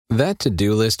That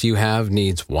to-do list you have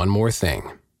needs one more thing.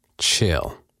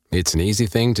 Chill. It's an easy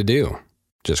thing to do.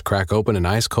 Just crack open an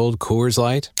ice-cold Coors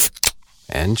Light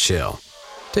and chill.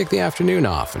 Take the afternoon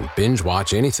off and binge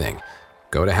watch anything.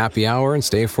 Go to happy hour and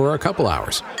stay for a couple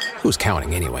hours. Who's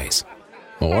counting anyways?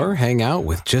 Or hang out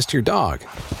with just your dog,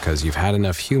 because you've had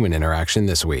enough human interaction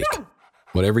this week.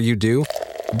 Whatever you do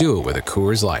it with a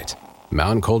Coors Light.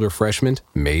 Mountain Cold Refreshment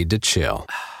made to chill.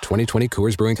 2020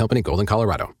 Coors Brewing Company, Golden,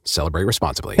 Colorado. Celebrate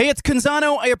responsibly. Hey, it's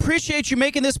Canzano. I appreciate you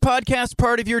making this podcast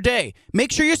part of your day.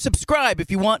 Make sure you subscribe if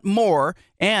you want more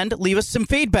and leave us some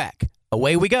feedback.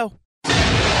 Away we go.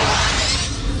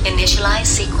 Initialize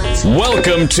sequence.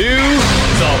 Welcome to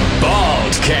The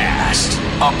Baldcast,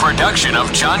 a production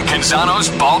of John Canzano's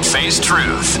Bald-Faced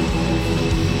Truth.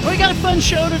 We got a fun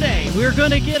show today. We're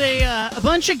going to get a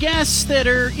bunch of guests that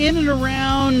are in and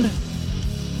around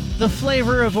the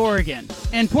flavor of Oregon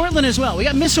and Portland as well. We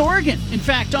got Miss Oregon, in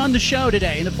fact, on the show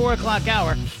today in the 4 o'clock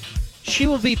hour. She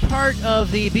will be part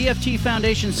of the BFT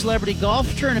Foundation Celebrity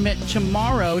Golf Tournament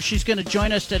tomorrow. She's going to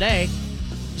join us today,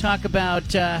 talk about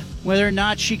whether or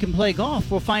not she can play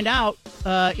golf. We'll find out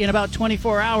in about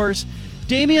 24 hours.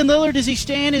 Damian Lillard, is he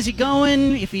staying? Is he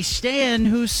going? If he's staying,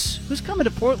 who's coming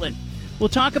to Portland? We'll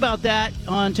talk about that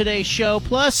on today's show.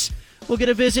 Plus, we'll get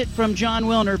a visit from John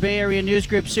Wilner, Bay Area News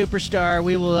Group superstar.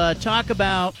 We will talk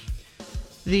about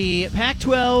the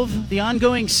Pac-12, the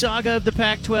ongoing saga of the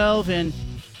Pac-12, and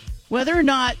whether or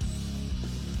not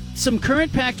some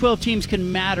current Pac-12 teams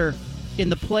can matter in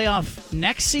the playoff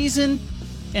next season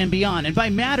and beyond. And by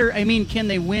matter, I mean, can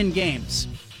they win games?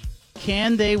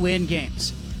 Can they win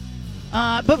games?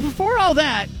 But before all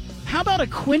that, how about a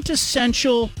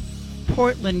quintessential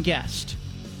Portland guest?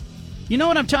 You know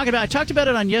what I'm talking about? I talked about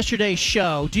it on yesterday's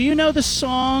show. Do you know the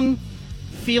song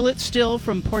Feel It Still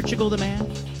from Portugal the Man?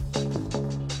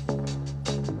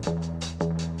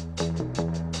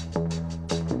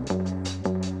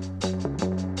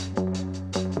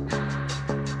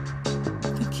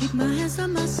 To keep my hands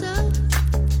on myself.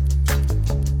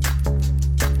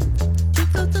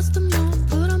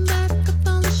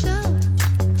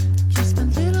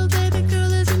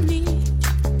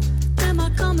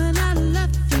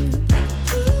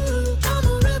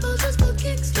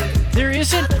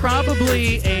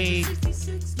 Probably a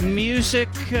music,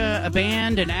 a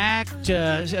band, an act,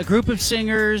 a group of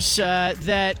singers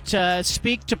that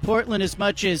speak to Portland as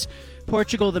much as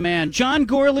Portugal the Man. John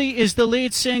Gourley is the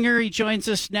lead singer. He joins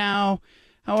us now.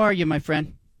 How are you, my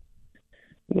friend?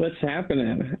 What's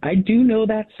happening? I do know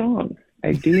that song.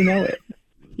 I do know it.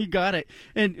 You got it.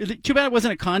 And too bad it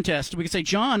wasn't a contest. We could say,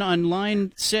 John, on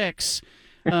line 6,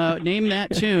 name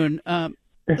that tune.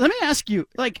 Let me ask you,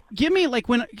 give me,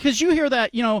 because you hear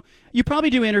that, you probably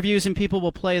do interviews and people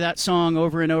will play that song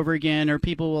over and over again, or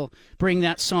people will bring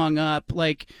that song up.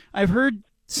 I've heard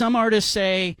some artists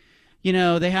say,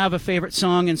 they have a favorite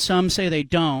song and some say they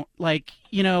don't.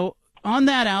 On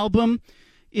that album,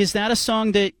 is that a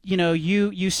song that,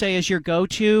 you say is your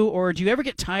go-to, or do you ever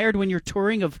get tired when you're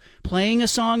touring of playing a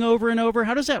song over and over?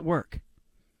 How does that work?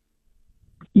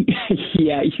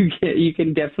 Yeah, you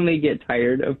can definitely get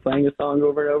tired of playing a song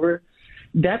over and over.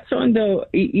 That song, though,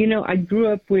 I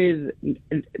grew up with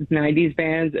 90s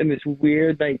bands and this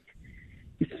weird,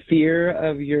 fear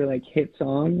of your, hit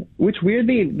song, which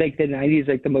weirdly, the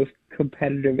 90s, the most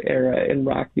competitive era in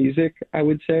rock music, I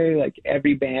would say.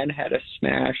 Every band had a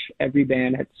smash. Every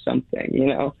band had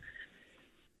something,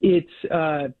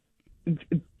 It's,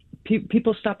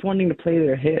 people stopped wanting to play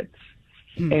their hits.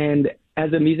 And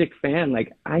as a music fan,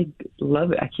 I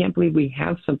love it. I can't believe we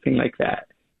have something like that.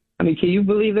 I mean, can you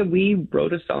believe that we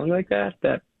wrote a song like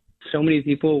that so many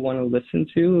people want to listen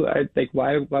to?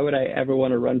 Why would I ever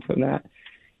want to run from that?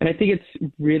 And I think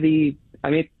it's really,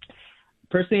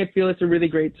 personally, I feel it's a really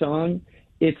great song.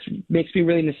 It makes me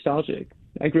really nostalgic.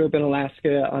 I grew up in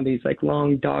Alaska on these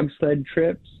long dog sled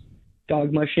trips,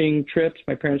 dog mushing trips.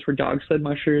 My parents were dog sled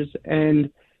mushers, and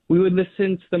we would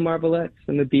listen to the Marvelettes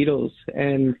and the Beatles,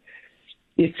 and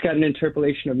it's got an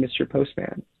interpolation of Mr.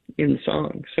 Postman in the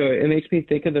song. So it makes me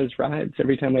think of those rides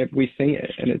every time we sing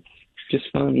it, and it's just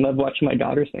fun. Love watching my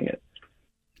daughter sing it.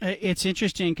 It's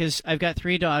interesting because I've got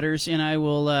 3 daughters, and I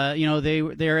will,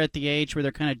 they're at the age where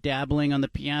they're kind of dabbling on the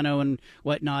piano and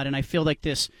whatnot, and I feel like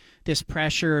this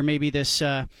pressure, or maybe this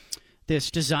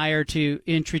desire to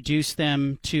introduce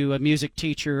them to a music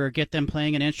teacher or get them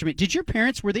playing an instrument. Did your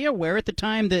parents, were they aware at the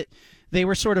time that they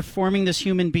were sort of forming this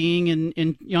human being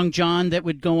in young John that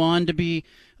would go on to be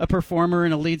a performer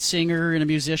and a lead singer and a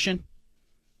musician?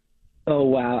 Oh,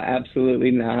 wow.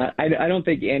 Absolutely not. I don't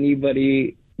think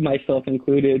anybody, myself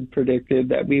included, predicted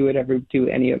that we would ever do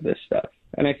any of this stuff.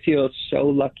 And I feel so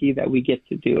lucky that we get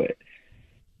to do it.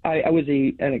 I was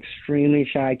an extremely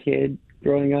shy kid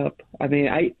growing up. I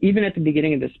mean, even at the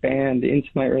beginning of this band, into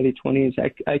my early 20s,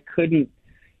 I couldn't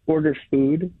order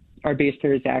food. Our bass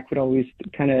player, Zach, would always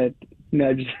kind of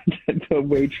nudge the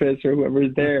waitress or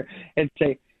whoever's there and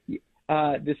say,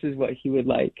 this is what he would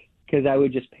like, because I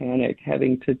would just panic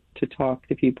having to talk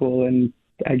to people, and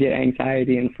I get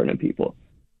anxiety in front of people.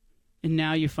 And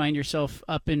now you find yourself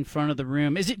up in front of the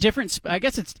room. Is it different? I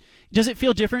guess does it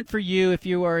feel different for you if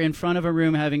you are in front of a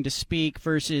room having to speak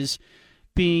versus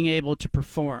being able to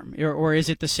perform? Or is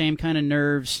it the same kind of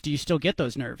nerves? Do you still get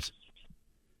those nerves?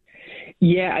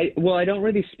 Yeah, I don't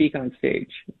really speak on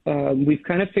stage. We've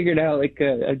kind of figured out like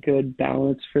a good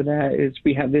balance for that is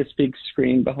we have this big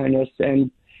screen behind us,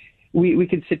 and we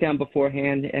could sit down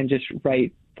beforehand and just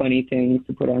write funny things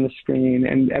to put on the screen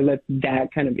and let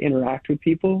that kind of interact with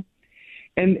people.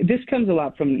 And this comes a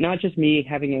lot from not just me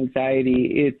having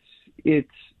anxiety. It's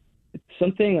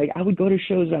something like I would go to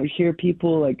shows and I would hear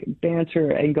people like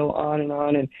banter and go on.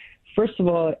 And first of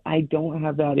all, I don't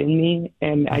have that in me.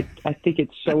 And I think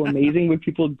it's so amazing when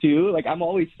people do. Like, I'm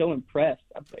always so impressed.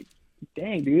 I'm like,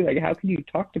 dang, dude, like, how can you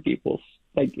talk to people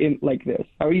like this?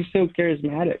 How are you so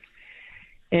charismatic?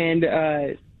 And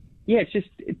it's just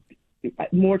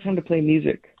more time to play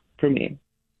music for me.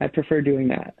 I prefer doing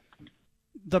that.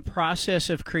 The process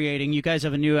of creating, you guys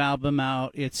have a new album out.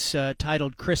 It's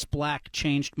titled Chris Black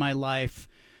Changed My Life.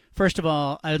 First of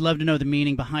all, I'd love to know the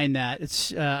meaning behind that.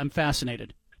 I'm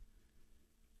fascinated.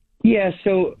 Yeah,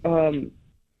 so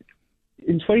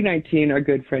in 2019, our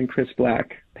good friend Chris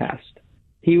Black passed.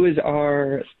 He was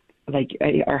our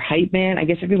hype man. I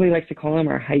guess everybody likes to call him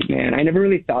our hype man. I never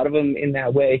really thought of him in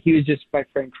that way. He was just my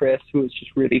friend Chris, who was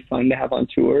just really fun to have on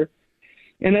tour.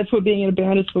 And that's what being in a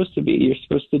band is supposed to be. You're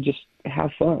supposed to just have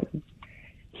fun.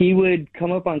 He would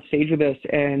come up on stage with us,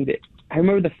 and I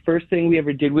remember the first thing we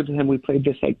ever did with him, we played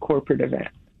this like corporate event.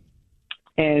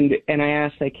 And I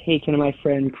asked like, hey, can my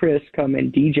friend Chris come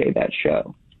and DJ that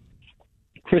show?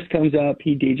 Chris comes up,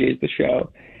 he DJs the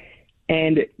show.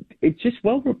 And it's just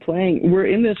while we're playing, we're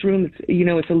in this room,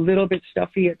 it's a little bit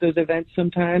stuffy at those events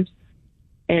sometimes.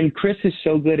 And Chris is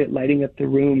so good at lighting up the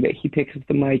room that he picks up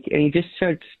the mic and he just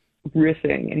starts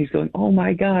riffing, and he's going, oh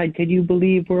my God, can you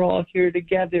believe we're all here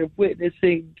together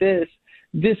witnessing this?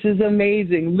 This is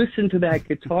amazing. Listen to that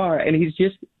guitar. And he's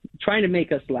just trying to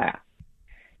make us laugh.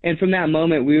 And from that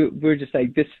moment, we're just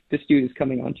like, this dude is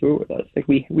coming on tour with us. Like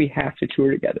we have to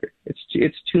tour together.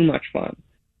 It's too much fun.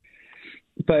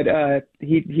 But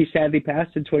he sadly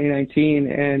passed in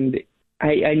 2019, and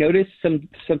I noticed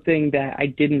something that I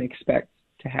didn't expect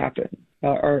to happen.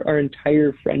 Our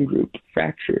entire friend group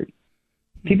fractured.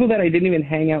 People that I didn't even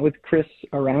hang out with Chris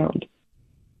around.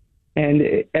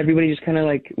 And everybody just kind of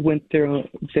like went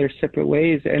their separate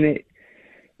ways. And it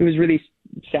was really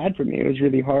sad for me. It was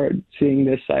really hard seeing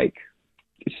this, like,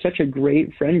 such a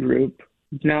great friend group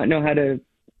not know how to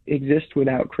exist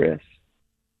without Chris.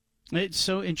 It's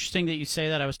so interesting that you say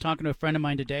that. I was talking to a friend of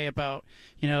mine today about,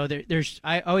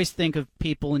 I always think of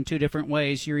people in two different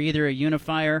ways. You're either a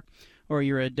unifier or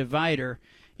you're a divider.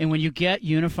 And when you get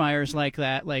unifiers like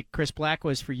that, like Chris Black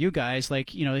was for you guys, like,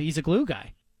 he's a glue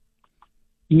guy.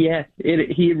 Yeah,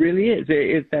 he really is.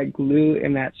 It's that glue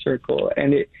in that circle,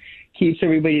 and it keeps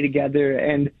everybody together.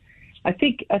 And I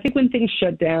think when things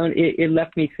shut down, it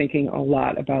left me thinking a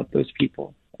lot about those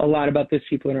people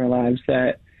in our lives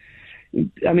that,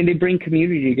 I mean, they bring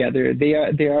community together. They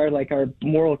are like our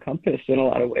moral compass in a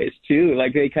lot of ways too.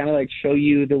 Like they kind of like show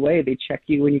you the way. They check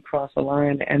you when you cross a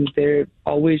line, and they're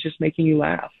always just making you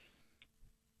laugh.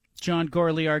 John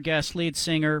Gourley, our guest, lead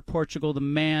singer, Portugal the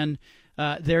Man.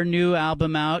 Their new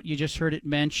album out, you just heard it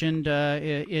mentioned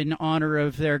in honor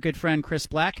of their good friend Chris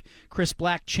Black. Chris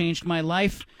Black Changed My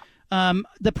Life.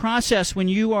 The process when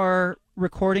you are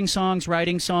recording songs,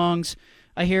 writing songs,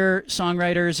 I hear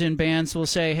songwriters in bands will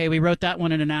say, hey, we wrote that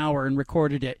one in an hour and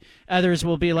recorded it. Others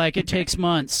will be like, it takes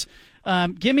months.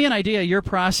 Give me an idea of your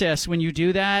process when you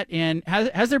do that. And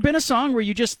has there been a song where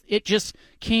it just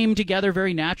came together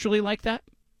very naturally like that?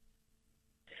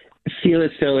 Feel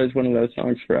It Still is one of those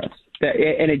songs for us.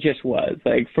 And it just was.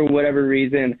 Like, for whatever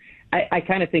reason, I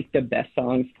kind of think the best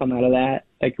songs come out of that.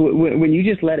 Like, when you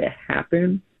just let it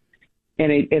happen,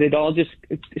 and it all just,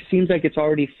 it seems like it's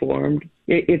already formed.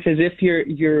 It's as if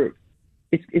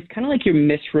it's kind of like you're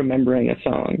misremembering a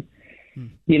song.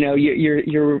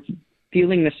 You're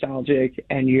feeling nostalgic,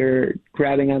 and you're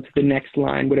grabbing onto the next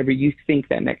line, whatever you think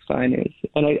that next line is.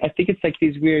 And I think it's like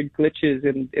these weird glitches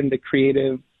in the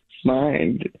creative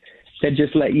mind that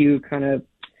just let you kind of,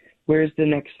 where's the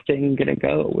next thing going to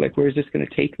go? Like, where's this going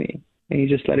to take me? And you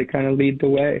just let it kind of lead the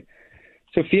way.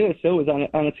 So Feel It Still was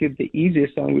honestly the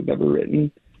easiest song we've ever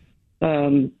written.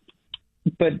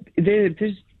 But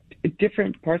there's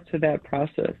different parts of that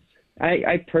process.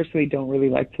 I personally don't really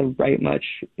like to write much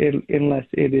unless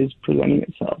it is presenting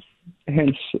itself.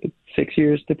 Hence, 6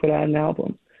 years to put out an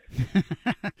album.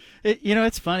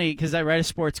 It's funny because I write a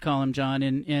sports column, John,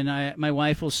 and my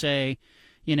wife will say,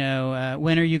 when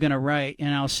are you going to write?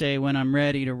 And I'll say, when I'm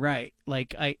ready to write.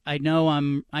 Like I know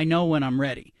when I'm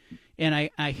ready. And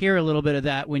I hear a little bit of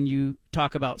that when you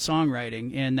talk about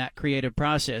songwriting and that creative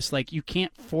process. Like, you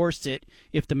can't force it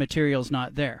if the material's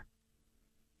not there.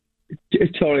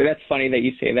 Totally. That's funny that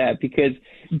you say that, because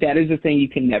that is the thing you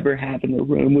can never have in the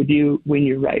room with you when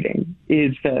you're writing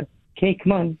is the, okay,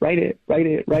 come on, write it.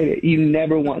 You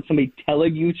never want somebody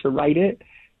telling you to write it.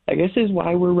 I guess is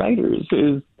why we're writers,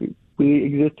 is we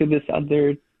exist in this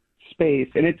other space.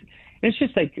 And it's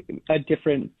just like a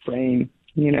different frame,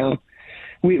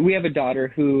 We have a daughter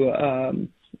who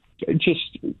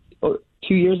just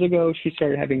 2 years ago, she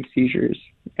started having seizures.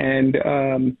 And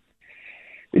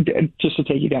just to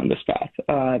take you down this path,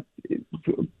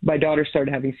 my daughter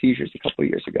started having seizures a couple of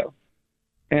years ago.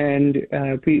 And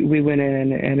we went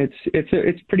in, and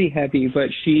it's pretty heavy, but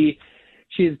she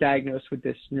is diagnosed with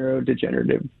this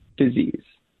neurodegenerative disease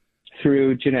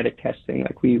through genetic testing.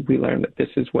 Like we learned that this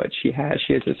is what she has.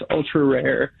 She has this ultra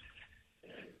rare,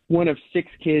 one of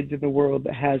 6 kids in the world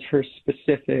that has her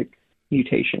specific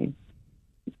mutation.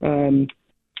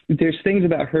 There's things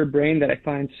about her brain that I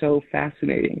find so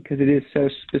fascinating because it is so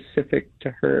specific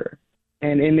to her.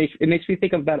 And it makes me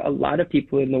think about a lot of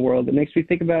people in the world. It makes me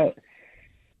think about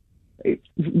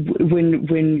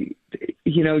when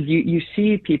you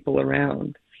see people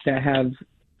around that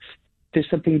there's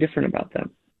something different about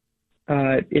them.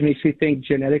 It makes me think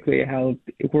genetically how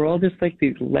we're all just like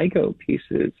these Lego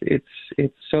pieces.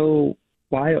 It's so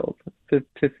wild to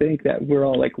think that we're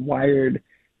all like wired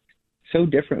so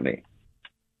differently.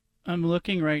 I'm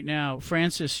looking right now.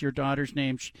 Frances, your daughter's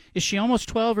name, is she almost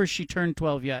 12 or has she turned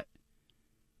 12 yet?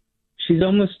 She's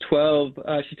almost 12.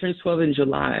 She turns 12 in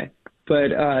July.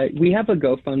 But we have a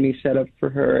GoFundMe set up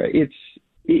for her. This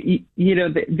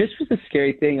was a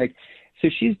scary thing. Like, so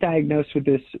she's diagnosed with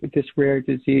this rare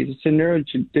disease. It's a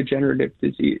neurodegenerative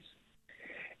disease,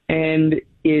 and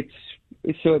it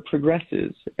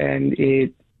progresses, and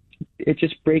it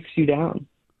just breaks her down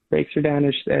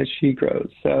as she grows.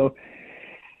 So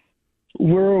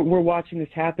we're watching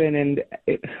this happen, and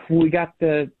we got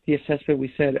the assessment.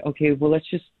 We said, okay, well, let's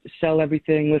just sell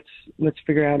everything. Let's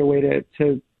figure out a way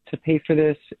to pay for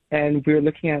this. And we were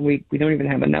looking at, we don't even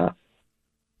have enough.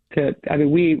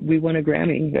 We won a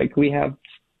Grammy. Like, we have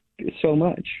so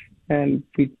much, and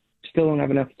we still don't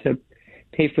have enough to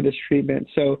pay for this treatment.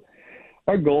 So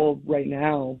our goal right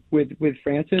now with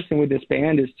Frances and with this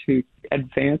band is to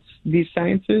advance these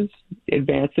sciences,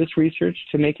 advance this research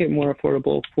to make it more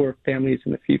affordable for families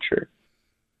in the future.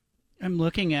 I'm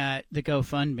looking at the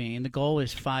GoFundMe, and the goal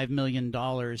is $5 million,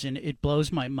 and it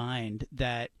blows my mind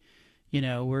that,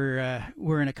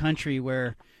 we're in a country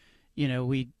where,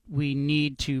 we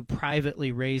need to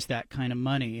privately raise that kind of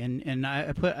money. And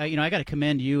I got to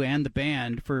commend you and the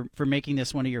band for making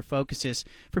this one of your focuses.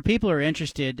 For people who are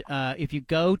interested, if you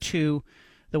go to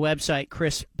the website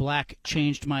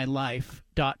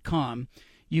chrisblackchangedmylife.com,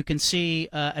 you can see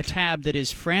a tab that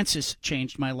is Frances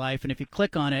Changed My Life. And if you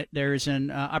click on it, there's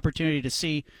an opportunity to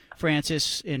see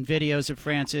Frances and videos of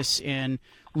Frances and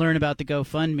learn about the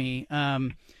GoFundMe.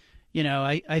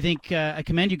 I think I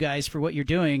commend you guys for what you're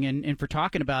doing and for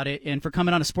talking about it and for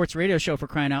coming on a sports radio show, for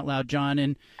crying out loud,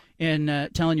 John, and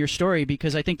telling your story,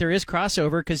 because I think there is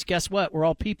crossover, because guess what? We're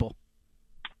all people.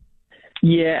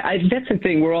 Yeah, that's the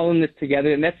thing. We're all in this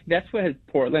together, and that's what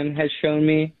Portland has shown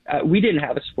me. We didn't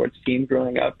have a sports team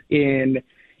growing up in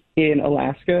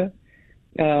Alaska.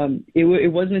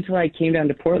 It wasn't until I came down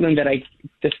to Portland that I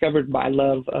discovered my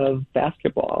love of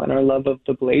basketball and our love of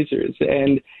the Blazers.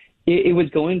 And it was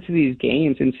going to these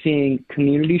games and seeing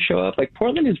community show up. Like,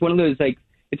 Portland is one of those, like,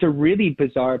 it's a really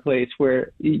bizarre place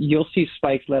where you'll see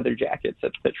spiked leather jackets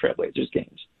at the Trailblazers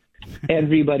games.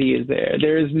 Everybody is there.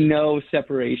 There is no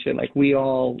separation. Like, we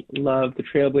all love the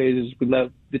Trailblazers. We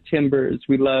love the Timbers.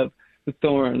 We love the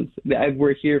Thorns.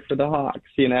 We're here for the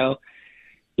Hawks,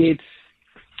 It's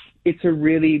a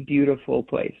really beautiful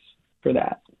place for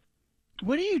that.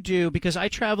 What do you do? Because I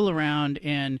travel around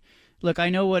and look, I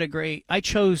know what I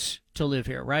chose to live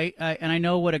here, right? And I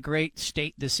know what a great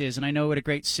state this is, and I know what a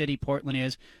great city Portland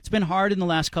is. It's been hard in the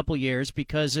last couple of years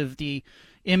because of the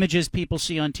images people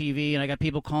see on TV, and I got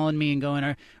people calling me and going,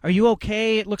 "Are you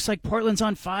okay? It looks like Portland's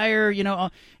on fire,"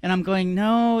 And I'm going,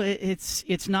 "No,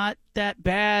 it's not that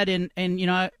bad." And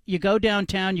you go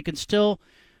downtown, you can still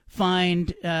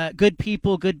find good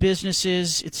people, good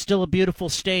businesses. It's still a beautiful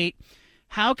state.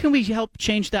 How can we help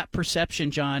change that perception,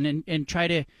 John, and try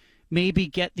to maybe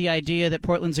get the idea that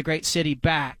Portland's a great city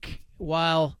back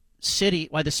while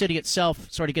the city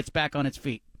itself sort of gets back on its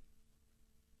feet?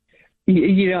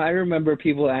 I remember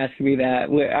people asking me that.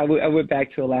 I went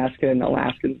back to Alaska, and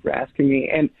Alaskans were asking me,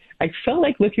 and I felt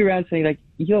like looking around saying, like,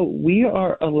 yo, we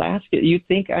are Alaska. You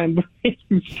think I'm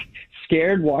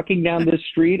scared walking down the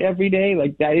street every day?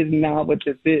 Like, that is not what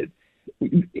this is.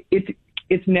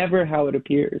 It's never how it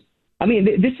appears. I mean,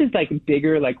 this is like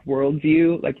bigger, like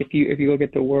worldview. Like if you look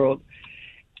at the world,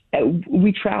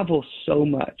 we travel so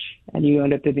much, and you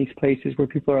end up in these places where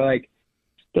people are like,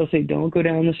 they'll say, don't go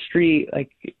down the street,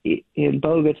 like in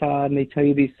Bogota, and they tell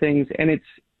you these things, and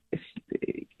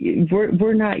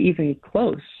we're not even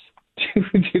close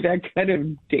to that kind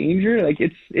of danger. Like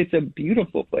it's a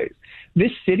beautiful place.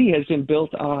 This city has been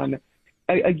built on,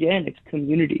 again, it's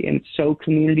community, and it's so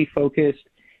community focused,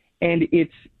 and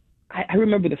I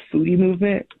remember the foodie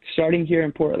movement starting here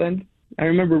in Portland. I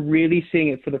remember really seeing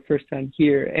it for the first time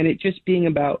here, and it just being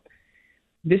about,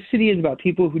 this city is about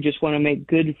people who just want to make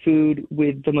good food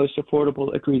with the most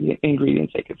affordable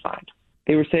ingredients they could find.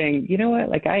 They were saying, you know what,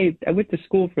 like I went to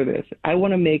school for this. I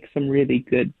want to make some really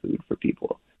good food for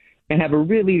people and have a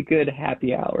really good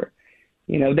happy hour.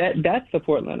 That's the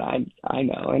Portland I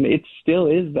know, and it still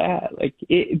is that. Like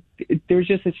there's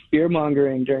just this fear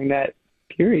mongering during that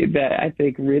period that I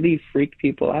think really freaked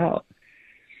people out.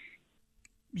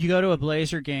 You go to a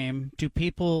Blazer game, do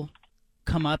people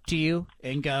come up to you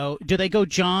and do they go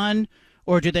John,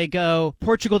 or do they go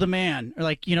Portugal the Man? Or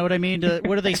like, you know what I mean?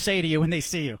 What do they say to you when they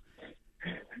see you?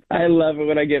 I love it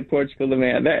when I get Portugal the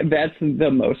Man. That's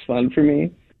the most fun for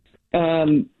me.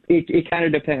 It kind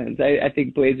of depends. I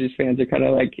think Blazers fans are kind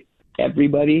of like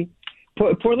everybody.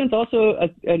 Portland's also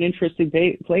an interesting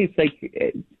place. Like,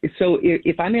 so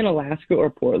if I'm in Alaska or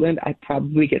Portland, I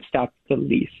probably get stopped the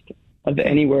least of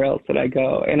anywhere else that I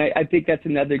go. And I think that's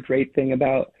another great thing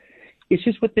about, it's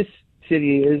just what this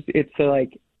city is. It's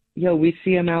like, we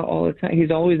see him out all the time.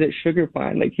 He's always at Sugar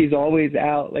Pine. Like, he's always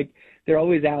out. Like, they're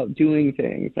always out doing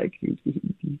things. Like,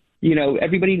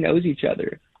 everybody knows each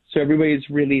other. So everybody's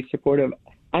really supportive.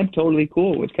 I'm totally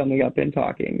cool with coming up and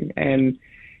talking and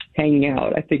hanging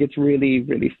out. I think it's really,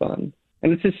 really fun.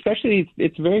 And it's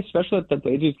very special at the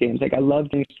Blazers games. Like, I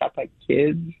love doing stuff like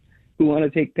kids who want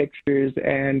to take pictures,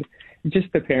 and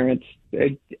just the parents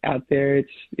out there.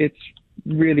 It's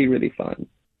really, really fun.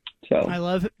 So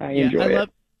I enjoy it.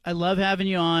 I love having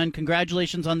you on.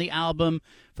 Congratulations on the album.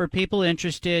 For people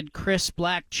interested, Chris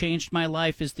Black Changed My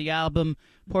Life is the album.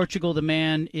 Portugal the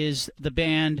Man is the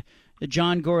band.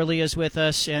 John Gourley is with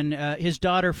us, and his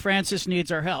daughter Frances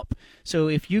needs our help. So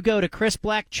if you go to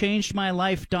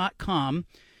chrisblackchangedmylife.com,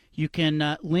 you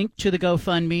can link to the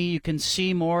GoFundMe. You can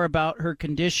see more about her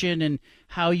condition and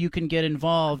how you can get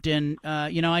involved. And,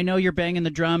 I know you're banging the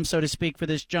drum, so to speak, for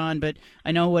this, John, but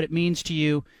I know what it means to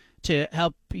you to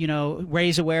help,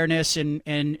 raise awareness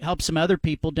and help some other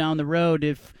people down the road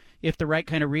if the right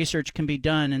kind of research can be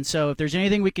done. And so if there's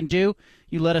anything we can do,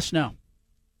 you let us know.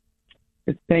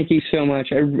 Thank you so much.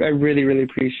 I really, really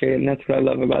appreciate it, and that's what I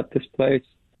love about this place.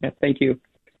 Yeah, thank you.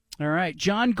 All right.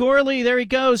 John Gourley, there he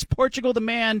goes. Portugal the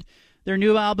Man. Their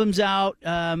new album's out,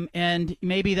 and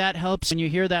maybe that helps when you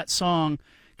hear that song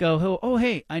go, oh,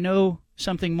 hey, I know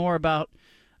something more about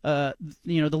the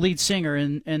lead singer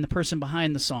and the person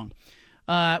behind the song.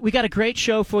 We got a great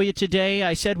show for you today.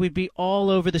 I said we'd be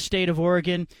all over the state of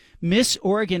Oregon. Miss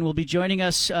Oregon will be joining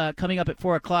us coming up at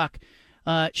 4 o'clock.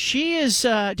 She did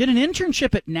an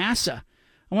internship at NASA.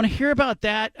 I want to hear about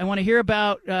that. I want to hear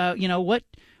about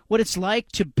what it's like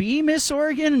to be Miss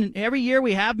Oregon. And every year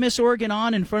we have Miss Oregon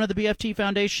on in front of the BFT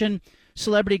Foundation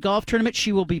Celebrity Golf Tournament.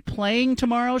 She will be playing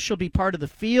tomorrow. She'll be part of the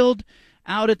field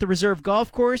out at the Reserve Golf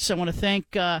Course. I want to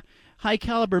thank High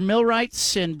Caliber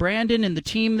Millwrights and Brandon and the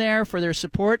team there for their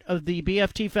support of the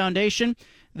BFT Foundation.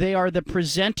 They are the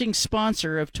presenting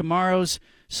sponsor of tomorrow's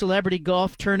Celebrity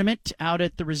Golf Tournament out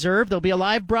at the Reserve. There'll be a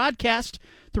live broadcast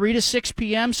 3 to 6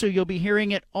 p.m., so you'll be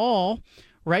hearing it all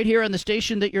right here on the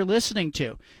station that you're listening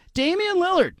to. Damian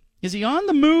Lillard, is he on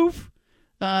the move?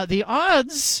 The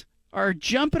odds are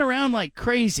jumping around like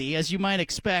crazy, as you might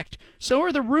expect. So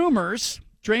are the rumors.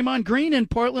 Draymond Green in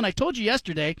Portland, I told you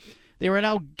yesterday, they were at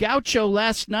El Gaucho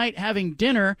last night having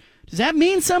dinner. Does that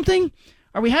mean something?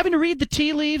 Are we having to read the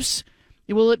tea leaves?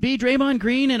 Will it be Draymond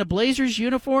Green in a Blazers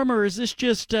uniform, or is this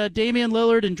just Damian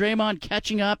Lillard and Draymond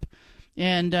catching up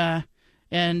and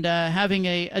having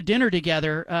a dinner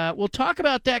together? We'll talk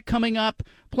about that coming up.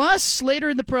 Plus, later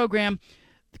in the program,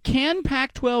 can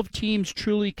Pac-12 teams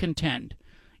truly contend?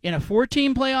 in a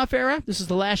 4-team playoff era? This is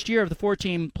the last year of the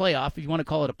 4-team playoff, if you want to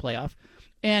call it a playoff.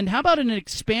 And how about an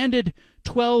expanded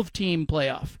 12-team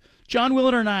playoff? John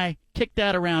Willard and I kicked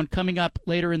that around coming up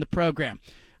later in the program.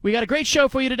 We got a great show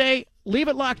for you today. Leave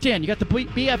it locked in. You got the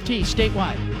BFT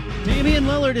statewide. Damian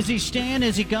Lillard, is he staying?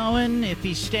 Is he going? If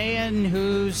he's staying,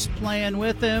 who's playing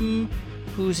with him?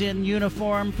 Who's in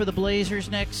uniform for the Blazers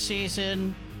next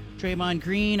season? Draymond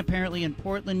Green apparently in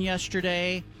Portland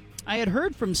yesterday. I had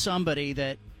heard from somebody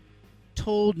that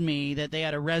told me that they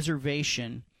had a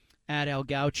reservation at El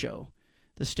Gaucho,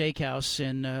 the steakhouse,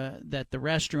 and that the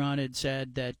restaurant had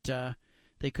said that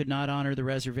they could not honor the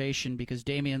reservation because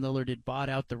Damian Lillard had bought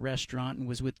out the restaurant and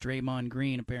was with Draymond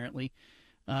Green, apparently.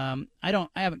 I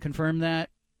haven't confirmed that,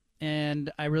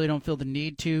 and I really don't feel the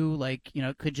need to.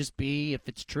 It could just be, if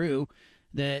it's true,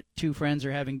 that two friends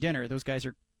are having dinner. Those guys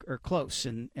are close,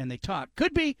 and they talk.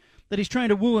 Could be that he's trying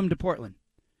to woo him to Portland.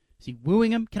 Is he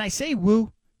wooing him? Can I say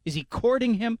woo? Is he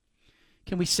courting him?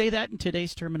 Can we say that in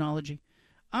today's terminology?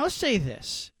 I'll say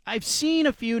this. I've seen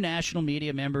a few national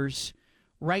media members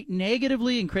write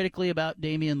negatively and critically about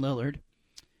Damian Lillard.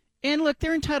 And look,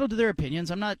 they're entitled to their opinions.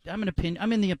 I'm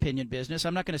in the opinion business.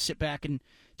 I'm not going to sit back and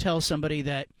tell somebody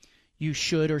that you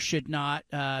should or should not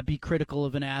be critical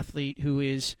of an athlete who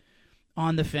is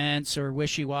on the fence or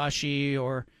wishy-washy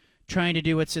or trying to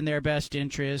do what's in their best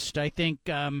interest. I think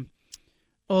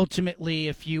ultimately,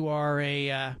 if you are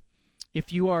a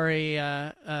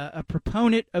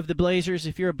proponent of the Blazers,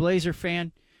 if you're a Blazer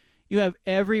fan, you have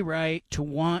every right to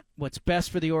want what's best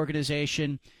for the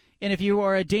organization. And if you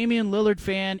are a Damian Lillard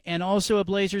fan and also a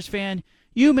Blazers fan,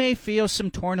 you may feel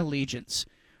some torn allegiance.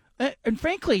 And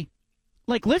frankly,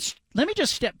 let me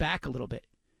just step back a little bit.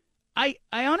 I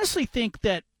honestly think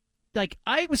that,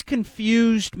 I was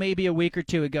confused maybe a week or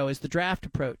two ago as the draft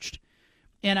approached.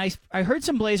 And I heard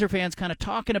some Blazer fans kind of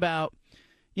talking about,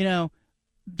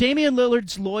 Damian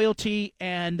Lillard's loyalty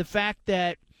and the fact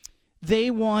that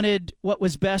they wanted what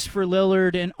was best for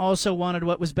Lillard and also wanted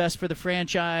what was best for the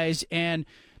franchise. And,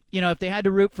 if they had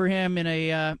to root for him in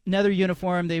another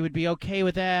uniform, they would be okay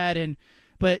with that.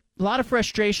 But a lot of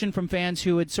frustration from fans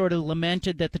who had sort of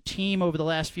lamented that the team over the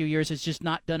last few years has just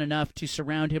not done enough to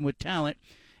surround him with talent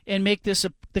and make this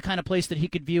the kind of place that he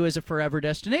could view as a forever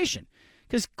destination.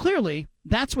 Because clearly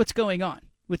that's what's going on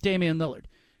with Damian Lillard.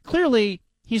 Clearly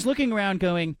he's looking around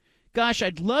going, gosh,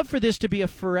 I'd love for this to be a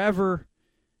forever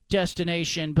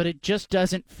destination, but it just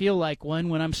doesn't feel like one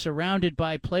when I'm surrounded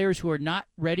by players who are not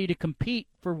ready to compete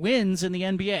for wins in the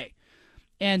NBA.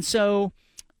 And so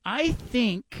I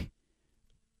think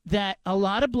that a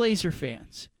lot of Blazer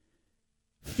fans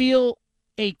feel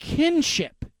a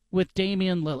kinship with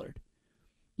Damian Lillard.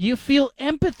 You feel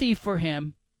empathy for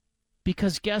him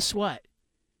because guess what?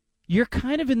 You're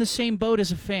kind of in the same boat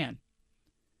as a fan.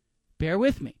 Bear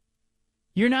with me.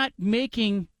 You're not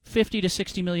making $50 to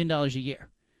 $60 million a year.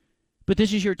 But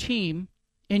this is your team,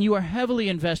 and you are heavily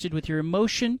invested with your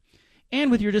emotion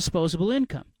and with your disposable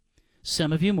income.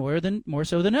 Some of you more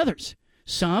so than others.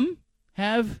 Some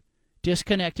have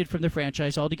disconnected from the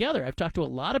franchise altogether. I've talked to a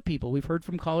lot of people. We've heard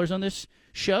from callers on this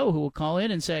show who will call in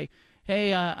and say,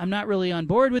 hey, I'm not really on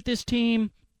board with this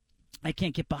team. I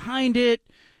can't get behind it.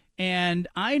 And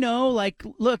I know,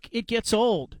 look, it gets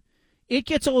old. It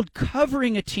gets old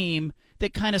covering a team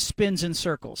that kind of spins in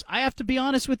circles. I have to be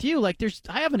honest with you. I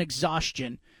have an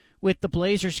exhaustion with the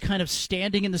Blazers kind of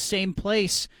standing in the same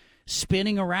place,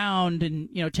 spinning around and,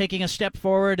 taking a step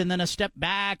forward and then a step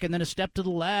back and then a step to the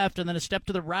left and then a step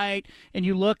to the right. And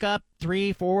you look up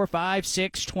 3, 4, 5,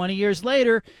 6, 20 years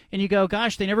later and you go,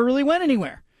 gosh, they never really went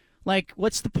anywhere.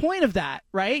 What's the point of that,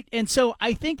 right? And so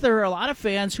I think there are a lot of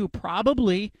fans who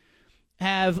probably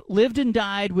have lived and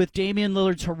died with Damian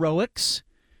Lillard's heroics,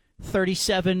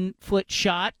 37-foot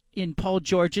shot in Paul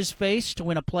George's face to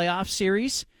win a playoff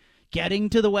series, getting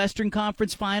to the Western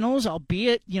Conference Finals,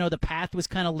 albeit, the path was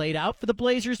kind of laid out for the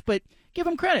Blazers, but give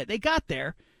them credit. They got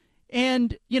there.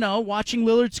 And, watching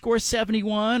Lillard score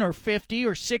 71 or 50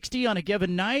 or 60 on a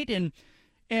given night.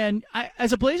 And I,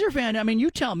 as a Blazer fan,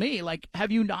 you tell me,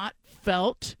 have you not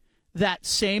felt that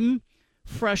same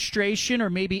frustration or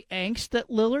maybe angst that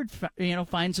Lillard,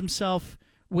 finds himself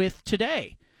with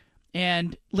today?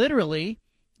 And literally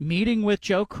meeting with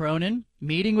Joe Cronin,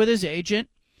 meeting with his agent,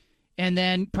 and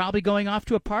then probably going off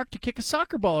to a park to kick a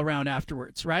soccer ball around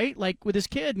afterwards, right? With his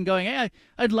kid and going, hey,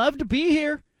 I'd love to be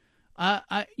here.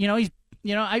 Damian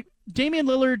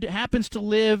Lillard happens to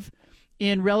live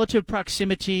in relative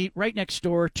proximity right next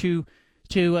door to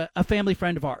a family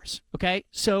friend of ours, okay?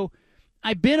 So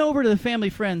I've been over to the family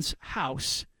friend's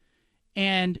house,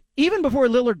 and even before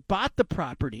Lillard bought the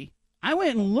property, I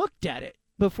went and looked at it.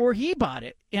 before he bought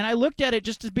it. And I looked at it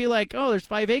just to be like, oh, there's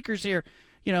 5 acres here.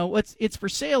 It's for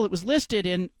sale. It was listed,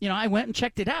 and, I went and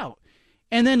checked it out.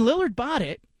 And then Lillard bought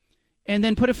it and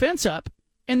then put a fence up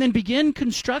and then began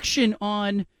construction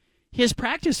on his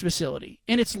practice facility.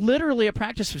 And it's literally a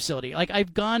practice facility. Like,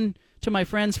 I've gone to my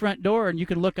friend's front door, and you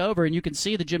can look over and you can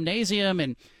see the gymnasium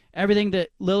and everything that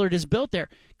Lillard has built there.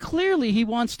 Clearly, he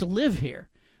wants to live here.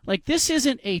 Like, this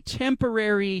isn't a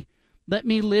temporary, let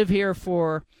me live here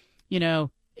for,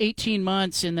 18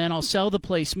 months and then I'll sell the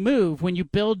place move. When you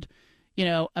build,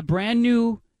 a brand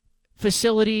new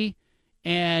facility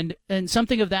and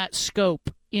something of that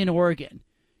scope in Oregon.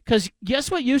 Because guess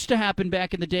what used to happen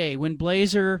back in the day when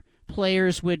Blazer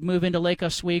players would move into Lake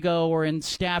Oswego or in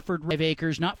Stafford, 5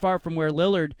 acres, not far from where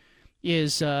Lillard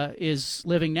is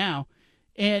living now.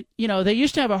 And, they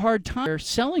used to have a hard time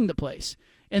selling the place.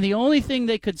 And the only person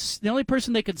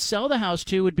they could sell the house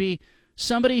to would be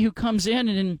somebody who comes in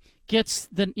and gets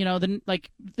they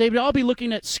would all be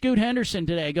looking at Scoot Henderson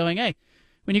today going, hey,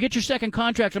 when you get your second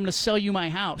contract, I'm going to sell you my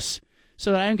house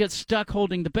so that I don't get stuck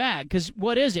holding the bag. Because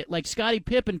what is it? Like, Scottie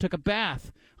Pippen took a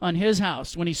bath on his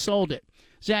house when he sold it.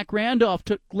 Zach Randolph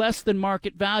took less than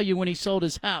market value when he sold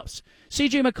his house.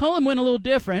 C.J. McCollum went a little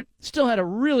different, still had a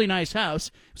really nice house.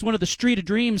 It was one of the Street of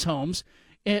Dreams homes,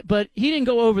 but he didn't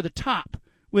go over the top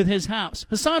with his house.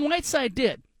 Hassan Whiteside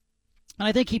did, and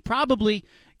I think he probably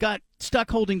got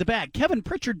stuck holding the bag. Kevin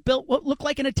Pritchard built what looked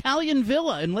like an Italian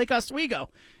villa in Lake Oswego,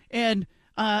 and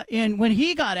when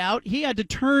he got out, he had to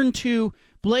turn to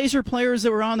Blazer players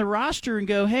that were on the roster and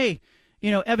go, hey,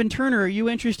 Evan Turner, are you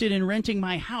interested in renting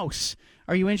my house?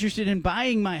 Are you interested in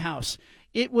buying my house?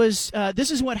 It was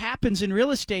this is what happens in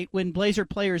real estate when Blazer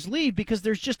players leave, because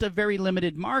there's just a very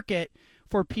limited market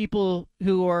for people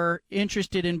who are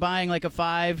interested in buying like a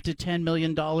 $5 to $10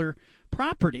 million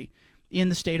property in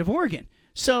the state of Oregon.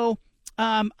 So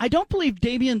I don't believe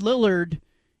Damian Lillard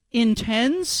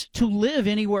intends to live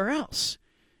anywhere else.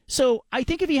 So I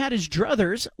think if he had his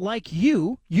druthers, like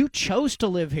you chose to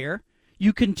live here,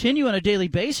 you continue on a daily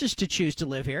basis to choose to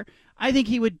live here, I think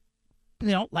he would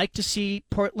like to see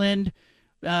Portland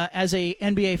as a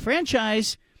NBA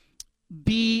franchise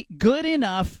be good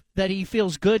enough that he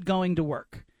feels good going to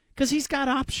work, because he's got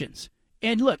options.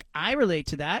 And look, I relate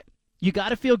to that. You got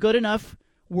to feel good enough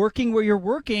working where you're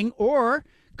working, or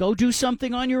go do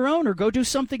something on your own, or go do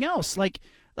something else. Like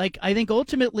I think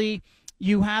ultimately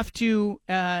you have to,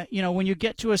 when you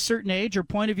get to a certain age or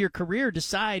point of your career,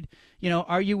 decide,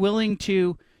 are you willing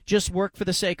to just work for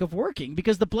the sake of working?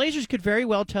 Because the Blazers could very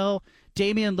well tell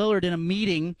Damian Lillard in a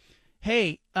meeting,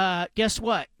 hey, guess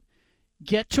what?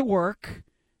 Get to work,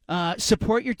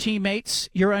 support your teammates,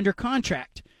 you're under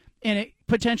contract. And it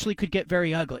potentially could get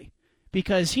very ugly,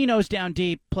 because he knows down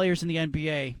deep players in the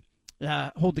NBA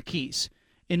hold the keys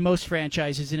in most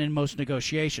franchises and in most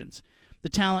negotiations. The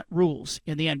talent rules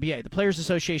in the NBA. The Players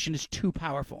Association is too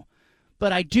powerful.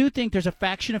 But I do think there's a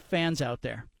faction of fans out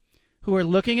there who are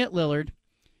looking at Lillard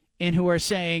and who are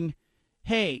saying,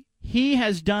 hey, he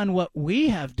has done what we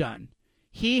have done.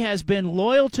 He has been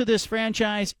loyal to this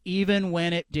franchise even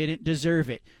when it didn't deserve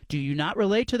it. Do you not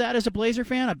relate to that as a Blazer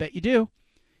fan? I bet you do.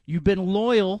 You've been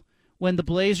loyal when the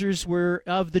Blazers were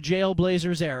of the Jail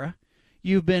Blazers era.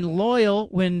 You've been loyal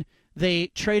when they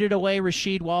traded away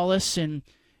Rasheed Wallace and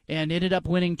ended up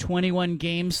winning 21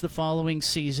 games the following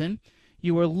season.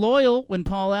 You were loyal when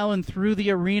Paul Allen threw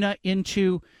the arena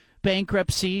into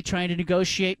bankruptcy, trying to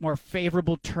negotiate more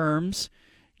favorable terms.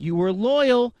 You were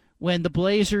loyal when the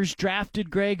Blazers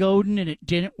drafted Greg Oden and it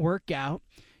didn't work out.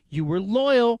 You were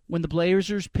loyal when the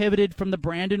Blazers pivoted from the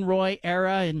Brandon Roy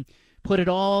era and put it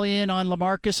all in on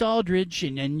LaMarcus Aldridge.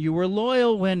 And you were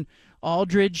loyal when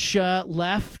Aldridge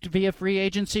left via free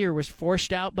agency or was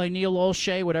forced out by Neil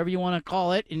Olshey, whatever you want to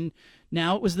call it. And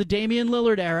now it was the Damian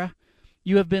Lillard era.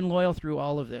 You have been loyal through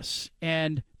all of this,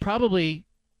 and probably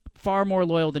far more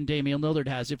loyal than Damian Lillard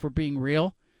has, if we're being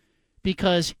real,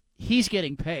 because he's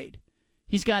getting paid.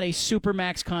 He's got a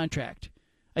supermax contract.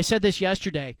 I said this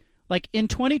yesterday. Like, in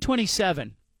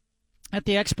 2027, at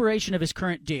the expiration of his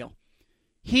current deal,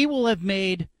 he will have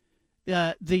made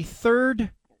the third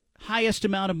highest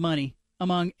amount of money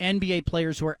among NBA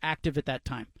players who are active at that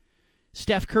time.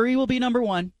 Steph Curry will be number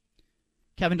 1.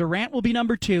 Kevin Durant will be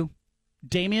number 2.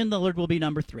 Damian Lillard will be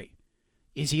number 3.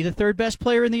 Is he the third best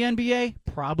player in the NBA?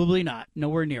 Probably not.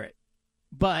 Nowhere near it.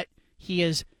 But he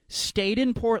has stayed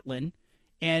in Portland,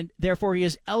 and therefore he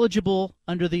is eligible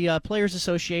under the Players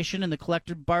Association and the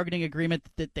collective bargaining agreement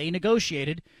that they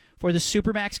negotiated for the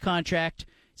Supermax contract.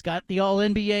 He's got the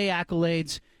All-NBA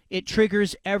accolades. It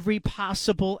triggers every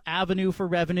possible avenue for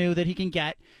revenue that he can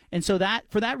get. And so that,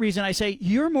 for that reason, I say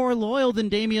you're more loyal than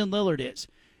Damian Lillard is.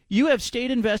 You have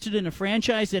stayed invested in a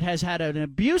franchise that has had an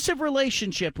abusive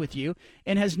relationship with you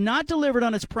and has not delivered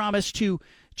on its promise to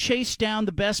chase down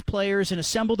the best players and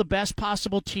assemble the best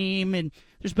possible team. And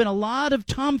there's been a lot of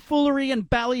tomfoolery and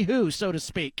ballyhoo, so to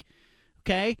speak.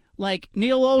 Okay? Like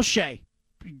Neil Olshey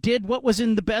did what was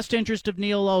in the best interest of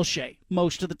Neil Olshey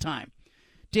most of the time.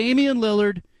 Damian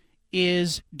Lillard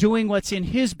is doing what's in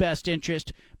his best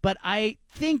interest, but I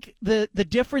think the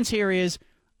difference here is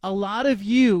a lot of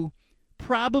you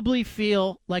probably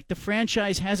feel like the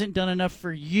franchise hasn't done enough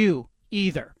for you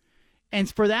either. And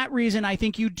for that reason, I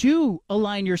think you do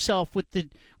align yourself with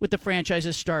the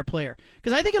franchise's star player.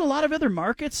 Because I think in a lot of other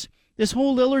markets, this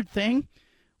whole Lillard thing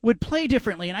would play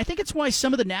differently. And I think it's why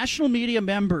some of the national media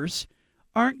members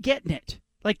aren't getting it.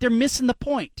 Like, they're missing the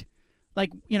point. Like,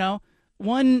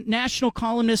 one national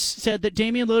columnist said that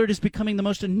Damian Lillard is becoming the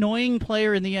most annoying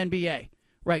player in the NBA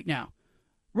right now.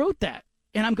 Wrote that.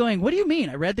 And I'm going, what do you mean?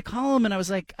 I read the column and I was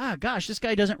like, gosh, this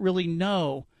guy doesn't really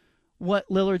know what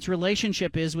Lillard's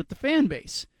relationship is with the fan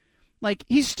base. Like,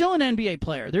 he's still an NBA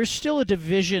player. There's still a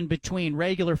division between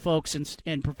regular folks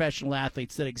and professional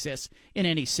athletes that exists in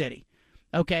any city.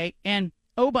 Okay? And,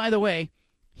 oh, by the way,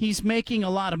 he's making a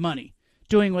lot of money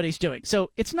doing what he's doing.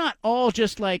 So it's not all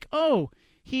just like,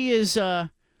 he is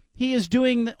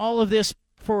doing all of this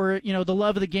for, the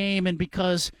love of the game and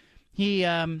because he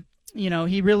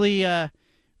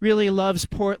really loves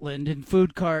Portland and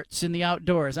food carts and the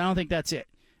outdoors. I don't think that's it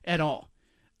at all.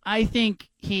 I think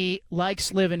he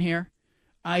likes living here.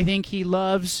 I think he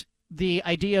loves the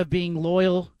idea of being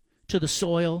loyal to the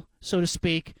soil, so to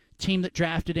speak, team that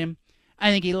drafted him.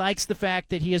 I think he likes the fact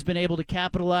that he has been able to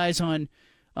capitalize on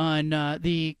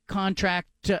the contract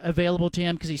available to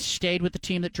him because he stayed with the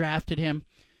team that drafted him.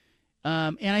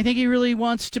 And I think he really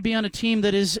wants to be on a team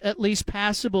that is at least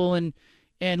passable and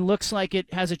looks like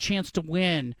it has a chance to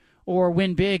win or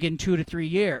win big in 2 to 3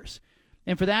 years.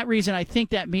 And for that reason, I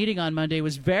think that meeting on Monday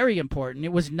was very important.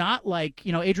 It was not like,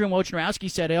 Adrian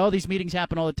Wojnarowski said, these meetings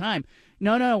happen all the time.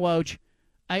 No, Woj.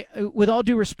 With all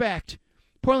due respect,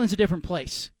 Portland's a different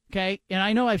place, okay? And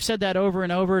I know I've said that over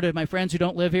and over to my friends who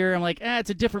don't live here. I'm like,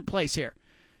 it's a different place here.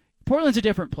 Portland's a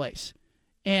different place.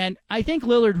 And I think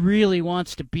Lillard really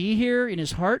wants to be here in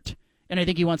his heart, and I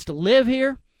think he wants to live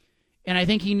here. And I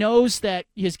think he knows that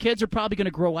his kids are probably going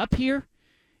to grow up here.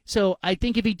 So I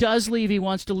think if he does leave, he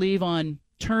wants to leave on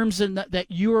terms that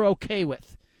you're okay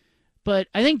with. But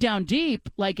I think down deep,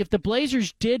 like if the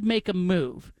Blazers did make a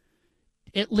move,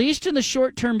 at least in the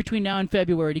short term between now and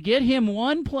February, to get him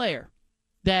one player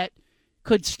that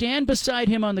could stand beside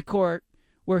him on the court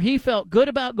where he felt good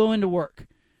about going to work,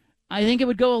 I think it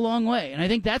would go a long way. And I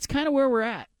think that's kind of where we're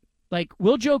at. Like,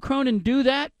 will Joe Cronin do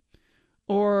that?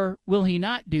 Or will he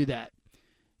not do that?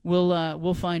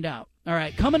 We'll find out. All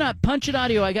right, coming up, Punch It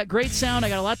Audio. I got great sound. I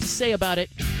got a lot to say about it.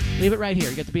 Leave it right here.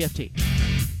 You got the BFT.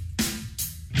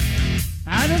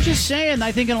 I'm just saying,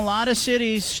 I think in a lot of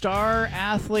cities, star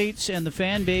athletes and the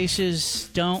fan bases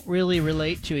don't really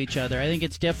relate to each other. I think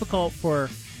it's difficult for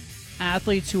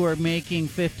athletes who are making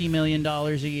 $50 million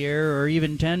a year or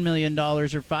even $10 million or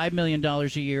 $5 million a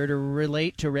year to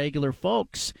relate to regular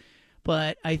folks.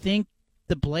 But I think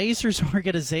the Blazers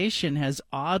organization has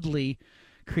oddly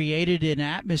created an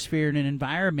atmosphere and an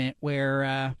environment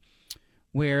where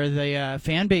the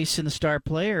fan base and the star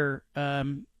player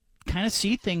kind of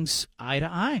see things eye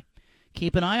to eye.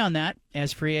 Keep an eye on that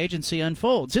as free agency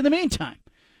unfolds. In the meantime,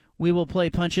 we will play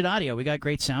Punch It Audio. We got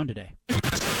great sound today.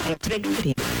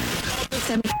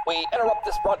 We interrupt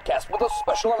this broadcast with a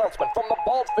special announcement from the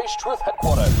Bald-Faced Truth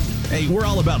Headquarters. Hey, we're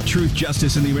all about truth,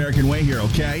 justice, and the American way here,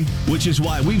 okay? Which is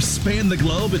why we've spanned the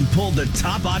globe and pulled the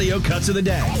top audio cuts of the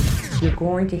day. You're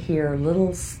going to hear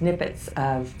little snippets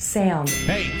of sound.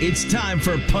 Hey, it's time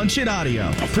for Punch It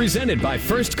Audio. Presented by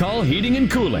First Call Heating and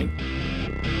Cooling.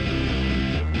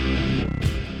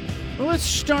 Well, let's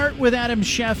start with Adam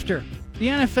Schefter. The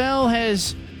NFL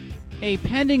has a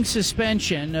pending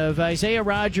suspension of Isaiah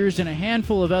Rodgers and a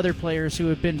handful of other players who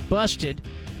have been busted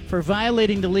for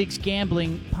violating the league's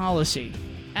gambling policy.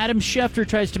 Adam Schefter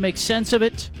tries to make sense of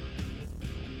it.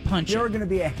 Punch it. There are going to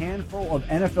be a handful of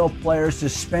NFL players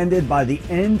suspended by the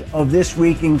end of this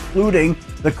week, including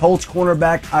the Colts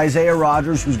cornerback Isaiah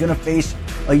Rodgers, who's going to face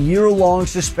a year-long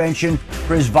suspension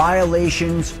for his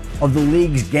violations of the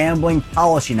league's gambling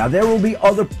policy. Now, there will be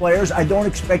other players. I don't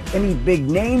expect any big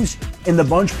names in the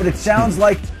bunch, but it sounds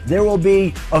like there will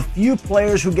be a few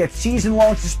players who get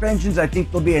season-long suspensions. I think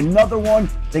there'll be another one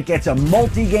that gets a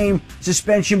multi-game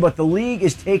suspension, but the league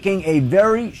is taking a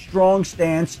very strong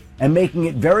stance and making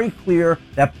it very clear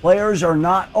that players are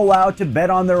not allowed to bet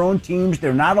on their own teams.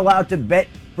 They're not allowed to bet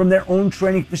from their own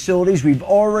training facilities. We've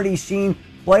already seen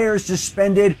players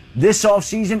suspended this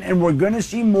offseason, and we're going to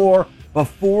see more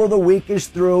before the week is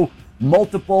through.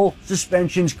 Multiple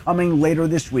suspensions coming later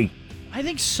this week. I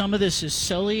think some of this is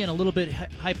silly and a little bit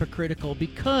hypocritical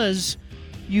because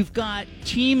you've got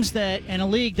teams and a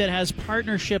league that has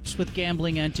partnerships with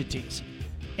gambling entities.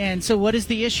 And so what is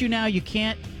the issue now? You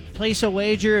can't place a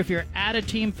wager if you're at a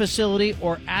team facility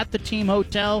or at the team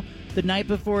hotel the night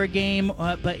before a game.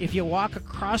 But if you walk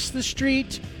across the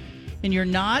street and you're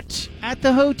not at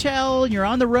the hotel and you're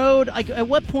on the road, at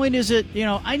what point is it,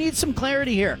 I need some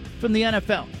clarity here from the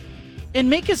NFL. And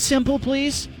make it simple,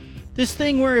 please. This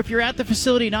thing where if you're at the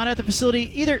facility, not at the facility,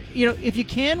 either, if you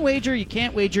can wager, you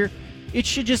can't wager. It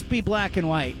should just be black and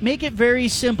white. Make it very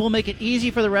simple. Make it easy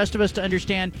for the rest of us to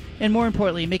understand. And more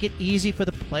importantly, make it easy for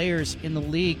the players in the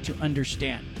league to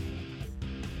understand.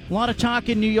 A lot of talk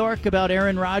in New York about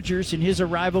Aaron Rodgers and his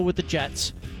arrival with the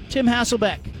Jets. Tim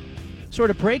Hasselbeck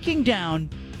sort of breaking down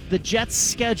the Jets'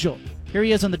 schedule. Here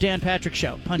he is on the Dan Patrick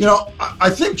Show. Punch I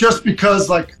think just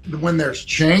because, when there's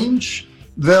change,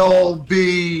 there'll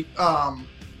be, a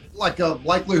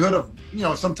likelihood of,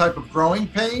 some type of growing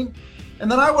pain.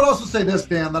 And then I would also say this,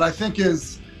 Dan, that I think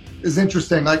is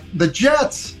interesting. The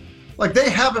Jets, they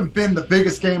haven't been the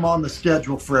biggest game on the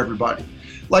schedule for everybody.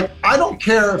 I don't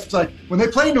care if it's when they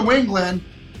play New England,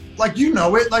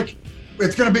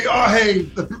 it's going to be,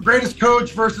 the greatest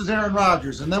coach versus Aaron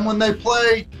Rodgers. And then when they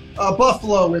play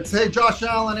Buffalo, it's, hey, Josh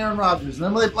Allen, Aaron Rodgers. And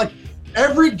then when they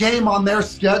every game on their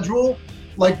schedule,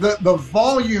 the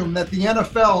volume that the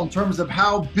NFL, in terms of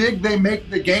how big they make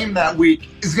the game that week,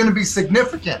 is going to be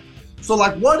significant. So,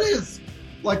 what is,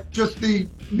 just the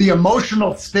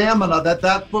emotional stamina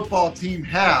that football team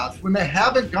has when they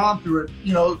haven't gone through it,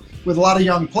 with a lot of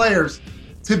young players,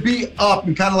 to be up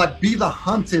and kind of be the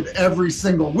hunted every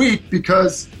single week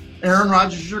because Aaron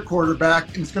Rodgers is your quarterback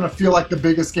and it's going to feel like the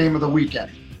biggest game of the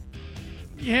weekend.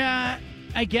 Yeah,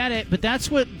 I get it, but that's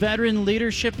what veteran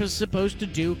leadership is supposed to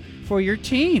do for your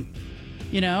team,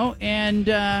 and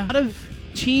a lot of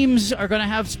teams are going to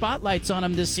have spotlights on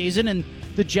them this season, and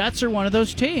the Jets are one of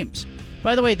those teams.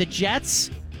 By the way, the Jets,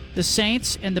 the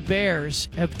Saints, and the Bears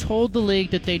have told the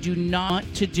league that they do not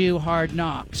want to do hard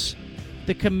knocks.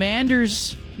 The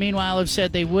Commanders, meanwhile, have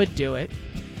said they would do it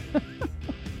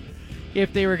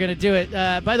if they were going to do it.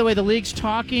 By the way, the league's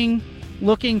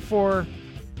looking for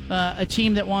a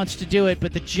team that wants to do it,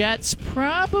 but the Jets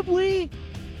probably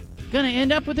going to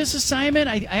end up with this assignment.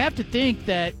 I have to think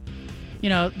that,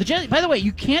 the Jets, by the way,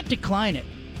 you can't decline it.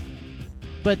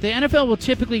 But the NFL will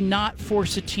typically not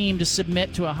force a team to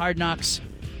submit to a Hard Knocks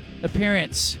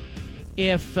appearance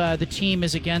if the team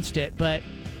is against it. But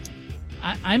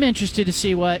I'm interested to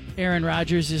see what Aaron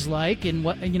Rodgers is like and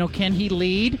what can he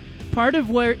lead. Part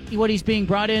of what he's being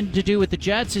brought in to do with the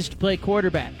Jets is to play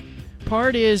quarterback.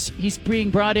 Part is he's being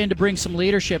brought in to bring some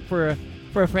leadership for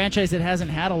a franchise that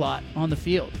hasn't had a lot on the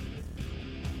field.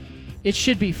 It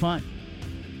should be fun.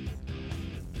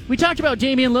 We talked about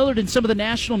Damian Lillard and some of the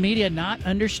national media not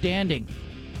understanding.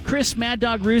 Chris Mad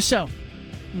Dog Russo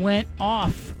went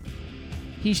off.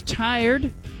 He's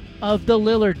tired of the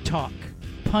Lillard talk.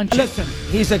 Punch. Listen,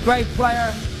 he's a great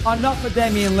player. Enough of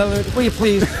Damian Lillard, will you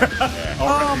please?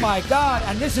 Oh, my God.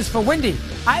 And this is for Wendy.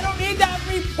 I don't need that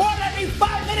report every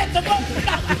 5 minutes of what.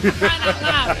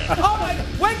 Oh, my,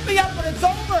 wake me up when it's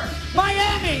over.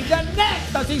 Miami, the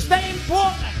Nets. Does he stay in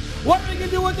Portland? What are we going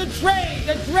to do with the trade,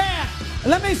 the draft?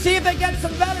 Let me see if they get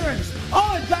some veterans.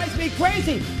 Oh, it drives me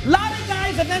crazy. A lot of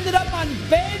guys have ended up on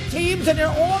bad teams and they're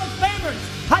all famers.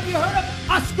 Have you heard of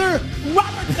Oscar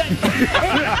Robertson? He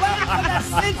played for the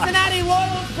Cincinnati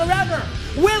Royals forever.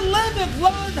 We'll live if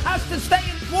Lillard has to stay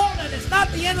in Florida. It's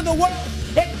not the end of the world.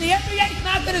 If the NBA's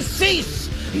not going to cease.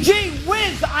 Gee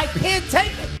whiz, I can't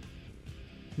take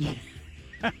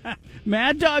it.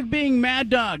 Mad Dog being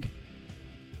Mad Dog.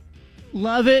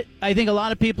 Love it. I think a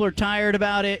lot of people are tired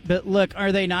about it, but look,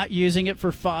 are they not using it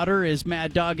for fodder as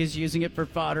Mad Dog is using it for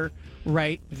fodder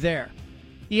right there?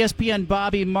 ESPN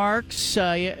Bobby Marks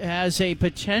has a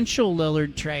potential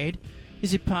Lillard trade.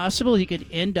 Is it possible he could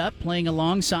end up playing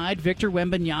alongside Victor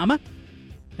Wembanyama?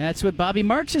 That's what Bobby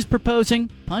Marks is proposing.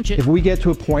 Punch it. If we get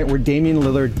to a point where Damian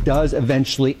Lillard does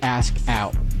eventually ask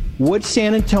out, would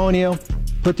San Antonio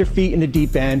put their feet in the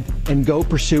deep end and go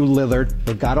pursue Lillard?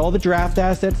 They've got all the draft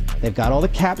assets. They've got all the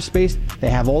cap space. They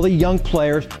have all the young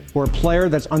players for a player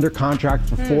that's under contract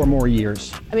for 4 more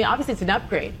years. I mean, obviously it's an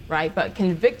upgrade, right? But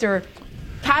can Victor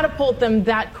catapult them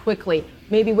that quickly,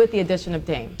 maybe with the addition of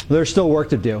Dame? There's still work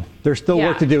to do. There's still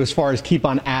work to do as far as keep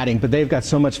on adding, but they've got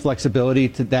so much flexibility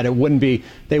that they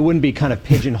wouldn't be kind of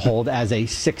pigeonholed as a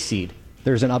 6 seed.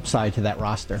 There's an upside to that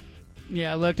roster.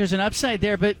 Yeah, look, there's an upside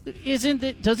there, but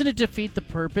doesn't it defeat the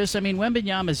purpose? I mean,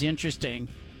 Wembanyama's interesting,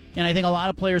 and I think a lot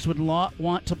of players would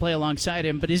want to play alongside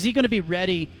him, but is he going to be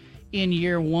ready in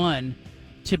year one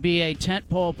to be a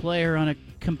tentpole player on a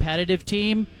competitive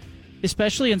team,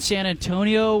 especially in San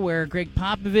Antonio, where Greg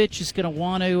Popovich is going to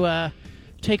want to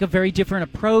take a very different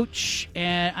approach?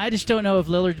 And I just don't know if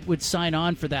Lillard would sign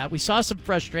on for that. We saw some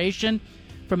frustration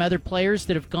from other players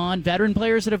that have gone, veteran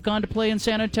players that have gone to play in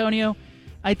San Antonio.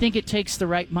 I think it takes the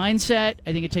right mindset.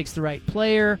 I think it takes the right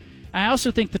player. I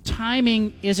also think the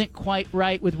timing isn't quite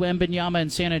right with Wembanyama in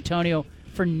San Antonio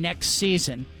for next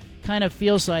season. Kind of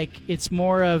feels like it's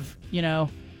more of,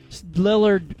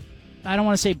 Lillard, I don't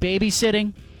want to say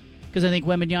babysitting, because I think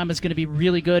Wembanyama is going to be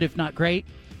really good, if not great,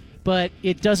 but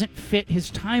it doesn't fit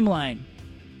his timeline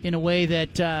in a way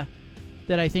that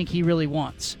I think he really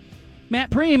wants. Matt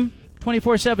Preem,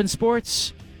 24/7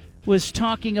 Sports, was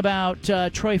talking about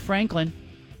Troy Franklin.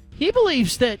 He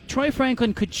believes that Troy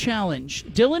Franklin could challenge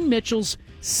Dylan Mitchell's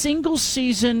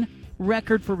single-season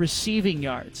record for receiving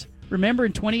yards. Remember,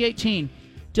 in 2018,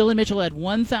 Dylan Mitchell had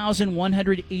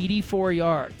 1,184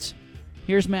 yards.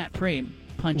 Here's Matt Preem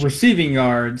punching. Receiving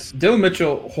yards, Dylan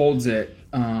Mitchell holds it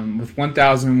with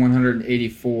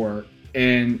 1,184,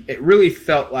 and it really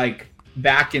felt like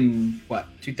back in,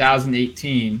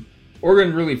 2018,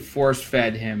 Oregon really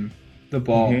force-fed him the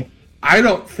ball. Mm-hmm. I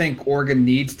don't think Oregon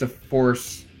needs to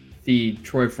force-feed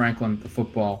Troy Franklin the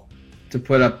football to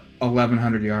put up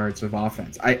 1,100 yards of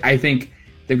offense. I think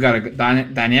they've got a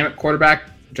dynamic quarterback,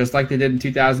 just like they did in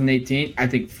 2018. I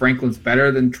think Franklin's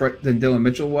better than Dylan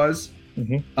Mitchell was.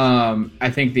 Mm-hmm. I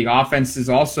think the offense is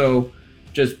also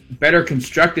just better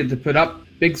constructed to put up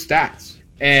big stats.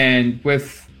 And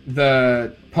with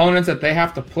the opponents that they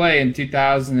have to play in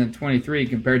 2023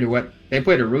 compared to what they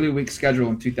played a really weak schedule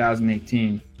in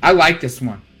 2018, I like this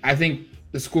one. I think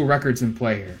the school record's in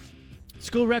play here.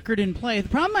 School record in play. The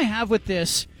problem I have with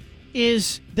this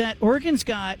is that Oregon's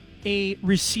got a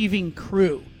receiving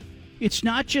crew. It's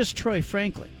not just Troy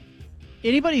Franklin.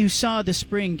 Anybody who saw the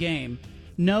spring game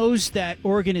knows that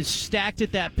Oregon is stacked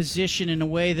at that position in a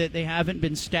way that they haven't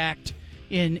been stacked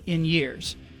in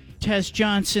years. Tez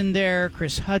Johnson there,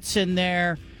 Chris Hudson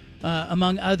there,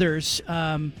 among others.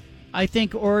 I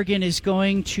think Oregon is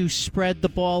going to spread the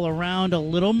ball around a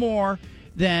little more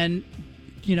than,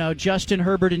 Justin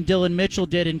Herbert and Dylan Mitchell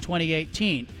did in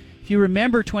 2018. If you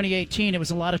remember 2018, it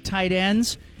was a lot of tight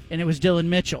ends, and it was Dylan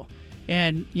Mitchell.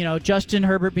 And, Justin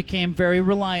Herbert became very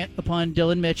reliant upon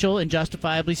Dylan Mitchell, and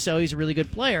justifiably so. He's a really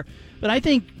good player. But I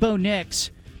think Bo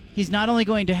Nix, he's not only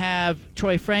going to have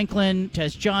Troy Franklin,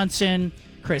 Tez Johnson,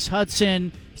 Chris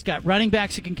Hudson. He's got running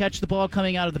backs that can catch the ball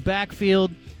coming out of the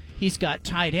backfield. He's got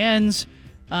tight ends.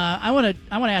 I want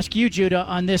to ask you, Judah,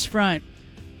 on this front.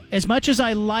 As much as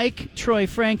I like Troy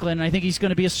Franklin, and I think he's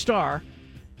going to be a star,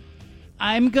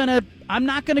 I'm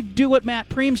not gonna do what Matt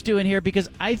Preem's doing here, because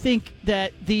I think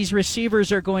that these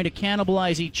receivers are going to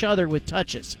cannibalize each other with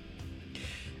touches.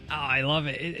 Oh, I love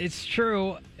it. It's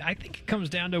true. I think it comes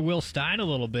down to Will Stein a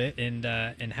little bit,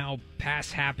 and how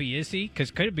pass happy is he?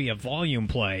 Because could it be a volume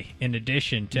play in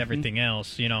addition to everything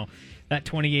else? That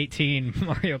 2018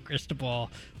 Mario Cristobal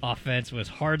offense was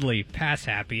hardly pass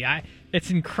happy. It's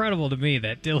incredible to me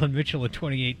that Dylan Mitchell in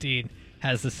 2018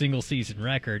 has the single season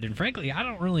record, and frankly, I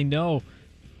don't really know.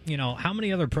 How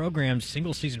many other programs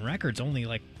single season records only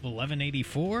like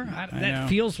 1184? That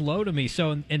feels low to me.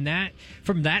 So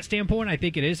from that standpoint, I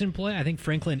think it is in play. I think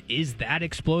Franklin is that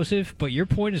explosive, but your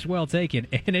point is well taken,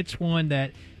 and it's one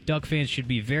that Duck fans should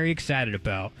be very excited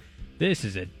about. This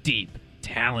is a deep,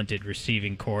 talented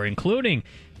receiving core, including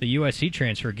the USC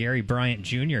transfer Gary Bryant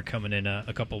Jr. coming in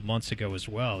a couple of months ago as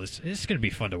well. This is going to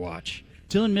be fun to watch.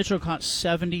 Dylan Mitchell caught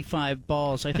 75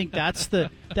 balls. I think that's the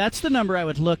number I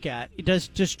would look at. Does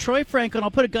Troy Franklin,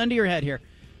 I'll put a gun to your head here,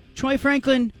 Troy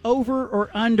Franklin over or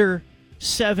under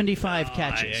 75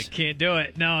 catches? I can't do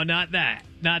it. No, not that.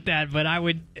 But I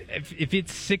would, if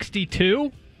it's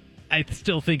 62, I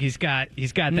still think he's got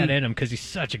that in him, because he's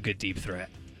such a good deep threat.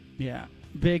 Yeah,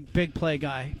 big play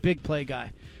guy.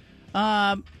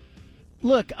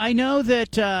 Look, I know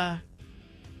that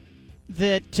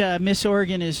Miss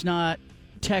Oregon is not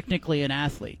technically an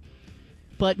athlete,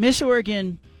 but Miss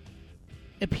Oregon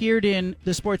appeared in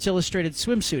the Sports Illustrated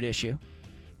swimsuit issue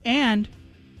and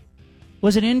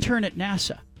was an intern at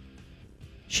NASA.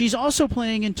 She's also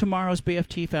playing in tomorrow's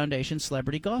BFT Foundation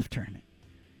Celebrity Golf Tournament.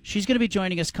 She's going to be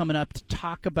joining us coming up to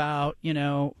talk about,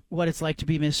 what it's like to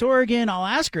be Miss Oregon. I'll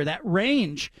ask her that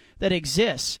range that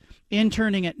exists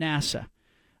interning at NASA,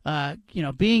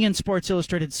 being in Sports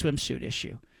Illustrated swimsuit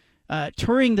issue.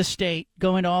 Touring the state,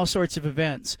 going to all sorts of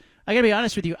events. I got to be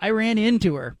honest with you, I ran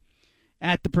into her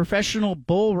at the Professional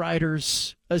Bull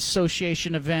Riders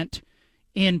Association event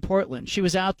in Portland. She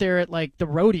was out there at like the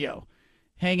rodeo,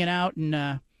 hanging out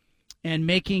and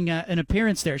making an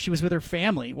appearance there. She was with her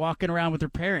family, walking around with her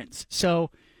parents.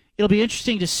 So it'll be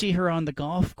interesting to see her on the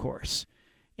golf course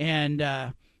and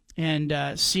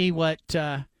see what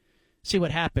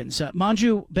happens.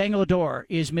 Manju Bangalore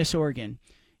is Miss Oregon,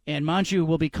 and Manju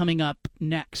will be coming up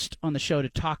next on the show to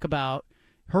talk about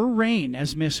her reign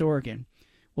as Miss Oregon.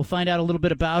 We'll find out a little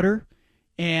bit about her.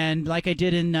 And like I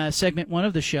did in segment 1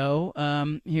 of the show,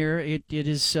 here it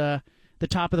is the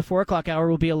top of the 4 o'clock hour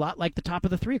will be a lot like the top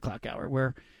of the 3 o'clock hour,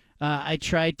 where I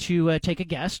tried to take a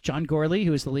guest, John Gourley,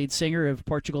 who is the lead singer of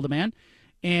Portugal the Man,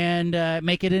 and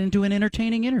make it into an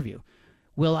entertaining interview.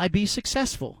 Will I be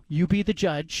successful? You be the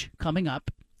judge. Coming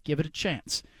up. Give it a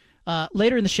chance.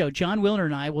 Later in the show, John Wilner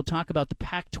and I will talk about the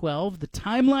Pac-12, the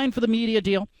timeline for the media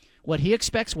deal, what he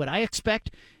expects, what I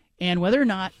expect, and whether or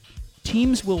not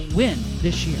teams will win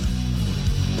this year.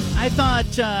 I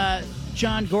thought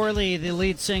John Gourley, the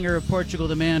lead singer of Portugal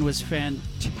the Man, was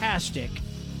fantastic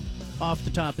off the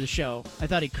top of the show. I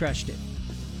thought he crushed it.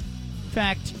 In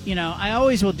fact, I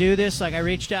always will do this. Like, I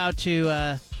reached out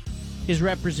to his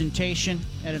representation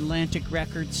at Atlantic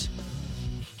Records.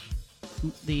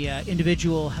 The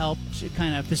individual helped to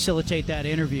kind of facilitate that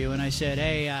interview, and I said,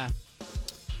 hey,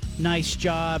 nice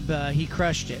job. He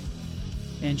crushed it.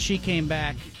 And she came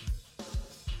back,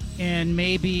 and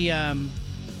maybe that,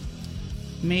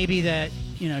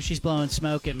 she's blowing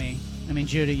smoke at me. I mean,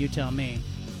 Judah, you tell me.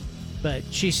 But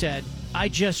she said, I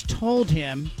just told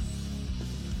him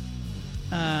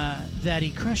that he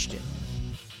crushed it.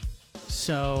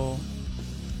 So,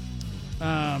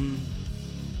 do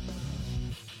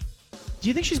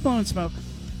you think she's blowing smoke?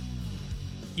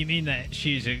 You mean that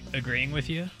she's agreeing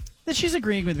with you? That she's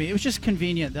agreeing with me. It was just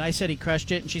convenient that I said he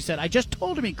crushed it, and she said, I just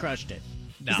told him he crushed it.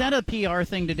 No. Is that a PR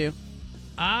thing to do?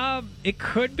 It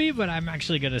could be, but I'm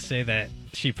actually going to say that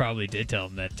she probably did tell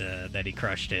him that he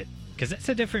crushed it. Because that's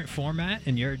a different format,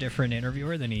 and you're a different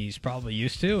interviewer than he's probably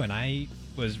used to, and I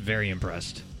was very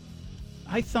impressed.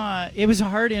 I thought it was a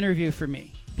hard interview for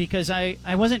me, because I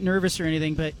wasn't nervous or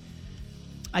anything, but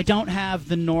I don't have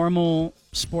the normal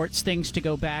sports things to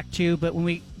go back to.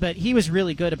 But he was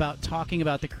really good about talking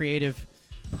about the creative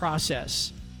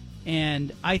process.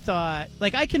 And I thought,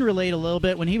 like, I can relate a little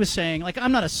bit when he was saying, like,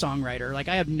 I'm not a songwriter. Like,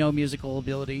 I have no musical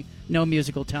ability, no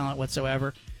musical talent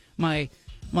whatsoever. My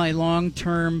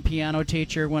long-term piano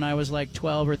teacher when I was like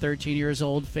 12 or 13 years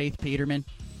old, Faith Peterman.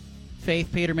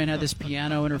 Faith Peterman had this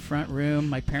piano in her front room.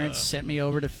 My parents sent me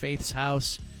over to Faith's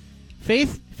house.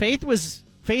 Faith was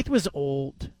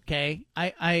old, okay?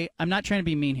 I'm not trying to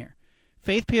be mean here.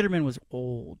 Faith Peterman was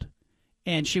old.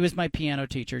 And she was my piano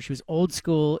teacher. She was old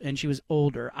school, and she was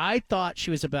older. I thought she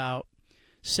was about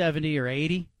 70 or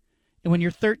 80. And when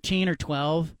you're 13 or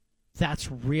 12,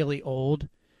 that's really old.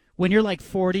 When you're like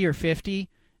 40 or 50,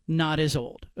 not as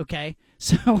old, okay?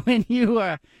 So when you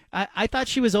are, I thought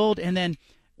she was old. And then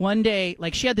one day,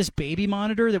 like, she had this baby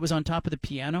monitor that was on top of the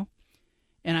piano.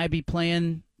 And I'd be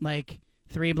playing, like,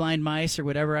 Three Blind Mice or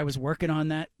whatever I was working on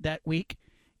that week.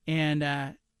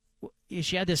 And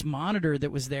she had this monitor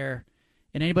that was there.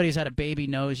 And anybody who's had a baby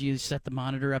knows you set the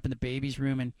monitor up in the baby's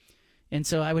room. And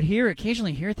so I would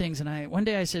occasionally hear things. And one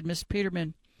day I said, Miss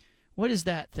Peterman, what is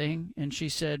that thing? And she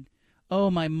said,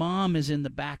 oh, my mom is in the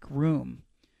back room.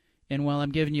 And while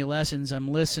I'm giving you lessons,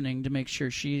 I'm listening to make sure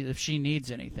if she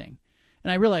needs anything.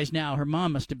 And I realize now her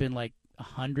mom must have been like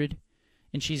 100.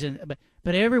 And she's in,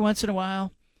 but every once in a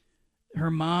while,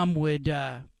 her mom would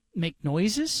make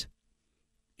noises.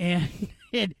 And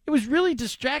it was really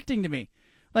distracting to me.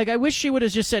 Like, I wish she would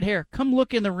have just said, here, come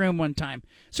look in the room one time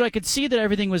so I could see that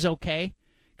everything was okay.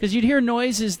 Because you'd hear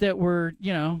noises that were,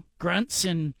 grunts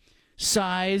and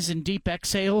sighs and deep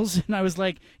exhales. And I was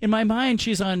like, in my mind,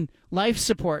 she's on life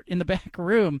support in the back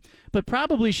room. But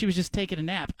probably she was just taking a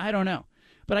nap. I don't know.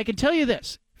 But I can tell you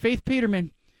this. Faith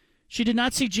Peterman, she did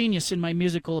not see genius in my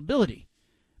musical ability.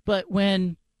 But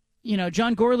when,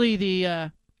 John Gourley,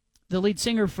 the lead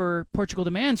singer for Portugal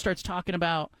the Man, starts talking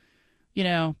about,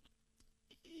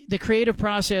 the creative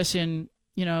process and,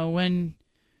 when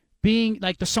being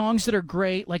like the songs that are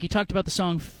great, like he talked about the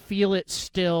song Feel It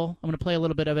Still. I'm going to play a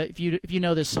little bit of it. If you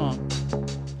know this song,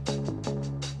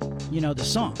 you know the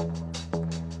song.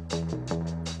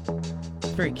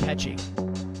 It's very catchy.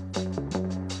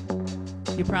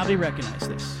 You probably recognize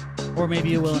this, or maybe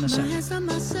you will in a second.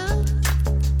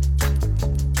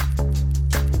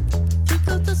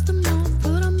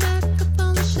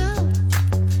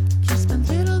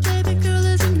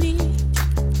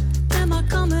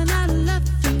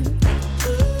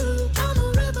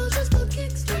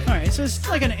 So it's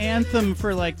like an anthem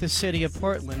for like the city of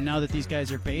Portland. Now that these guys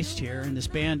are based here, and this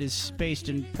band is based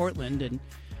in Portland,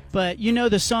 but you know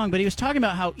the song. But he was talking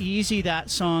about how easy that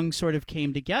song sort of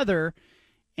came together,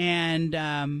 and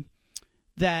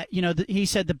that he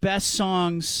said the best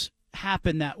songs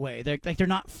happen that way. They're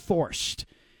not forced,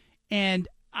 and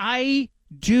I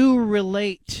do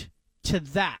relate to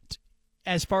that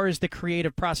as far as the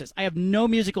creative process. I have no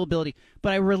musical ability,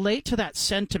 but I relate to that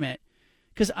sentiment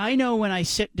because I know when I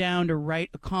sit down to write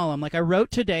a column, like I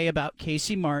wrote today about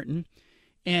Casey Martin,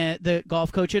 and the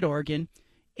golf coach at Oregon,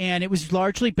 and it was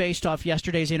largely based off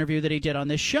yesterday's interview that he did on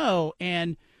this show.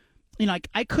 And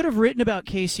I could have written about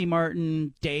Casey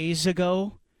Martin days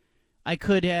ago. I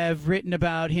could have written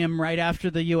about him right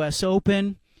after the U.S.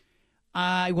 Open.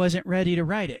 I wasn't ready to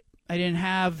write it. I didn't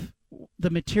have the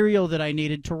material that I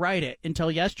needed to write it until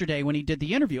yesterday when he did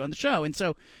the interview on the show. And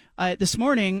so this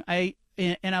morning,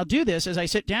 I'll do this as I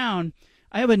sit down,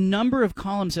 I have a number of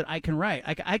columns that I can write.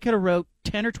 I could have wrote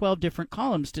 10 or 12 different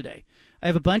columns today. I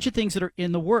have a bunch of things that are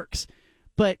in the works,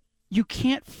 but you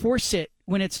can't force it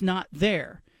when it's not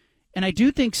there. And I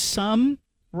do think some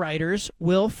writers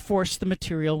will force the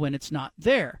material when it's not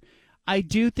there. I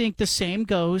do think the same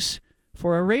goes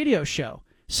for a radio show.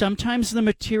 Sometimes the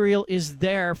material is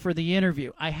there for the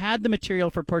interview. I had the material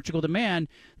for Portugal Demand,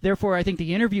 therefore I think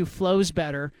the interview flows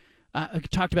better. I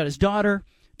talked about his daughter,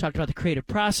 talked about the creative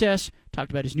process,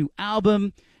 talked about his new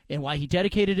album and why he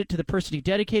dedicated it to the person he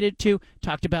dedicated it to,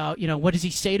 talked about, what does he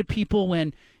say to people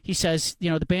when he says,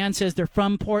 the band says they're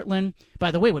from Portland.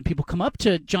 By the way, when people come up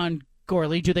to John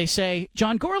Gourley, do they say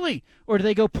John Gourley or do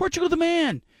they go Portugal the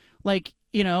Man?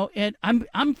 And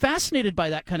I'm fascinated by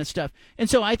that kind of stuff. And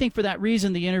so I think for that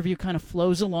reason, the interview kind of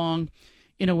flows along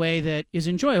in a way that is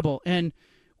enjoyable. And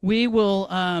we will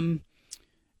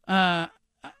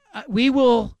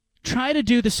try to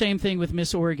do the same thing with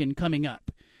Miss Oregon coming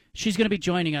up. She's going to be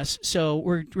joining us. So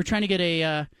we're trying to get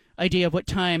a idea of what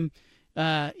time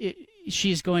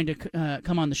she's going to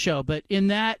come on the show. But in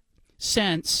that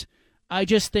sense, I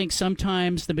just think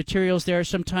sometimes the material's there,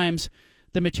 sometimes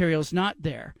the material's not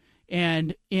there.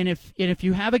 And if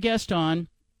you have a guest on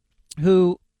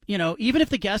who, even if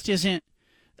the guest isn't,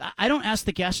 I don't ask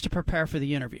the guest to prepare for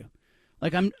the interview.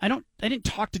 Like I didn't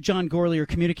talk to John Gourley or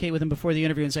communicate with him before the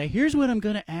interview and say, here's what I'm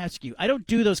going to ask you. I don't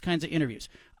do those kinds of interviews.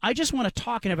 I just want to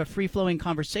talk and have a free-flowing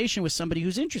conversation with somebody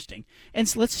who's interesting. And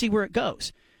so let's see where it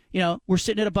goes. We're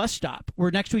sitting at a bus stop.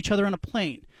 We're next to each other on a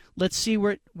plane. Let's see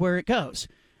where it goes.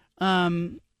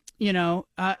 I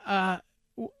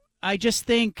just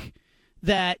think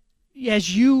that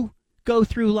as you go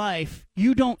through life,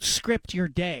 you don't script your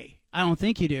day. I don't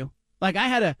think you do. Like I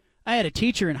had a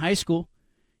teacher in high school.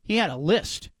 He had a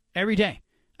list every day.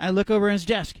 I look over at his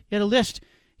desk. He had a list.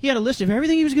 He had a list of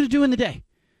everything he was going to do in the day.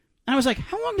 And I was like,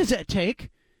 how long does that take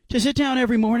to sit down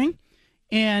every morning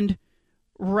and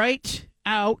write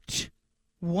out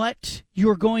what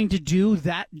you're going to do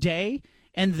that day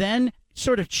and then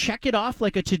sort of check it off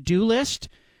like a to-do list,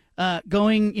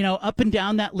 going, up and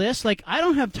down that list? Like, I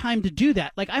don't have time to do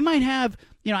that. Like, I might have,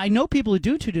 I know people who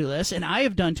do to-do lists, and I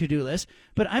have done to-do lists,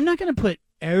 but I'm not going to put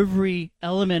every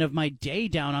element of my day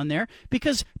down on there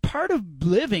because part of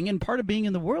living and part of being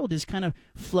in the world is kind of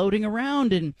floating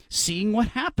around and seeing what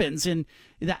happens. And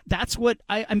that's what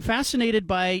I'm fascinated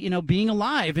by, being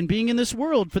alive and being in this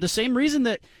world for the same reason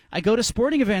that I go to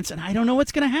sporting events and I don't know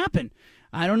what's going to happen.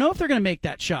 I don't know if they're going to make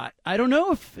that shot. I don't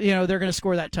know if, they're going to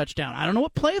score that touchdown. I don't know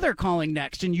what play they're calling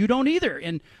next, and you don't either.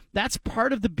 And that's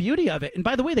part of the beauty of it. And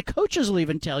by the way, the coaches will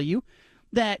even tell you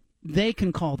that they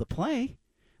can call the play,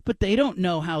 but they don't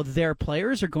know how their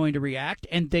players are going to react,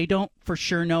 and they don't for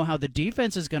sure know how the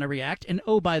defense is going to react. And,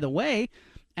 oh, by the way,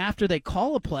 after they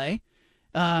call a play,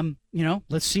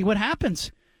 let's see what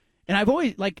happens. And I've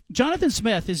always, Jonathan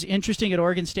Smith is interesting at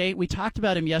Oregon State. We talked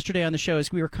about him yesterday on the show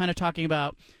as we were kind of talking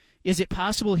about, is it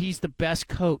possible he's the best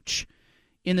coach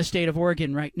in the state of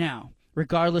Oregon right now,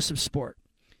 regardless of sport?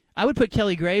 I would put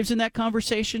Kelly Graves in that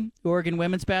conversation, Oregon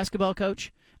women's basketball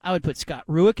coach. I would put Scott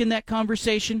Rueck in that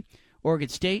conversation, Oregon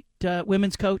State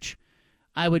women's coach.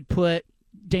 I would put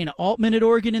Dana Altman at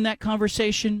Oregon in that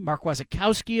conversation, Mark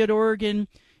Wasikowski at Oregon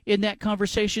in that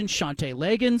conversation, Shante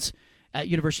Legans at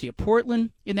University of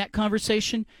Portland in that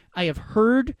conversation. I have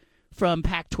heard from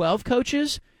Pac-12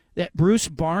 coaches that Bruce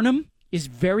Barnum is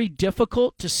very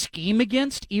difficult to scheme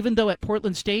against, even though at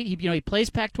Portland State, he plays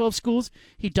Pac-12 schools.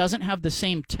 He doesn't have the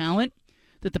same talent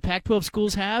that the Pac-12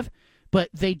 schools have, but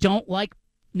they don't like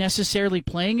necessarily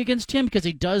playing against him because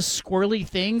he does squirrely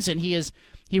things and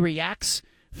he reacts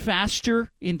faster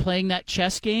in playing that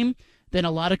chess game than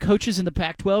a lot of coaches in the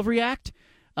Pac-12 react.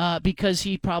 because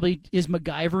he probably is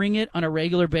MacGyvering it on a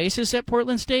regular basis at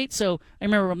Portland State. So I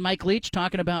remember Mike Leach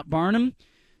talking about Barnum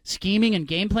scheming and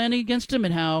game planning against him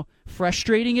and how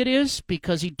frustrating it is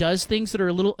because he does things that are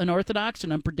a little unorthodox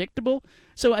and unpredictable.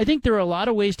 So I think there are a lot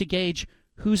of ways to gauge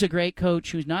who's a great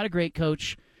coach, who's not a great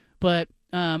coach. But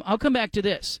I'll come back to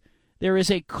this. There is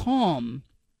a calm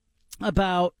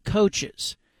about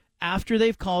coaches after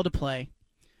they've called a play,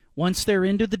 once they're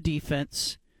into the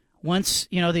defense, once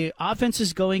the offense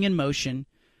is going in motion.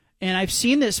 And I've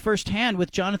seen this firsthand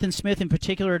with Jonathan Smith in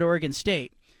particular at Oregon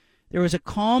State. There was a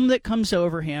calm that comes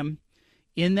over him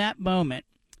in that moment.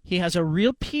 He has a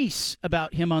real peace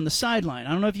about him on the sideline.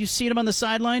 I don't know if you've seen him on the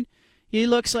sideline. He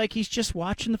looks like he's just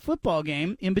watching the football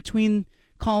game in between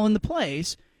calling the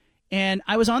plays. And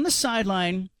I was on the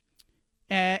sideline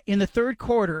in the third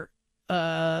quarter.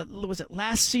 Was it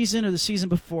last season or the season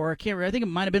before? I can't remember. I think it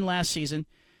might have been last season.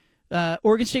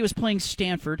 Oregon State was playing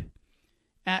Stanford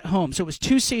at home. So it was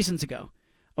 2 seasons ago.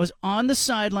 I was on the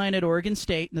sideline at Oregon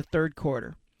State in the third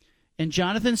quarter. And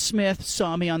Jonathan Smith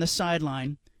saw me on the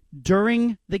sideline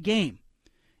during the game.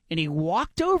 And he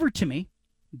walked over to me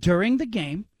during the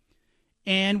game,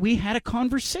 and we had a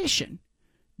conversation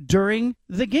during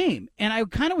the game. And I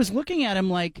kind of was looking at him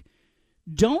like,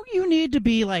 don't you need to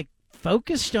be, like,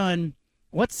 focused on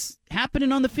what's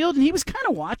happening on the field? And he was kind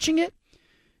of watching it.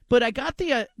 But I got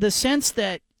the sense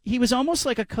that he was almost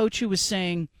like a coach who was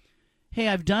saying, hey,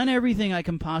 I've done everything I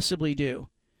can possibly do.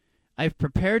 I've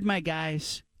prepared my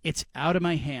guys. It's out of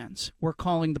my hands. We're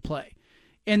calling the play.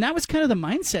 And that was kind of the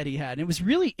mindset he had. And it was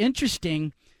really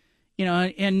interesting,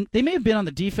 and they may have been on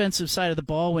the defensive side of the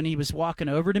ball when he was walking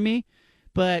over to me,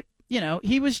 but,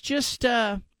 he was just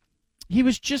kind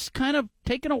of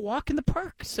taking a walk in the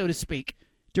park, so to speak,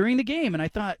 during the game. And I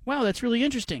thought, wow, that's really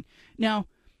interesting. Now,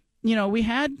 we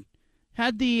had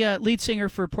the lead singer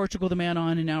for Portugal the Man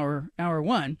on in hour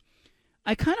one.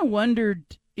 I kind of wondered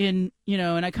and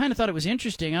I kind of thought it was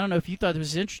interesting. I don't know if you thought it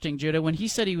was interesting, Judah, when he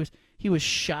said he was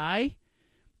shy,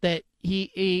 that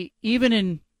he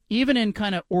even in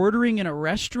kind of ordering in a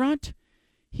restaurant,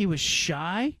 he was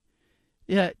shy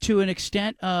to an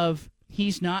extent of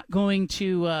he's not going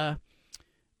to,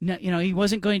 he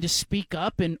wasn't going to speak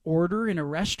up and order in a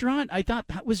restaurant. I thought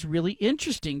that was really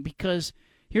interesting because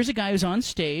here's a guy who's on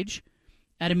stage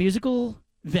at a musical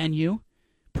venue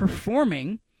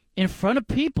performing in front of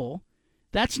people.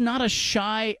 That's not a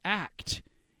shy act.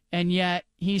 And yet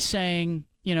he's saying,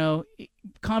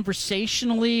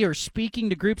 conversationally or speaking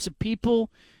to groups of people,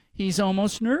 he's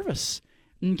almost nervous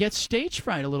and gets stage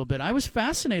fright a little bit. I was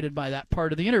fascinated by that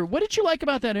part of the interview. What did you like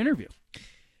about that interview?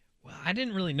 Well, I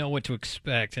didn't really know what to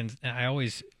expect, and I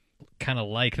always kind of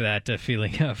like that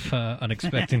feeling of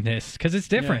unexpectedness because it's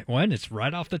different. Yeah. One, it's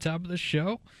right off the top of the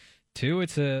show. Two,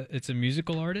 it's a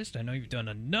musical artist. I know you've done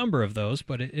a number of those,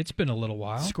 but it's been a little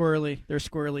while. Squirrely. They're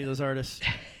squirrely, those artists.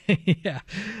 Yeah.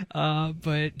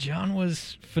 But John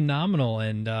was phenomenal,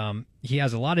 and he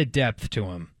has a lot of depth to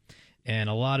him, and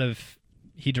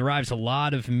he derives a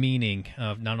lot of meaning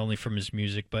not only from his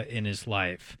music but in his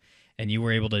life. And you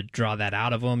were able to draw that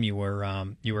out of him. You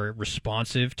were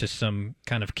responsive to some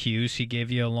kind of cues he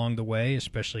gave you along the way,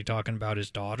 especially talking about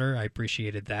his daughter. I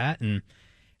appreciated that,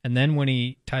 and then when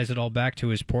he ties it all back to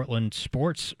his Portland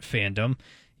sports fandom,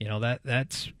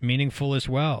 that's meaningful as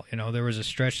well. There was a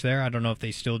stretch there. I don't know if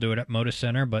they still do it at Moda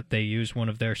Center, but they use one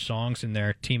of their songs in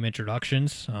their team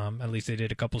introductions. At least they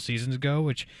did a couple seasons ago,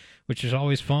 which is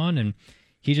always fun. And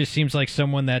he just seems like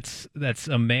someone that's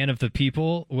a man of the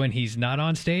people when he's not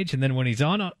on stage, and then when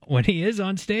he is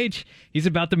on stage, he's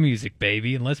about the music,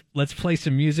 baby. And let's play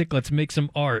some music, let's make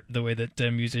some art the way that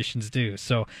musicians do.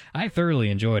 So I thoroughly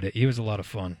enjoyed it. He was a lot of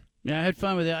fun. Yeah, I had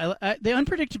fun with it. The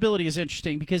unpredictability is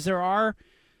interesting because there are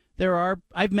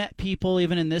I've met people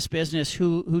even in this business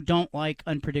who don't like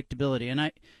unpredictability,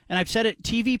 and I've said it.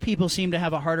 TV people seem to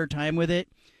have a harder time with it.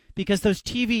 Because those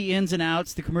TV ins and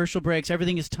outs, the commercial breaks,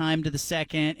 everything is timed to the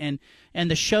second, and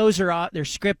the shows are they're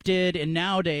scripted. And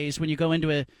nowadays, when you go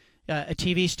into a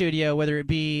TV studio, whether it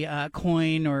be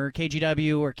Coin or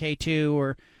KGW or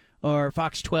K2 or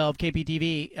Fox 12,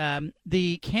 KPTV,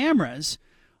 the cameras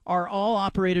are all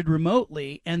operated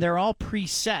remotely, and they're all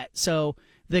preset. So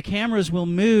the cameras will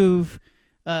move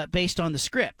based on the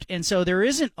script, and so there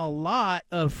isn't a lot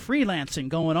of freelancing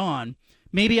going on.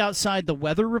 Maybe outside the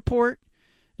weather report.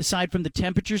 Aside from the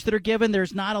temperatures that are given,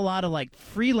 there's not a lot of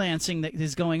freelancing that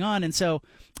is going on. And so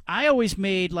I always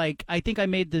made I think I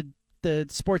made the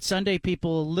Sports Sunday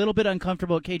people a little bit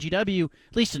uncomfortable at KGW,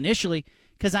 at least initially,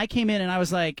 because I came in and I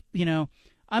was like,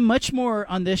 I'm much more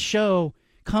on this show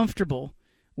comfortable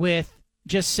with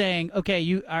just saying,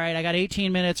 okay, all right, I got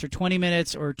 18 minutes or 20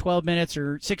 minutes or 12 minutes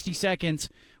or 60 seconds,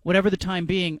 whatever the time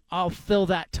being, I'll fill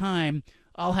that time.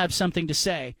 I'll have something to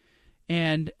say.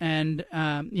 And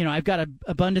I've got an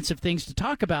abundance of things to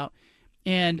talk about.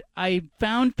 And I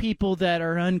found people that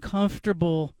are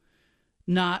uncomfortable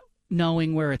not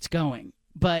knowing where it's going.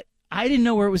 But I didn't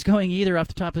know where it was going either off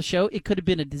the top of the show. It could have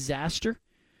been a disaster,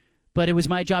 but it was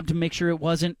my job to make sure it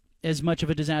wasn't as much of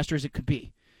a disaster as it could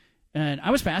be. And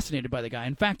I was fascinated by the guy.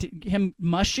 In fact, him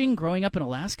mushing, growing up in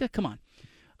Alaska, come on.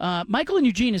 Michael in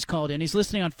Eugene is called in. He's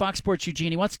listening on Fox Sports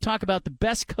Eugene. He wants to talk about the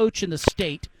best coach in the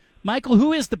state. Michael,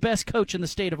 who is the best coach in the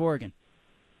state of Oregon?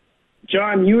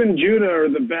 John, you and Judah are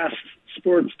the best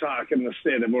sports talk in the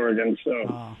state of Oregon,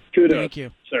 so kudos. Thank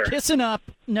you. Sir. Kissing up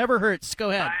never hurts. Go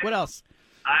ahead. What else?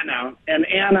 I know. And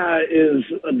Anna is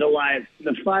a delight.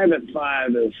 The 5 at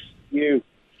 5 is you've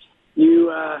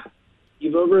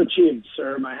overachieved,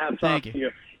 sir. My hat's off to you.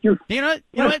 You know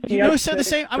what? You know who said the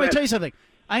same? I'm going to tell you something.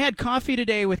 I had coffee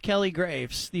today with Kelly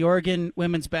Graves, the Oregon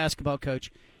women's basketball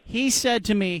coach. He said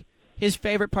to me his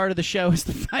favorite part of the show is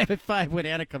the 5 at 5 when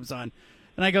Anna comes on.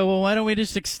 And I go, well, why don't we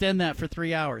just extend that for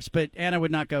 3 hours? But Anna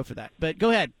would not go for that. But go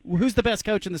ahead. Who's the best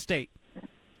coach in the state?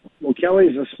 Well,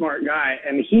 Kelly's a smart guy,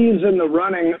 and he's in the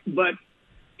running, but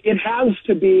it has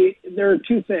to be – there are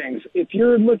two things. If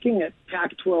you're looking at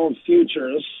Pac-12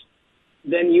 futures,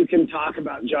 then you can talk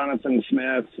about Jonathan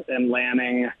Smith and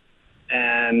Lanning,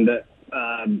 and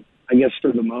I guess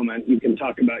for the moment you can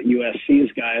talk about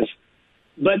USC's guys.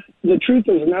 But the truth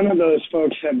is none of those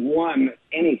folks have won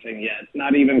anything yet,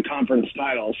 not even conference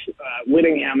titles.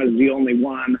 Whittingham is the only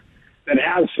one that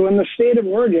has. So in the state of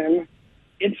Oregon,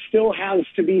 it still has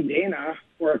to be Dana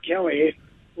or Kelly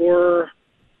or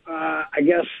I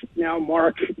guess now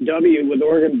Mark W. with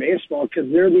Oregon baseball,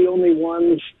 because they're the only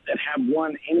ones that have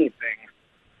won anything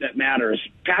that matters.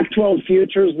 Pac-12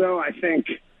 futures, though, I think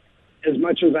as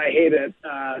much as I hate it,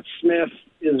 Smith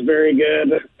is very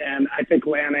good, and I think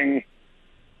Lanning,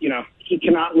 he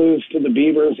cannot lose to the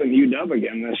Beavers and UW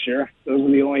again this year. Those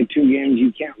are the only two games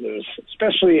you can't lose,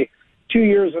 especially 2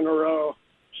 years in a row.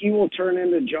 He will turn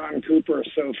into John Cooper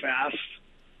so fast.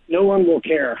 No one will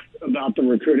care about the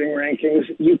recruiting rankings.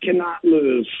 You cannot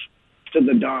lose to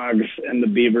the Dogs and the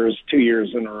Beavers 2 years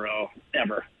in a row,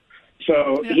 ever.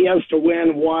 So he has to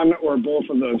win one or both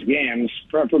of those games,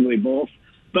 preferably both.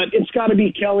 But it's got to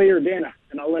be Kelly or Dana,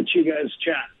 and I'll let you guys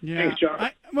chat. Yeah. Thanks,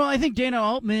 John. I think Dana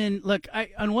Altman,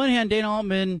 on one hand, Dana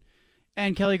Altman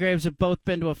and Kelly Graves have both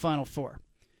been to a Final Four.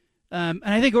 And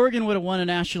I think Oregon would have won a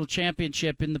national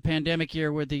championship in the pandemic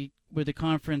year where the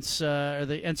conference or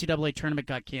the NCAA tournament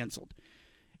got canceled.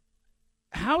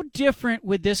 How different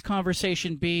would this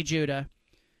conversation be, Judah,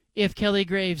 if Kelly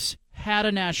Graves had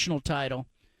a national title,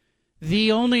 the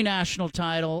only national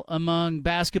title among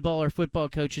basketball or football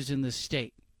coaches in the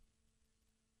state?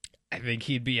 I think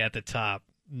he'd be at the top,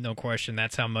 no question.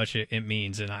 That's how much it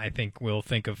means, and I think we'll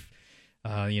think of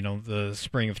the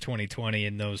spring of 2020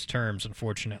 in those terms,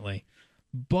 unfortunately.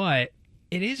 But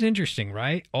it is interesting,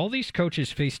 right? All these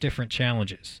coaches face different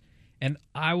challenges. And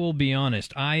I will be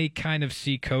honest, I kind of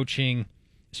see coaching,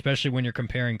 especially when you're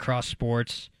comparing cross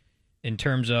sports, in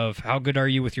terms of how good are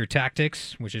you with your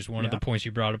tactics, which is one of the points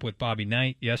you brought up with Bobby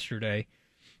Knight yesterday.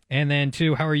 And then,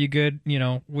 two, how are you good,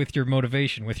 with your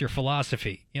motivation, with your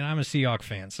philosophy? I'm a Seahawks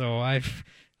fan, so I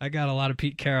got a lot of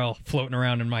Pete Carroll floating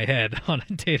around in my head on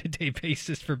a day-to-day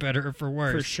basis, for better or for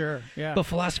worse. For sure, yeah. But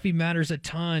philosophy matters a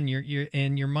ton, your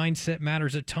mindset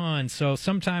matters a ton. So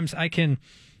sometimes I can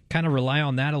kind of rely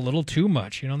on that a little too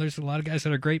much. There's a lot of guys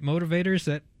that are great motivators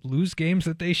that lose games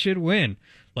that they should win,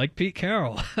 like Pete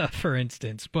Carroll, for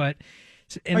instance. But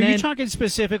are you talking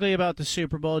specifically about the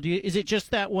Super Bowl? Is it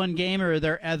just that one game, or are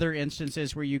there other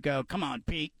instances where you go, come on,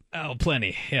 Pete? Oh,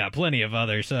 plenty. Yeah, plenty of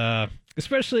others.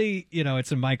 Especially,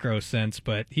 it's a micro sense,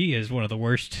 but he is one of the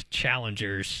worst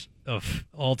challengers of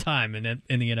all time in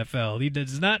the NFL. He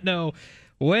does not know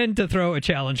when to throw a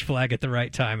challenge flag at the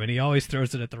right time, and he always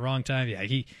throws it at the wrong time. Yeah,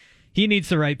 he needs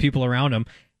the right people around him.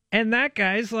 And that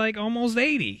guy's like almost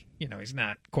 80. He's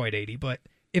not quite 80, but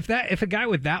if a guy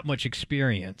with that much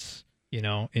experience,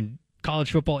 in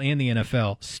college football and the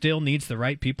NFL, still needs the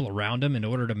right people around him in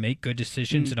order to make good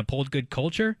decisions and uphold good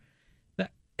culture,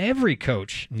 every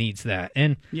coach needs that.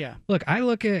 And look, I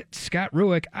look at Scott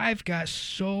Rueck. I've got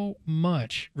so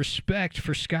much respect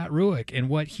for Scott Rueck and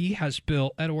what he has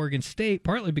built at Oregon State,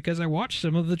 partly because I watched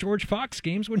some of the George Fox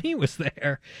games when he was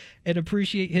there and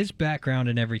appreciate his background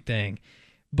and everything.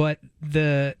 But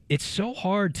it's so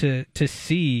hard to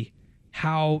see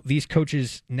how these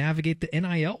coaches navigate the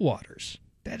NIL waters.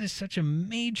 That is such a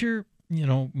major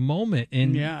moment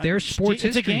in their sports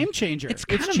It's history. a game changer. It's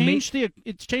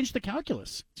changed the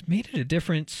calculus. It's made it a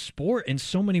different sport in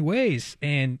so many ways,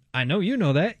 and I know you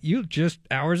know that. You just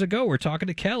hours ago were talking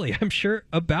to Kelly, I'm sure,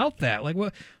 about that. Like,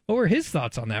 what were his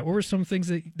thoughts on that? What were some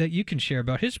things that you can share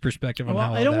about his perspective on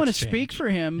how I don't want to changed? speak for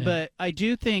him, but I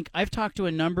do think I've talked to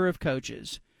a number of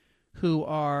coaches who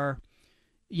are,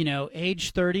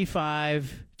 age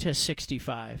 35 to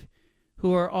 65,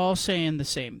 who are all saying the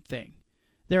same thing.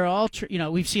 They're all,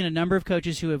 we've seen a number of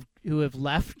coaches who have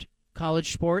left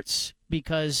college sports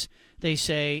because they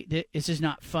say this is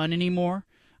not fun anymore.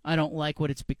 I don't like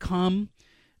what it's become.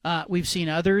 We've seen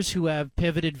others who have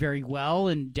pivoted very well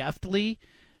and deftly.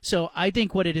 So I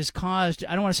think what it has caused,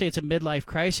 I don't want to say it's a midlife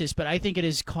crisis, but I think it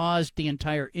has caused the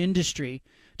entire industry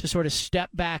to sort of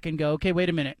step back and go, okay, wait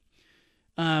a minute.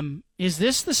 Is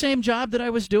this the same job that I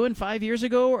was doing 5 years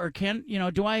ago, or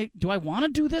do I want to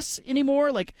do this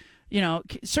anymore? Like,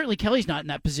 certainly Kelly's not in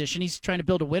that position. He's trying to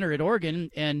build a winner at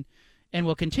Oregon and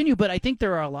will continue. But I think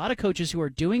there are a lot of coaches who are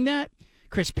doing that.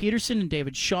 Chris Peterson and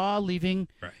David Shaw leaving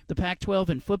the Pac-12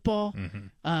 in football.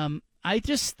 Mm-hmm. I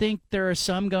just think there are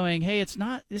some going, hey,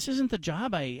 this isn't the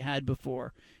job I had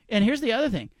before. And here's the other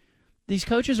thing. These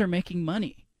coaches are making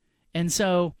money. And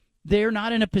so they're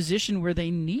not in a position where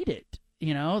they need it.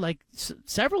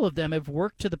 Several of them have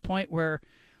worked to the point where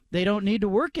they don't need to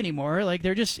work anymore. Like,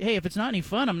 they're just, hey, if it's not any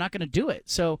fun, I'm not going to do it.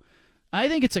 So I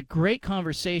think it's a great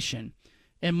conversation.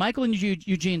 And Michael and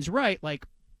Eugene's right. Like,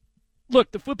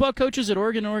 look, the football coaches at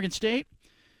Oregon and Oregon State,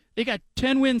 they got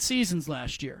 10-win seasons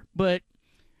last year. But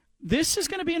this is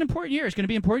going to be an important year. It's going to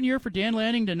be an important year for Dan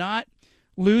Lanning to not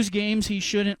lose games he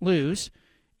shouldn't lose,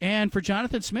 and for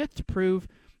Jonathan Smith to prove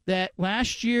that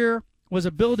last year was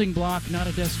a building block, not a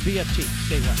BFT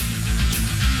statewide.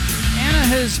 Anna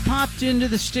has popped into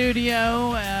the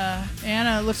studio.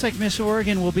 Anna, looks like Miss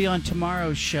Oregon will be on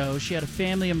tomorrow's show. She had a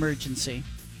family emergency.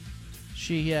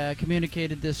 She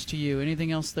communicated this to you.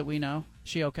 Anything else that we know?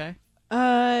 Is she okay?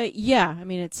 Yeah. I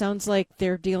mean, it sounds like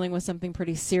they're dealing with something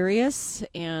pretty serious,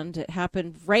 and it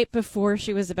happened right before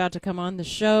she was about to come on the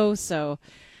show. So,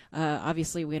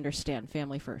 obviously, we understand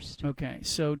family first. Okay.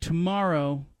 So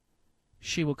tomorrow,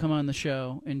 she will come on the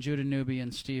show, and Judah Newby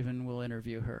and Steven will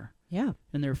interview her. Yeah.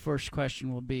 And their first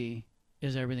question will be,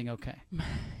 is everything okay?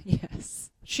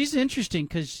 Yes. She's interesting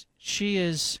because she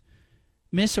is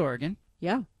Miss Oregon.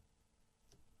 Yeah.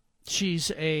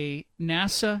 She's a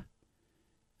NASA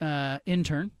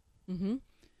intern. Mm-hmm.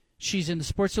 She's in the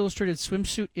Sports Illustrated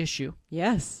swimsuit issue.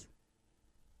 Yes.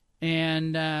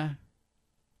 And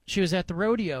she was at the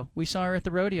rodeo. We saw her at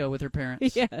the rodeo with her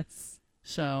parents. Yes.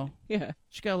 So yeah,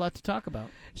 she got a lot to talk about.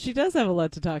 She does have a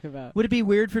lot to talk about. Would it be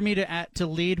weird for me to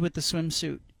lead with the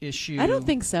swimsuit issue? I don't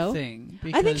think so.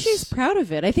 I think she's proud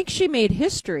of it. I think she made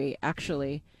history,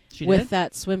 actually, with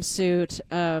that swimsuit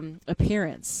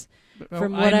appearance.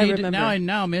 From what I remember.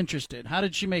 Now I'm interested. How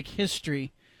did she make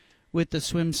history with the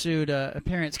swimsuit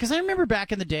appearance? Because I remember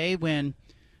back in the day when,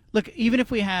 look, even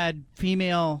if we had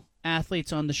female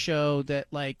athletes on the show that,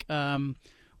 like,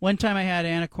 one time I had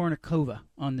Anna Kournikova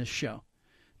on this show,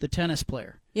 the tennis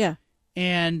player. Yeah.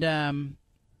 And,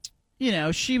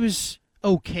 she was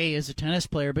okay as a tennis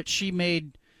player, but she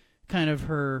made kind of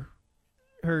her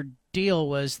deal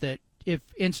was that if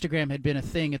Instagram had been a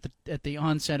thing at the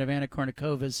onset of Anna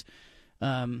Kournikova's,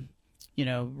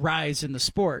 rise in the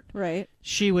sport, right,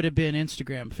 she would have been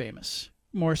Instagram famous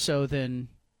more so than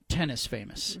tennis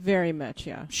famous. Very much,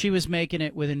 yeah. She was making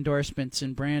it with endorsements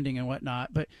and branding and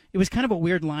whatnot, but it was kind of a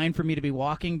weird line for me to be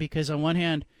walking because on one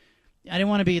hand, I didn't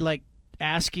want to be like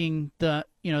asking the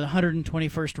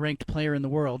 121st ranked player in the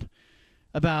world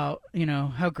about,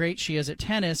 how great she is at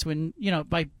tennis when,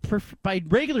 by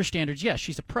regular standards, yes,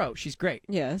 she's a pro. She's great.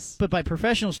 Yes. But by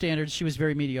professional standards, she was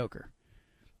very mediocre.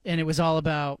 And it was all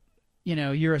about,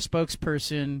 you're a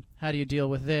spokesperson. How do you deal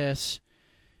with this?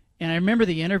 And I remember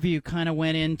the interview kind of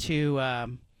went into,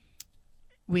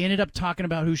 we ended up talking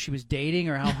about who she was dating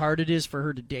or how hard it is for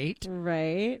her to date.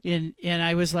 Right. And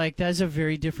I was like, that's a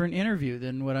very different interview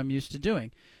than what I'm used to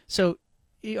doing. So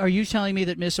are you telling me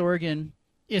that Miss Oregon,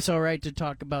 it's all right to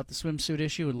talk about the swimsuit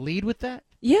issue and lead with that?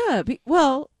 Yeah. I don't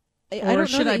know. Or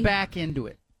should I back into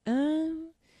it?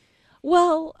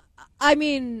 Well, I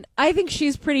mean, I think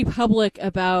she's pretty public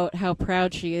about how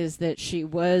proud she is that she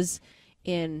was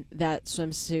in that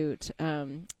swimsuit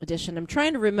edition. I'm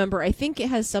trying to remember. I think it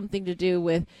has something to do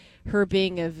with her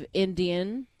being of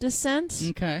Indian descent.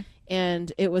 Okay.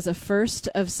 And it was a first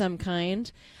of some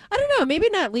kind. I don't know. Maybe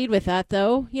not lead with that,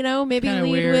 though. Maybe Kinda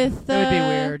lead weird. with... That would be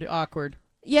weird. Awkward.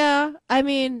 Yeah, I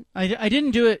mean... I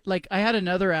didn't do it... Like, I had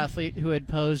another athlete who had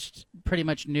posed pretty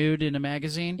much nude in a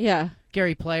magazine. Yeah.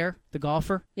 Gary Player, the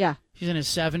golfer. Yeah. He's in his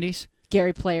 70s.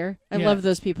 Gary Player. I Yeah. love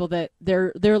those people that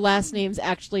their last names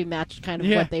actually match kind of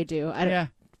Yeah. what they do. I don't, Yeah.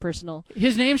 Personal.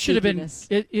 His name should have been.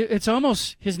 geekiness. It's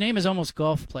almost. His name is almost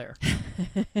golf player,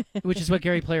 which is what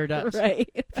Gary Player does. Right.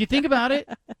 If you think about it,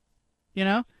 you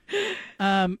know.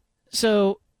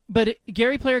 But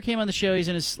Gary Player came on the show. He's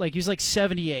in his he was like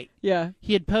 78. Yeah.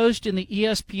 He had posed in the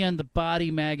ESPN The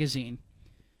Body magazine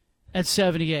at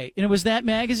 78, and it was that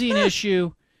magazine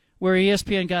issue where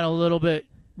ESPN got a little bit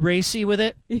racy with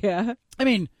it. Yeah. I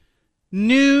mean,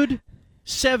 nude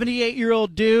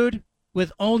 78-year-old dude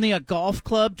with only a golf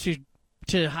club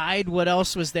to hide what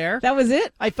else was there. That was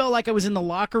it? I felt like I was in the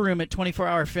locker room at 24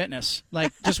 Hour Fitness,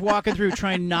 like just walking through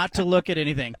trying not to look at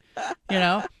anything, you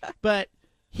know? But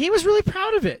he was really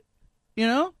proud of it, you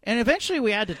know? And eventually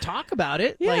we had to talk about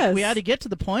it. Yes. Like we had to get to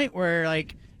the point where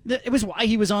it was why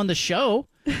he was on the show.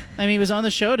 I mean, he was on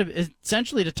the show to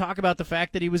essentially to talk about the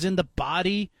fact that he was in the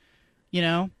Body, you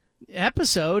know,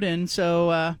 episode. And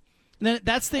so then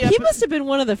that's the He must have been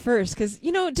one of the first because,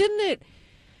 you know, didn't it,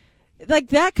 like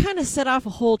that kind of set off a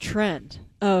whole trend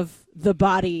of the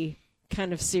Body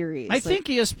kind of series. I think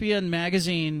ESPN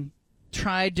magazine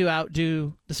tried to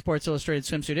outdo the Sports Illustrated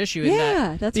swimsuit issue.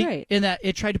 That's right. In that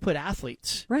it tried to put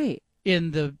athletes in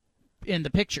the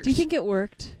pictures. Do you think it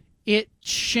worked? It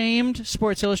shamed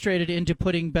Sports Illustrated into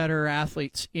putting better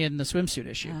athletes in the swimsuit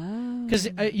issue. Because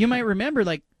you might remember,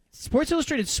 like, Sports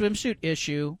Illustrated swimsuit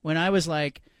issue when I was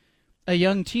like a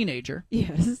young teenager,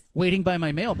 waiting by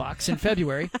my mailbox in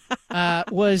February,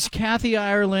 was Kathy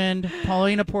Ireland,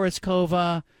 Paulina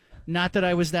Porizkova. Not that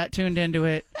I was that tuned into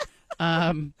it.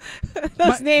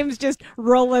 Those names just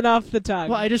rolling off the tongue.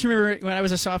 Well, I just remember when I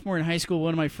was a sophomore in high school,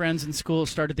 one of my friends in school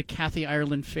started the Kathy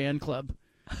Ireland fan club.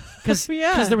 Because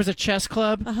there was a chess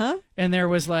club, and there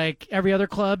was like every other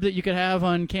club that you could have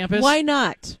on campus. Why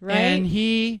not, right? And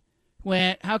he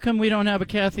went, how come we don't have a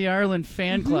Kathy Ireland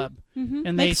fan club?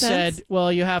 And they Makes said, sense.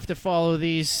 well, you have to follow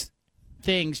these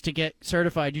things to get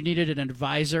certified. You needed an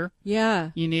advisor.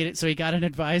 Yeah. You need it. So he got an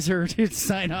advisor to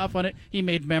sign off on it. He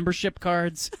made membership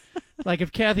cards. Like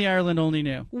if Kathy Ireland only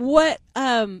knew. What,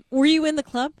 were you in the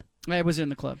club? I was in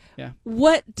the club, yeah.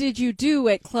 What did you do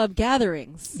at club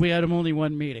gatherings? We had only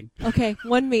one meeting. Okay,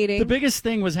 one meeting. The biggest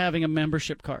thing was having a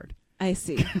membership card. I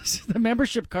see. The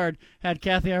membership card had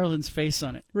Kathy Ireland's face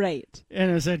on it. Right. And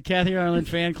it said Kathy Ireland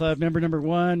fan club, member number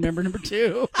 1, member number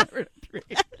 2, member 3.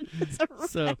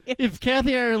 So if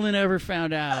Kathy Ireland ever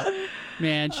found out,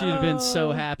 man, she'd have been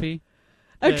so happy.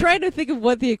 I'm trying to think of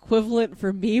what the equivalent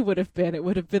for me would have been. It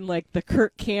would have been like the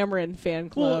Kirk Cameron fan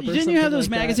club. Well, didn't you have those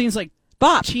magazines like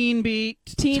Bop, Teen Beat,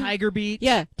 Tiger Beat?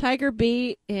 Yeah, Tiger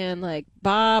Beat and like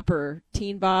Bop or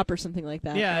Teen Bop or something like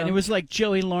that. Yeah, and it was like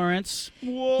Joey Lawrence.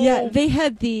 Whoa. Yeah, they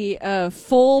had the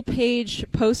full page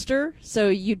poster, so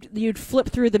you'd flip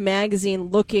through the magazine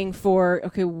looking for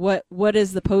what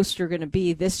is the poster going to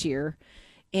be this year,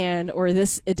 or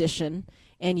this edition,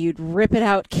 and you'd rip it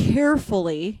out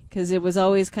carefully because it was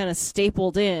always kind of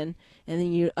stapled in, and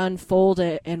then you unfold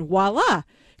it, and voila,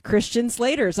 Christian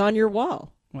Slater's on your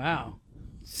wall. Wow.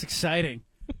 It's exciting.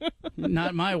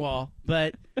 Not my wall,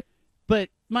 but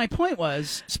my point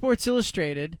was Sports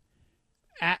Illustrated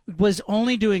was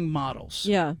only doing models.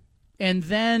 Yeah. And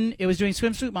then it was doing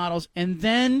swimsuit models, and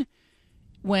then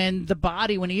when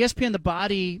ESPN The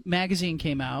Body magazine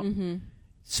came out,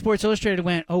 Sports Illustrated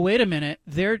went, "Oh, wait a minute."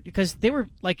 Because they were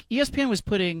like ESPN was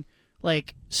putting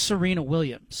like Serena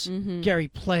Williams, Gary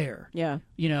Player,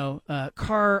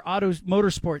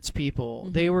 motorsports people.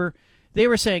 They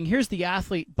were saying, here's the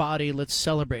athlete body, let's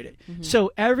celebrate it.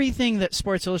 So everything that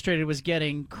Sports Illustrated was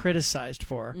getting criticized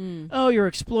for, oh, you're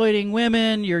exploiting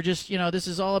women, you're just, this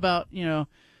is all about,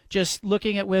 just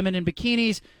looking at women in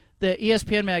bikinis. The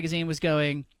ESPN magazine was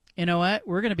going, you know what,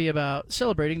 we're going to be about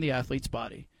celebrating the athlete's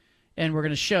body. And we're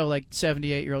going to show like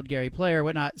 78-year-old Gary Player,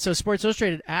 whatnot. So Sports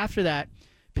Illustrated, after that,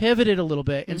 pivoted a little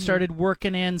bit and started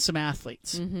working in some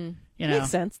athletes. Makes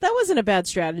sense. That wasn't a bad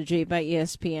strategy by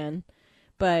ESPN.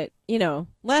 But,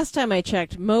 last time I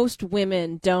checked, most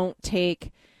women don't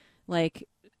take, like,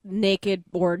 naked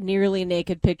or nearly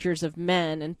naked pictures of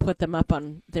men and put them up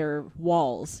on their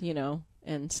walls,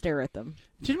 and stare at them.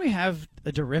 Didn't we have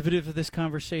a derivative of this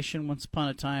conversation once upon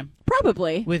a time?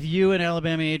 Probably. With you and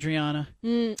Alabama Adriana.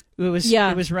 It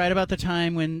was right about the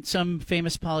time when some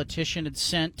famous politician had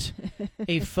sent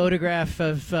a photograph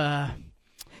of the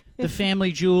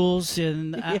family jewels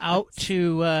and out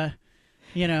to...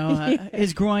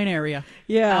 his groin area.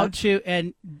 Yeah.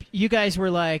 And you guys were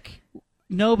like,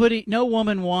 no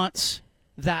woman wants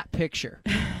that picture.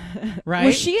 Right?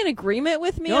 Was she in agreement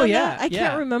with me on that? I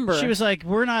can't remember. She was like,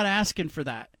 we're not asking for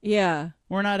that. Yeah.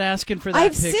 We're not asking for that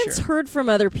I've picture. since heard from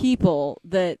other people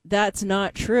that that's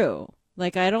not true.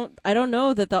 Like I don't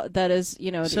know that is,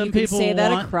 that Some you can people say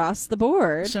that want- across the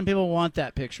board. Some people want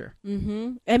that picture.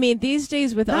 Mm-hmm. I mean, these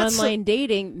days with That's online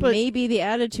dating, but- maybe the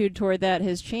attitude toward that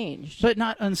has changed. But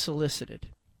not unsolicited.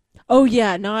 Oh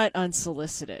yeah, not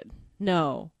unsolicited.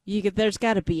 No, there's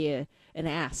got to be an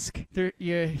ask.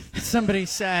 Somebody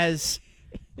says,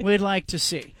 "We'd like to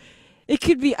see." It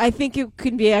could be. I think it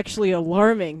could be actually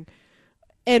alarming,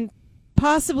 and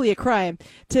possibly a crime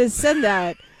to send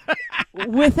that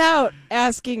without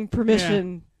asking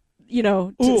permission.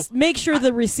 To make sure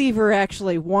the receiver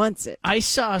actually wants it. I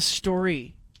saw a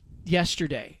story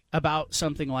yesterday about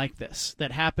something like this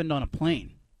that happened on a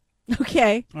plane.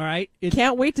 Okay. All right.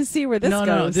 Can't wait to see where this goes.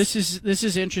 No. This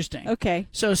is interesting. Okay.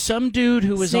 So some dude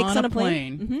who was Snakes on a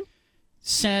plane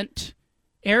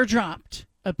airdropped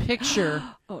a picture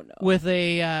with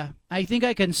a. I think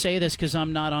I can say this because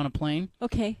I'm not on a plane.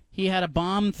 Okay. He had a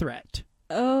bomb threat.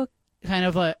 Oh. Kind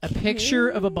of a picture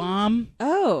of a bomb.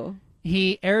 Oh.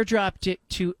 He airdropped it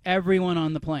to everyone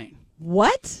on the plane.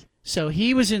 What? So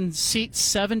he was in seat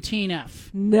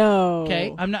 17F. No.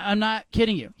 Okay, I'm not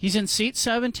kidding you. He's in seat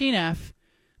 17F.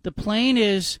 The plane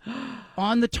is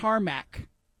on the tarmac,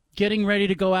 getting ready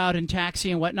to go out and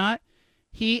taxi and whatnot.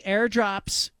 He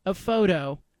airdrops a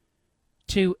photo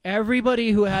to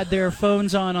everybody who had their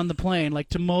phones on the plane, like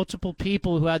to multiple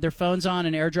people who had their phones on,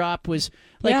 and airdrop was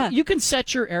like you can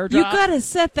set your airdrop. You got to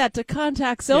set that to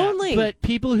contacts only. But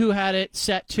people who had it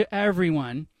set to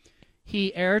everyone,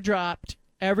 he airdropped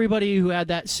everybody who had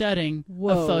that setting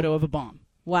a photo of a bomb.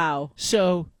 Wow.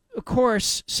 So, of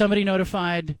course, somebody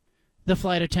notified the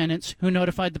flight attendants, who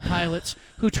notified the pilots,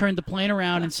 who turned the plane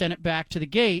around and sent it back to the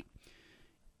gate.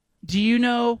 Do you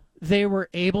know they were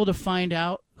able to find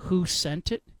out who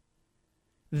sent it?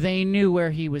 They knew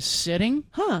where he was sitting.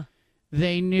 Huh.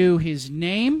 They knew his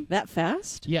name. That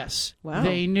fast? Yes. Wow.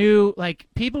 They knew,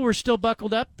 people were still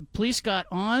buckled up. The police got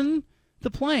on the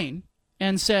plane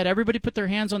and said, everybody put their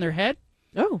hands on their head.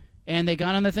 Oh. And they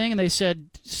got on the thing and they said,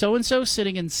 so-and-so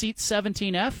sitting in seat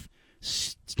 17F,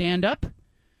 stand up.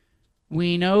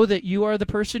 We know that you are the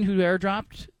person who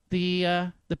airdropped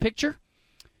the picture.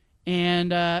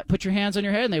 And put your hands on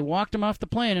your head. And they walked him off the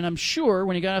plane. And I'm sure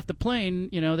when he got off the plane,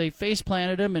 they face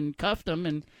planted him and cuffed him.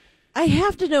 And I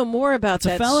have to know more about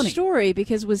that felony. story,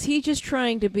 because was he just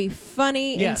trying to be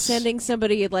funny and Yes. sending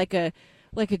somebody like a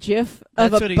GIF That's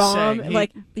of what a he's bomb,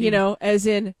 saying. as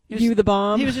in he was- you the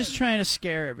bomb? He was just trying to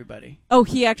scare everybody. Oh,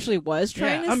 he actually was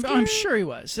trying to scare I'm sure he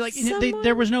was.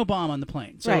 There was no bomb on the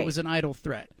plane, so Right. it was an idle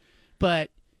threat.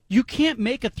 But you can't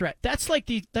make a threat. That's like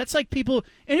people.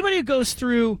 Anybody who goes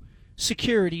through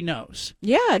security knows.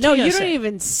 Yeah, no, you TSA. don't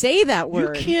even say that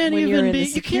word. You can't when you're even in be. the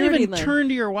You can't security even line. turn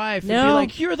to your wife and be No.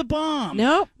 like, "You're the bomb."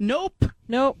 Nope.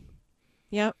 Nope.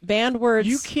 Yeah, banned words.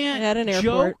 You can't at an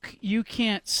airport. joke. You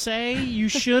can't say. You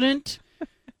shouldn't.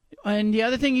 And the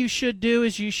other thing you should do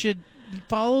is you should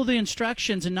follow the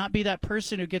instructions and not be that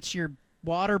person who gets your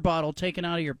water bottle taken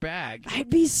out of your bag. I'd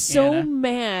be so Anna.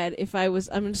 mad if I was.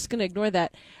 I'm just gonna ignore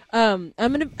that.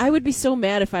 I would be so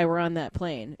mad if I were on that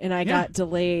plane and I got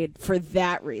delayed for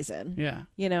that reason. Yeah.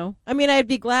 I mean, I'd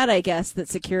be glad, I guess, that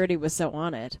security was so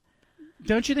on it.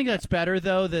 Don't you think that's better,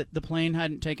 though, that the plane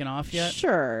hadn't taken off yet?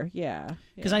 Sure, yeah.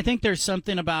 Because I think there's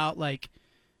something about,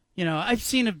 I've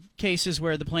seen of cases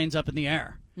where the plane's up in the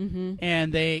air. Mm-hmm.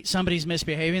 And somebody's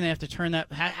misbehaving. They have to turn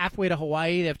that halfway to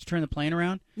Hawaii. They have to turn the plane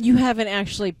around. You haven't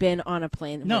actually been on a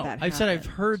plane where No, that I've said I've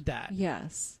happened. heard that.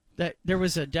 Yes. That there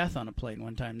was a death on a plane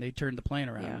one time. They turned the plane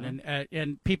around,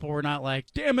 and people were not like,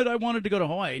 "Damn it, I wanted to go to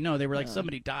Hawaii." No, they were like,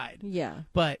 "Somebody died." Yeah.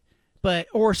 But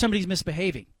or somebody's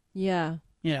misbehaving. Yeah.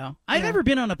 I've never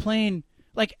been on a plane.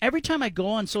 Like every time I go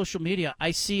on social media,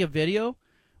 I see a video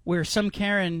where some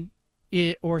Karen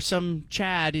or some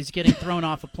Chad is getting thrown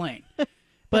off a plane.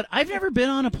 But I've never been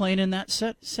on a plane in that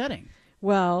setting.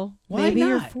 Well, Why maybe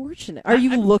you're not? fortunate. Are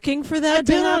you looking for that I've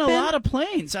to been on happen? a lot of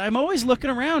planes. I'm always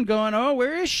looking around going, "Oh,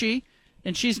 where is she?"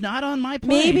 And she's not on my plane.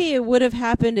 Maybe it would have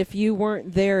happened if you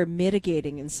weren't there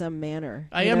mitigating in some manner.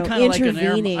 I am kind of like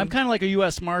intervening. I'm kind of like a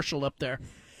U.S. Marshal up there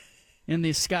in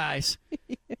these skies.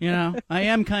 I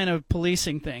am kind of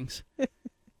policing things.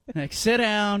 Like, sit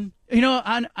down.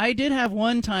 I did have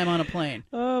one time on a plane.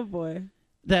 Oh, boy.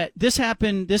 That this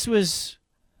happened. This was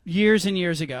years and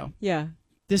years ago. Yeah.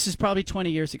 This is probably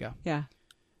 20 years ago. Yeah.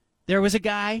 There was a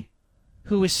guy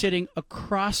who was sitting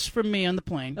across from me on the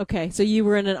plane. Okay, so you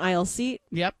were in an aisle seat?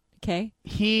 Yep. Okay.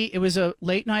 It was a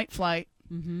late night flight.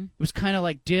 Mm-hmm. It was kind of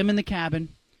like dim in the cabin.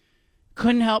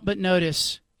 Couldn't help but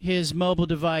notice his mobile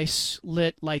device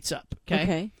lights up. Okay.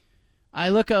 Okay. I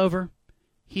look over.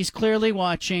 He's clearly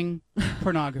watching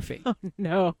pornography. Oh,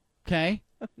 no. Okay?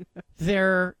 Oh, no.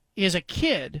 There is a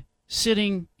kid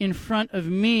sitting in front of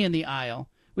me in the aisle,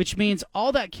 which means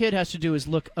all that kid has to do is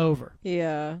look over.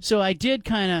 Yeah. So I did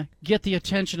kind of get the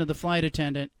attention of the flight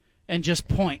attendant and just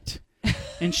point.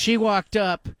 And she walked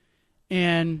up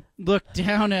and looked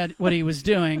down at what he was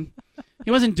doing.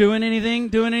 He wasn't doing anything.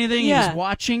 He was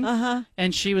watching. Uh-huh.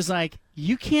 And she was like,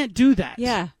 you can't do that.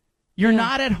 Yeah. You're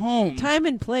not at home. Time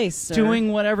and place, sir.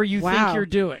 Doing whatever you think you're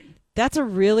doing. That's a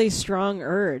really strong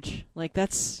urge. Like,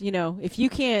 that's, if you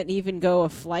can't even go a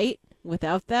flight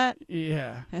without that,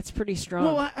 yeah, that's pretty strong.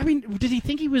 Well, I mean, did he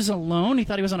think he was alone? He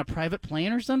thought he was on a private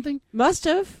plane or something? Must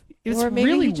have. It's or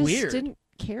maybe really he just weird. didn't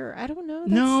care. I don't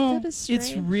know. That is it's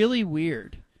strange. really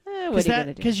weird. What are you gonna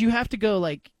do? Because you have to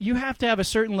go, you have to have a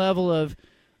certain level of,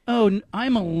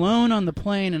 I'm alone on the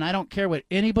plane and I don't care what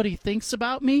anybody thinks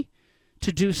about me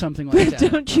to do something like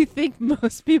that. Don't you think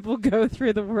most people go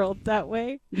through the world that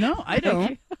way? No, I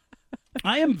don't.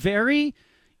 I am very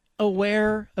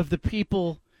aware of the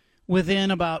people within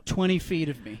about 20 feet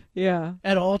of me. Yeah.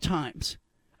 At all times.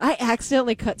 I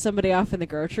accidentally cut somebody off in the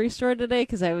grocery store today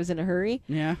because I was in a hurry.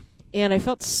 Yeah. And I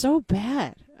felt so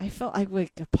bad. I would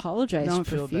apologize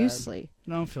profusely.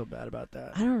 Don't feel bad about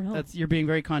that. I don't know. You're being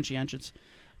very conscientious.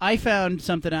 I found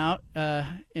something out.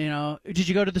 Did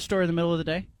you go to the store in the middle of the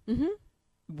day? Mm-hmm.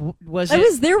 Was I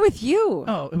was there with you.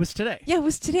 Oh, it was today. Yeah, it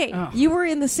was today. Oh. You were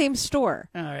in the same store.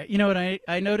 All right. You know what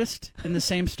I noticed in the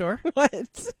same store? What?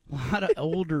 A lot of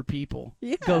older people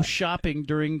go shopping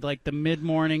during the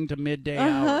mid-morning to midday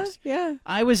hours. Yeah.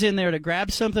 I was in there to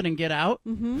grab something and get out.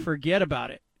 Mm-hmm. Forget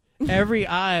about it. Every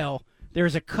aisle,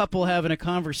 there's a couple having a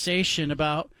conversation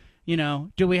about,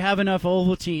 do we have enough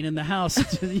Ovaltine in the house?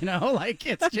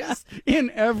 It's just in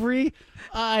every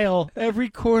aisle, every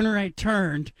corner I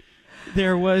turned.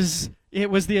 It was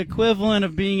the equivalent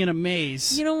of being in a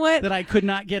maze. You know what? That I could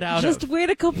not get out Just of. wait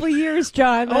a couple of years,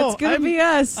 John. That's going to be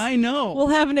us. I know. We'll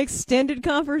have an extended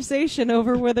conversation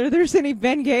over whether there's any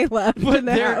Bengay left in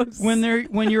the house.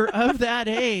 When you're of that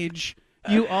age,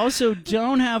 you also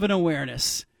don't have an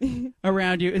awareness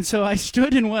around you. And so I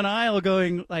stood in one aisle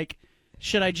going,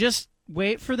 should I just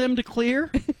wait for them to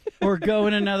clear or go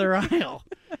in another aisle?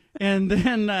 And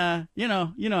then, you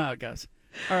know how it goes.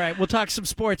 All right, we'll talk some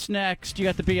sports next. You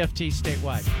got the BFT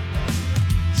statewide.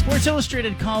 Sports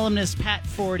Illustrated columnist Pat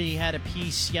Forty had a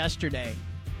piece yesterday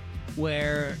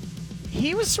where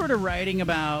he was sort of writing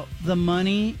about the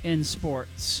money in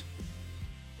sports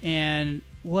and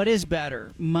what is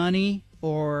better, money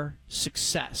or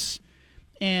success.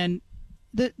 And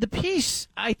the piece,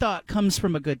 I thought, comes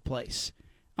from a good place.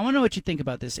 I want to know what you think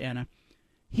about this, Anna.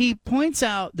 He points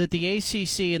out that the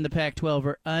ACC and the Pac-12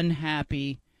 are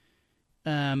unhappy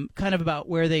kind of about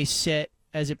where they sit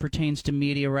as it pertains to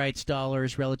media rights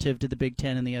dollars relative to the Big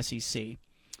Ten and the SEC.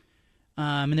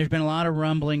 And there's been a lot of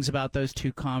rumblings about those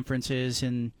two conferences.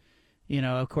 And,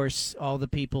 of course, all the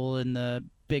people in the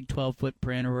Big 12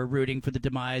 footprint are rooting for the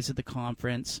demise of the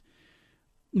conference.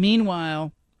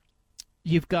 Meanwhile,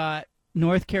 you've got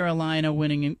North Carolina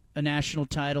winning a national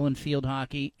title in field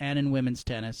hockey and in women's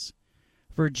tennis.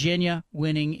 Virginia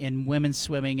winning in women's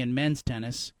swimming and men's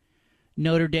tennis.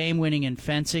 Notre Dame winning in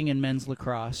fencing and men's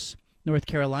lacrosse. North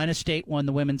Carolina State won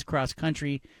the women's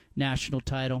cross-country national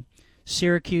title.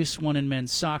 Syracuse won in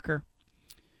men's soccer.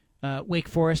 Wake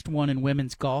Forest won in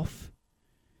women's golf.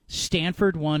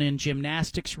 Stanford won in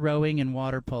gymnastics, rowing, and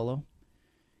water polo.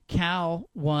 Cal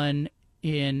won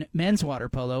in men's water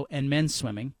polo and men's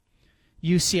swimming.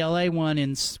 UCLA won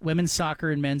in women's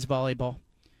soccer and men's volleyball.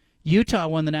 Utah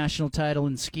won the national title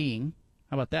in skiing.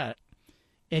 How about that?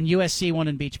 And USC won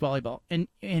in beach volleyball.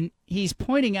 And he's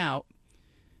pointing out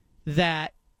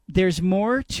that there's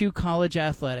more to college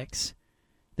athletics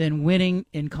than winning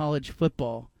in college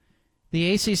football.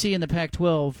 The ACC and the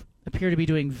Pac-12 appear to be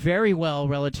doing very well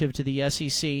relative to the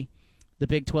SEC, the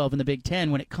Big 12, and the Big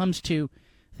 10 when it comes to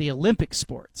the Olympic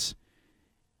sports.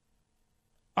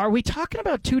 Are we talking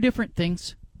about two different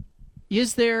things?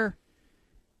 Is there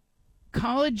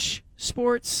college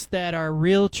sports that are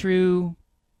real, true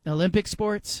Olympic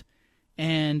sports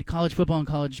and college football and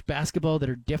college basketball that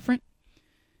are different?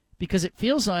 Because it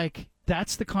feels like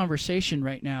that's the conversation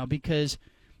right now. Because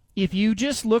if you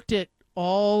just looked at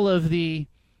all of the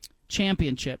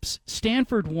championships,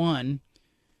 Stanford won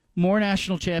more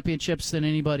national championships than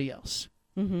anybody else.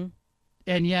 Mm-hmm.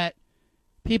 And yet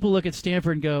people look at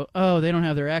Stanford and go, oh, they don't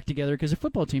have their act together because the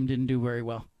football team didn't do very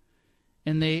well.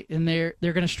 And they're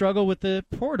going to struggle with the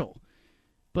portal.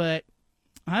 But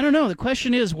I don't know. The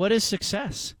question is, what is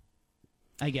success?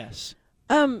 I guess.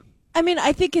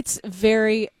 I think it's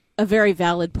very a very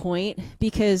valid point,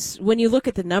 because when you look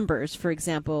at the numbers, for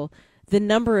example, the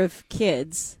number of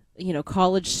kids,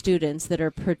 college students that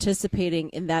are participating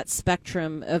in that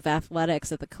spectrum of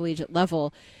athletics at the collegiate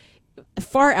level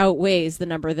far outweighs the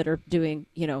number that are doing,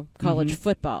 college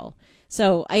football.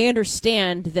 So I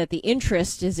understand that the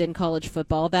interest is in college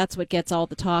football. That's what gets all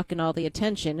the talk and all the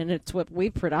attention, and it's what we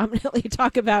predominantly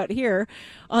talk about here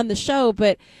on the show.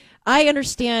 But I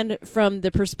understand from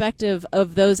the perspective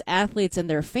of those athletes and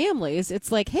their families,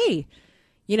 it's like, hey,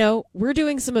 we're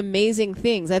doing some amazing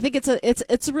things. I think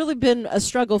it's really been a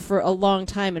struggle for a long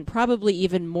time, and probably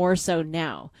even more so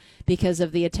now because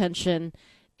of the attention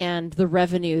and the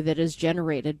revenue that is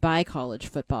generated by college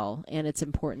football and its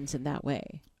importance in that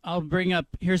way. I'll bring up,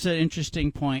 here's an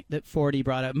interesting point that Forty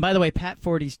brought up. And by the way, Pat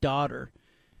Forty's daughter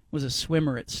was a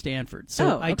swimmer at Stanford.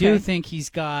 So I do think he's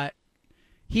got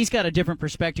a different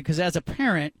perspective, because as a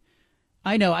parent,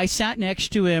 I know I sat next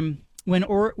to him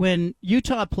when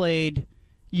Utah played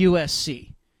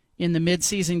USC in the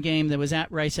midseason game that was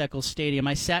at Rice-Eccles Stadium.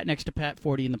 I sat next to Pat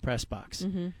Forty in the press box.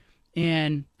 Mm-hmm.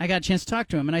 And I got a chance to talk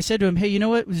to him. And I said to him, hey, you know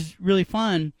what was really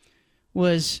fun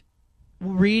was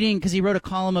reading, because he wrote a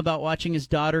column about watching his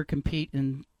daughter compete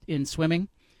in swimming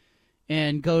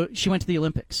and she went to the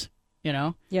Olympics,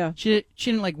 Yeah. She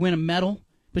didn't win a medal,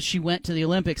 but she went to the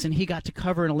Olympics, and he got to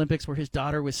cover an Olympics where his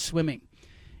daughter was swimming.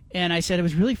 And I said it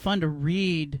was really fun to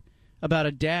read about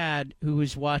a dad who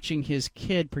was watching his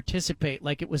kid participate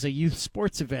like it was a youth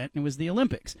sports event, and it was the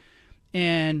Olympics.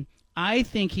 And I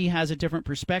think he has a different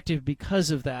perspective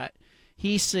because of that.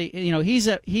 He's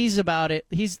about it.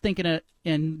 He's thinking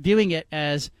and viewing it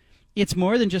as it's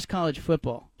more than just college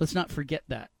football. Let's not forget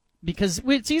that, because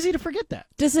it's easy to forget that.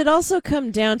 Does it also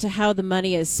come down to how the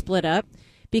money is split up?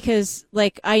 Because,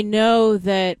 I know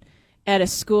that at a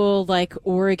school like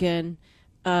Oregon,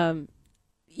 the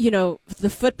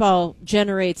football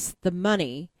generates the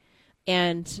money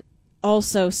and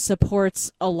also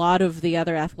supports a lot of the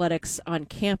other athletics on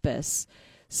campus.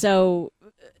 So,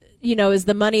 is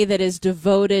the money that is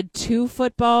devoted to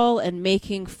football and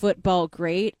making football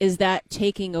great, is that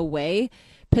taking away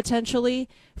potentially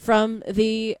from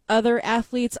the other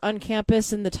athletes on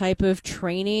campus and the type of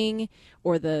training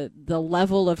or the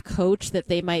level of coach that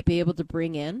they might be able to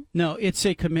bring in? No, it's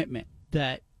a commitment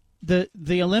that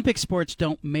the Olympic sports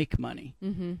don't make money.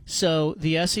 Mm-hmm. So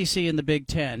the SEC and the Big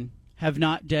Ten have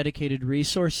not dedicated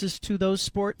resources to those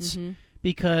sports,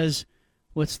 because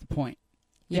what's the point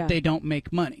if they don't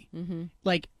make money?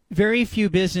 Mm-hmm. Very few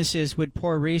businesses would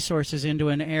pour resources into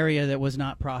an area that was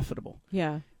not profitable.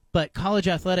 Yeah. But college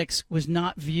athletics was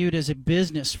not viewed as a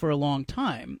business for a long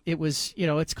time. It was,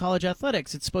 it's college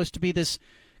athletics. It's supposed to be this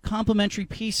complementary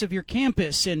piece of your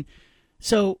campus. And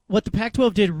so what the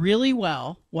Pac-12 did really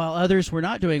well, while others were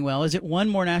not doing well, is it won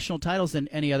more national titles than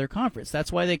any other conference.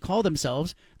 That's why they call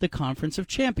themselves the Conference of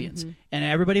Champions. Mm-hmm. And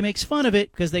everybody makes fun of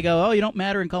it because they go, oh, you don't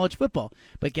matter in college football.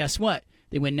 But guess what?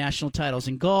 They win national titles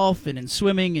in golf and in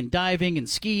swimming and diving and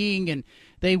skiing, and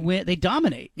they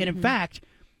dominate. And in fact,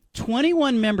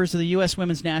 21 members of the U.S.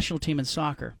 women's national team in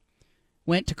soccer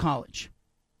went to college.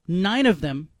 9 of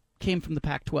them came from the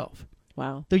Pac-12.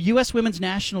 Wow. The U.S. women's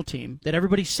national team that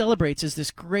everybody celebrates as this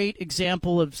great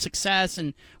example of success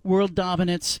and world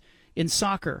dominance in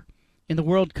soccer, in the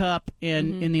World Cup,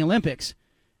 and in the Olympics,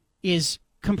 is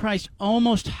comprised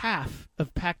almost half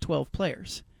of Pac-12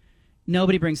 players.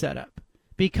 Nobody brings that up.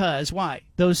 Because why?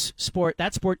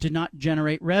 That sport did not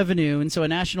generate revenue, and so a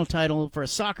national title for a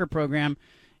soccer program,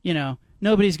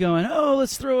 nobody's going, oh,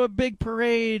 let's throw a big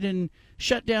parade and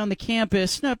shut down the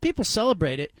campus. No, people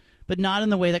celebrate it, but not in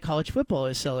the way that college football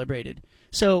is celebrated.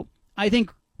 So I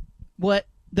think what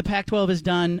the Pac-12 has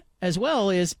done as well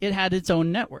is it had its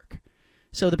own network.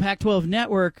 So the Pac-12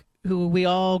 network, who we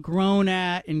all groan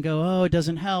at and go, oh, it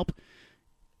doesn't help,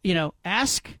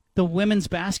 ask the women's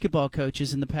basketball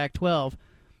coaches in the Pac-12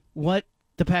 what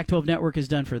the Pac-12 network has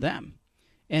done for them.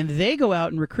 And they go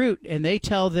out and recruit, and they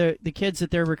tell the kids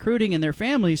that they're recruiting and their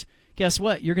families, guess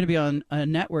what? You're going to be on a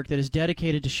network that is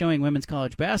dedicated to showing women's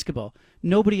college basketball.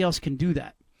 Nobody else can do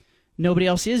that. Nobody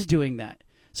else is doing that.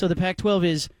 So the Pac-12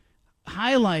 is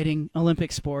highlighting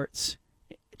Olympic sports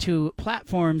to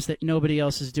platforms that nobody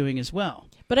else is doing as well.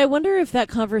 But I wonder if that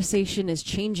conversation is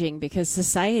changing because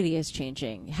society is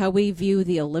changing. How we view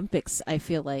the Olympics, I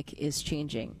feel like, is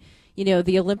changing.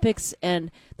 The Olympics and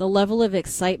the level of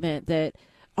excitement that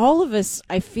all of us,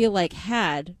 I feel like,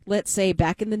 had, let's say,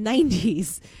 back in the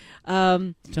 90s.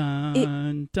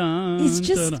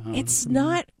 It's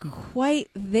not quite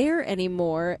there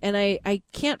anymore. And I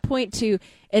can't point to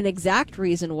an exact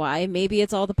reason why. Maybe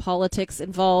it's all the politics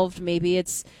involved. Maybe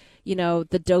it's,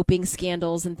 the doping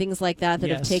scandals and things like that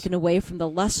have taken away from the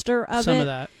luster of Some it. of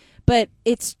that. But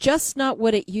it's just not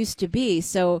what it used to be.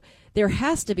 So there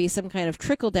has to be some kind of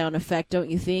trickle-down effect, don't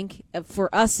you think,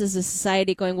 for us as a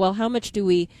society going, well, how much do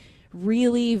we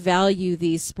really value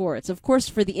these sports? Of course,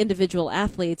 for the individual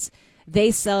athletes,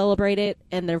 they celebrate it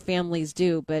and their families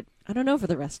do, but I don't know for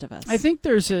the rest of us. I think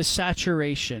there's a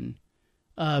saturation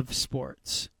of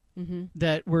sports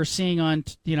that we're seeing on,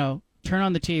 turn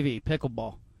on the TV,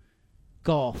 pickleball,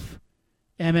 golf,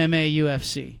 MMA,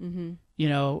 UFC,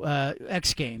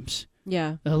 X Games.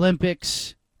 Yeah. The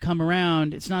Olympics come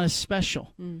around. It's not as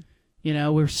special.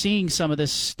 We're seeing some of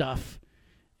this stuff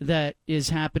that is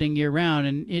happening year-round,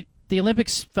 and the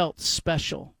Olympics felt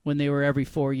special when they were every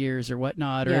 4 years or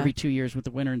whatnot, or every 2 years with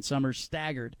the winter and summer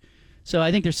staggered. So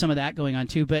I think there's some of that going on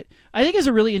too. But I think it's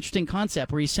a really interesting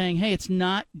concept where he's saying, hey, it's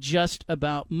not just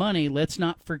about money. Let's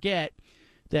not forget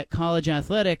that college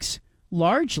athletics,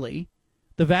 largely,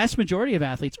 the vast majority of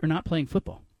athletes are not playing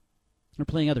football. They're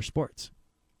playing other sports.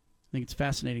 I think it's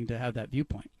fascinating to have that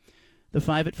viewpoint. The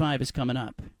 5 at 5 is coming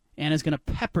up. Anna's going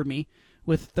to pepper me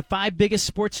with the 5 biggest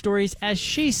sports stories as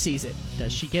she sees it.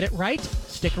 Does she get it right?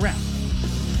 Stick around.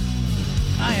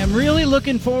 I am really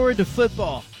looking forward to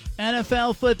football.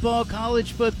 NFL football,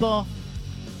 college football.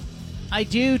 I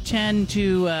do tend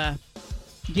to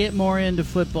get more into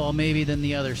football maybe than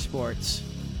the other sports.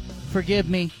 Forgive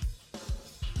me.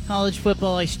 College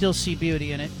football, I still see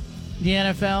beauty in it. The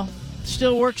NFL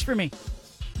still works for me.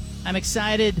 I'm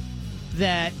excited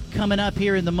that coming up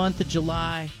here in the month of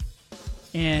July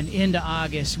and into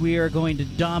August, we are going to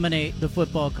dominate the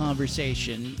football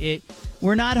conversation.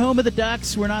 We're not home of the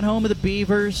Ducks. We're not home of the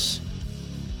Beavers.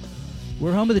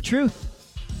 We're home of the truth.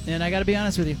 And I got to be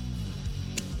honest with you.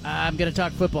 I'm going to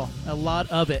talk football, a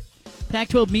lot of it.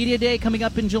 Pac-12 Media Day coming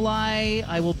up in July.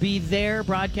 I will be there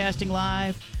broadcasting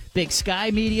live. Big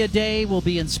Sky Media Day will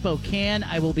be in Spokane.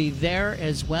 I will be there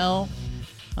as well.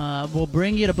 We'll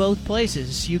bring you to both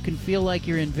places. You can feel like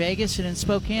you're in Vegas and in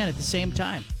Spokane at the same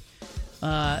time.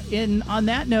 On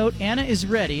that note, Anna is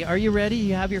ready. Are you ready?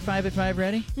 You have your 5 at 5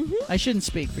 ready? I shouldn't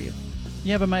speak for you.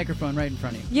 You have a microphone right in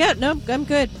front of you. Yeah, no, I'm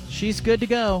good. She's good to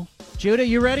go. Judah,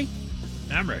 you ready?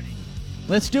 I'm ready.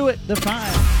 Let's do it. The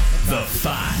 5. The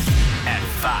 5 at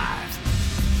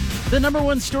 5. The number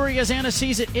one story, as Anna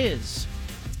sees it, is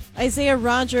Isaiah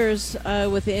Rodgers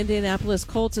with the Indianapolis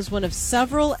Colts is one of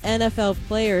several NFL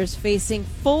players facing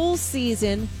full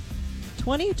season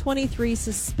 2023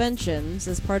 suspensions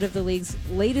as part of the league's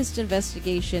latest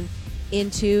investigation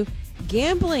into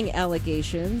gambling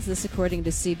allegations. This according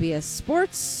to CBS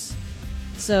Sports.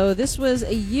 So this was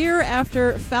a year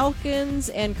after Falcons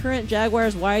and current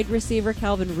Jaguars wide receiver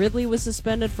Calvin Ridley was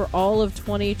suspended for all of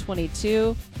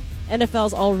 2022.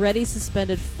 NFL's already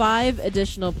suspended 5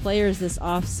 additional players this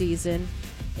offseason,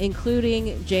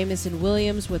 including Jamison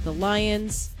Williams with the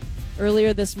Lions.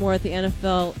 Earlier this month, the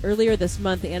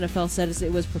NFL said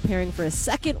it was preparing for a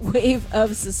second wave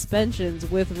of suspensions,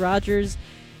 with Rodgers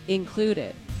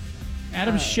included.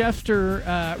 Adam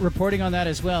Schefter reporting on that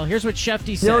as well. Here's what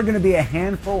Schefter said. There are going to be a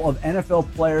handful of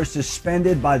NFL players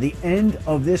suspended by the end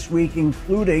of this week,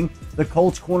 including the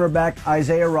Colts cornerback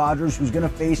Isaiah Rodgers, who's going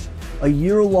to face a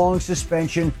year-long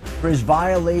suspension for his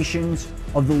violations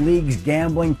of the league's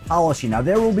gambling policy. Now,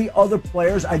 there will be other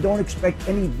players. I don't expect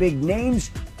any big names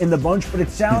in the bunch, but it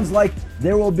sounds like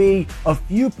there will be a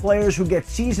few players who get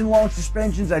season-long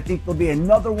suspensions. I think there'll be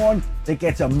another one that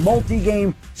gets a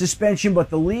multi-game suspension, but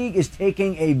the league is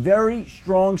taking a very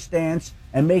strong stance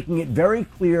and making it very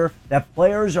clear that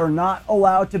players are not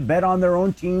allowed to bet on their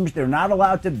own teams. They're not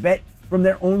allowed to bet from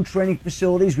their own training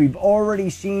facilities. We've already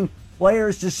seen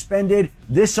players suspended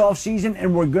this offseason,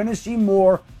 and we're going to see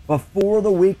more before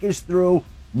the week is through.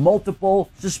 Multiple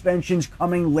suspensions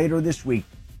coming later this week.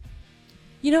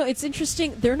 You know, it's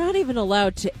interesting. They're not even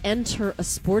allowed to enter a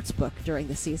sports book during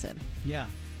the season. Yeah.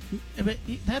 But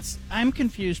I'm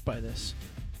confused by this.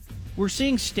 We're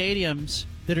seeing stadiums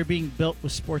that are being built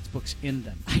with sports books in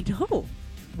them. I know.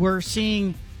 We're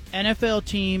seeing NFL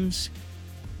teams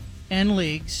and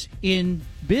leagues in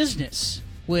business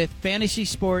with fantasy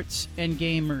sports and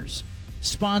gamers.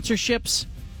 Sponsorships,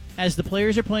 as the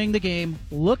players are playing the game,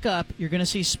 look up. You're going to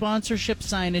see sponsorship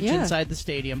signage inside the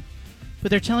stadium. But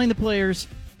they're telling the players,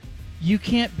 you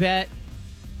can't bet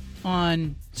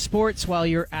on sports while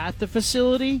you're at the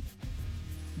facility,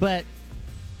 but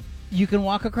you can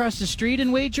walk across the street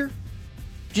and wager,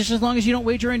 just as long as you don't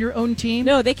wager on your own team.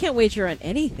 No, they can't wager on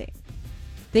anything.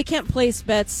 They can't place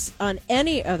bets on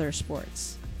any other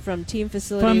sports from team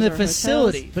facilities from the or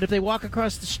facility. hotels. But if they walk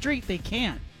across the street, they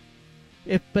can.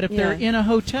 If they're in a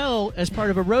hotel as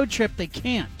part of a road trip, they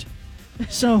can't.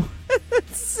 So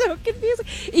It's so confusing.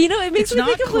 You know, it makes It's me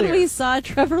think not of when clear. we saw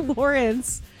Trevor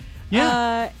Lawrence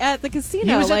at the casino.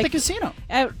 He was at like, the casino.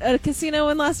 At a casino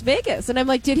in Las Vegas. And I'm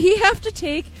like, did he have to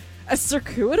take a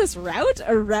circuitous route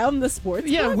around the sports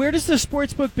Yeah, book? where does the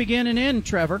sports book begin and end,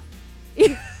 Trevor?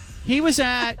 He was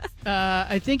at,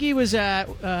 I think he was at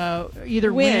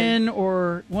either Wynn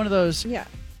or one of those. Yeah.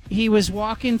 He was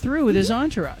walking through with his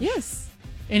entourage. Yes.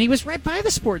 And he was right by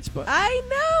the sports book. I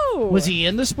know. Was he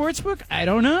in the sports book? I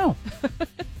don't know.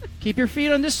 Keep your feet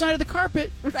on this side of the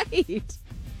carpet. Right.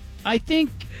 I think,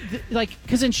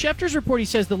 because in Schefter's report he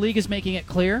says the league is making it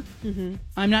clear. Mm-hmm.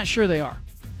 I'm not sure they are.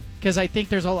 Because I think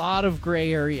there's a lot of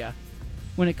gray area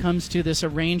when it comes to this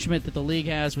arrangement that the league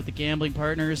has with the gambling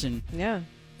partners. And yeah.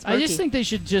 I just think they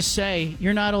should just say,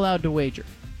 you're not allowed to wager.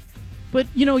 But,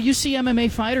 you see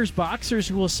MMA fighters, boxers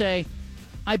who will say,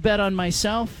 I bet on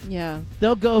myself. Yeah.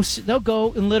 They'll go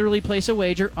and literally place a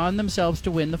wager on themselves to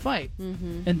win the fight.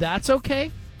 Mm-hmm. And that's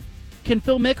okay. Can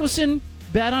Phil Mickelson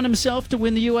bet on himself to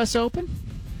win the U.S. Open?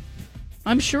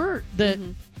 I'm sure that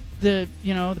the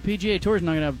PGA Tour is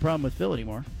not going to have a problem with Phil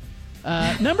anymore.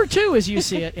 Number 2, as you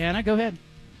see it, Anna, go ahead.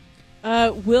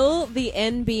 Will the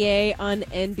NBA on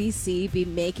NBC be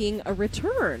making a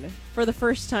return for the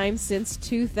first time since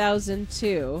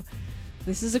 2002?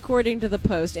 This is according to the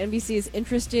Post. NBC is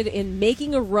interested in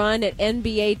making a run at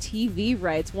NBA TV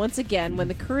rights once again when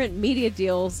the current media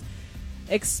deals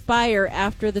expire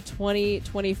after the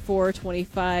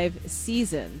 2024-25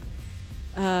 season.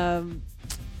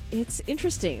 It's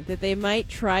interesting that they might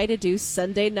try to do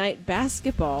Sunday night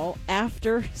basketball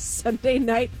after Sunday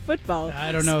night football.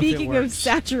 I don't know if it Speaking of works.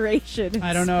 saturation in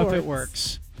I don't know if it sports.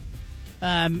 works.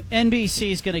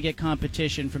 NBC is going to get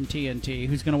competition from TNT,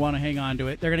 who's going to want to hang on to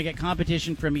it. They're going to get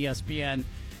competition from ESPN.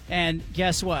 And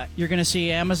guess what? You're going to see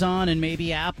Amazon and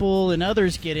maybe Apple and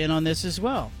others get in on this as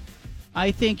well.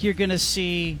 I think you're going to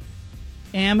see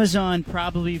Amazon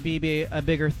probably be a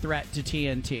bigger threat to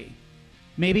TNT.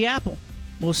 Maybe Apple.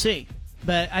 We'll see.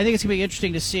 But I think it's going to be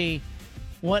interesting to see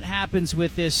what happens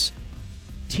with this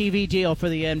TV deal for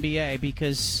the NBA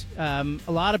because a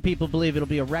lot of people believe it'll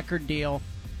be a record deal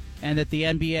and that the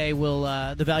NBA will,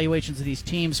 the valuations of these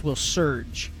teams will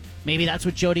surge. Maybe that's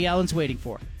what Jody Allen's waiting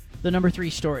for. The number 3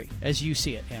 story, as you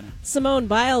see it, Anna. Simone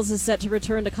Biles is set to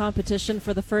return to competition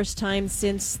for the first time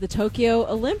since the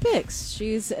Tokyo Olympics.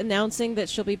 She's announcing that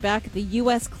she'll be back at the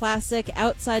U.S. Classic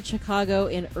outside Chicago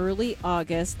in early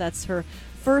August. That's her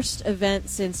first event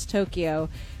since Tokyo.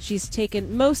 She's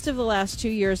taken most of the last 2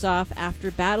 years off after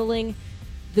battling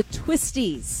the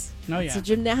twisties. Oh, yeah. It's a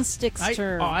gymnastics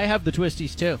term. I have the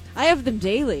twisties, too. I have them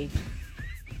daily.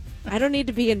 I don't need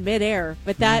to be in midair,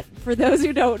 but that, for those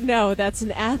who don't know, that's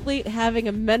an athlete having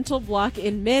a mental block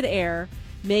in midair,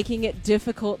 making it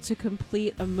difficult to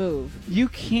complete a move. You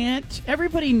can't.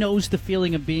 Everybody knows the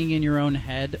feeling of being in your own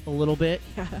head a little bit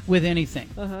with anything.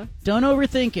 Uh-huh. Don't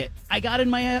overthink it. I got in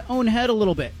my own head a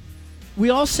little bit. We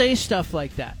all say stuff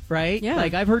like that, right? Yeah.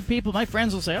 Like I've heard people, my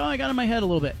friends will say, oh, I got in my head a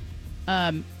little bit.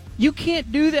 You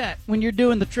can't do that when you're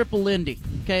doing the triple Lindy,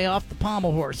 okay, off the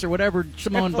pommel horse or whatever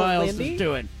Simone Biles Lindy? is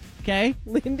doing, okay?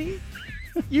 Lindy?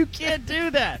 You can't do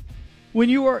that. When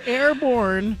you are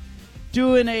airborne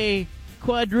doing a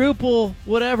quadruple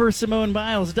whatever Simone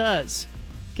Biles does,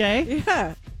 okay?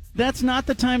 Yeah. That's not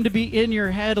the time to be in your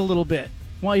head a little bit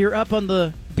while you're up on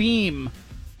the beam.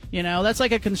 You know, that's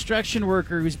like a construction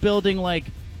worker who's building like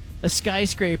a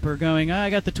skyscraper going,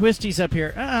 I got the twisties up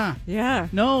here. Yeah.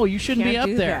 No, you shouldn't be Can't up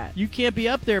do there. that. You can't be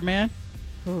up there, man.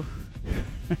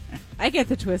 I get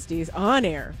the twisties on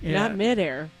air, Yeah. not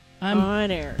midair.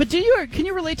 On air. But can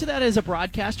you relate to that as a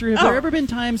broadcaster? Have there ever been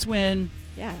times when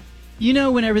Yeah.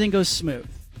 when everything goes smooth?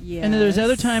 Yes. And then there's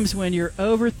other times when you're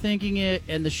overthinking it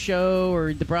and the show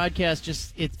or the broadcast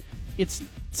just it's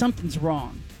something's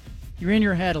wrong. You're in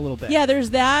your head a little bit. Yeah, there's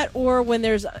that, or when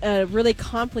there's a really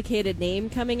complicated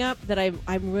name coming up that I'm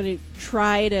going to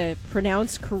try to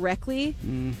pronounce correctly,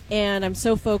 and I'm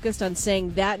so focused on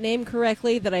saying that name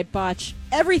correctly that I botch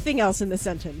everything else in the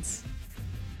sentence.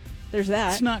 There's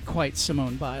that. It's not quite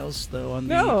Simone Biles though on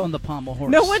the pommel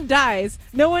horse. No one dies.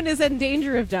 No one is in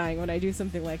danger of dying when I do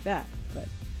something like that. But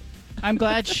I'm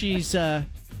glad she's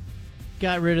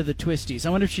got rid of the twisties.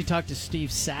 I wonder if she talked to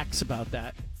Steve Sachs about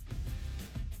that.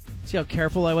 See how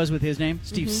careful I was with his name?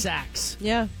 Steve Sachs.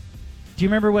 Yeah. Do you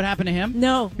remember what happened to him?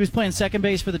 No. He was playing second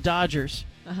base for the Dodgers,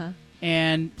 Uh-huh.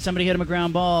 and somebody hit him a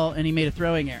ground ball, and he made a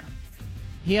throwing error.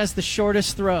 He has the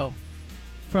shortest throw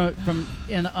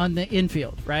on the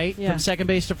infield, right? Yeah. From second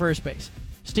base to first base.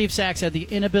 Steve Sachs had the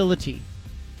inability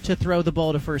to throw the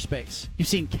ball to first base. You've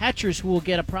seen catchers who will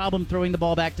get a problem throwing the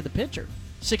ball back to the pitcher,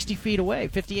 60 feet away,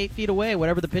 58 feet away,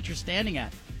 whatever the pitcher's standing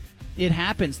at. it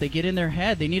happens. They get in their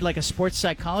head. They need like a sports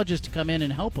psychologist to come in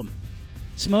and help them.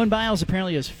 Simone Biles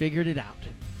apparently has figured it out.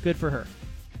 Good for her.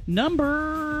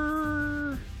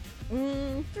 Number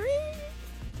three.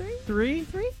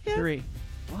 Yeah. Three.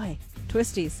 Boy,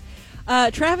 twisties.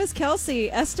 Travis Kelce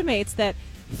estimates that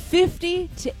 50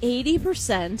 to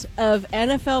 80% of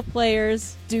NFL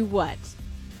players do what?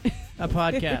 A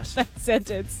podcast. That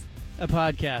sentence. A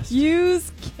podcast.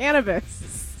 Use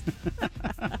cannabis.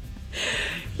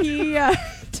 He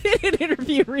did an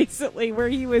interview recently where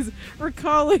he was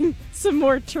recalling some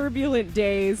more turbulent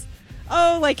days.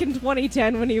 Oh, like in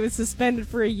 2010 when he was suspended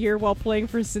for a year while playing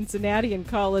for Cincinnati in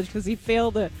college because he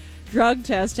failed a drug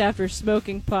test after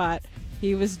smoking pot.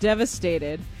 He was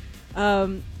devastated.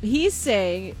 He's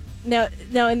saying, now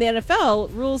in the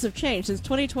NFL, rules have changed. Since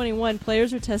 2021,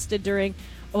 players are tested during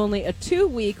only a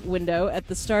 2-week window at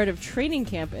the start of training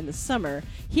camp in the summer.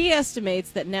 He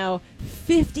estimates that now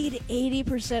 50 to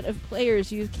 80% of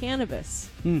players use cannabis.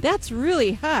 That's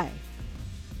really high.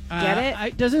 Get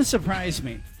it? It doesn't surprise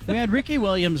me. We had Ricky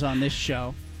Williams on this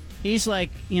show. He's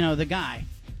like, the guy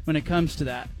when it comes to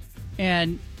that.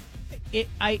 And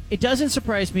it doesn't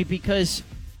surprise me because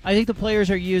I think the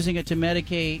players are using it to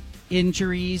medicate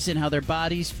injuries and how their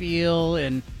bodies feel,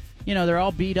 and they're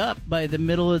all beat up by the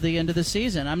middle of the end of the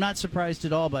season. I'm not surprised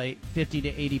at all by 50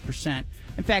 to 80%.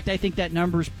 In fact, I think that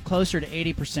number's closer to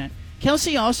 80%.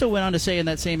 Kelce also went on to say in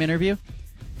that same interview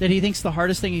that he thinks the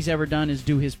hardest thing he's ever done is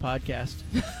do his podcast.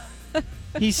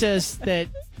 He says that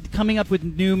coming up with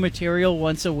new material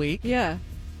once a week. Yeah.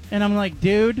 And I'm like,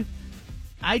 dude,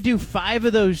 I do 5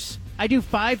 of those. I do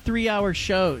 5 3-hour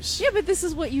shows. Yeah, but this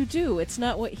is what you do. It's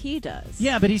not what he does.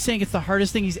 Yeah, but he's saying it's the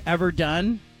hardest thing he's ever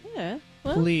done. Yeah.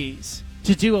 Well, please.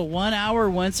 To do a 1-hour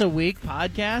once a week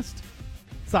podcast?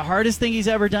 It's the hardest thing he's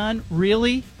ever done?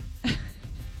 Really?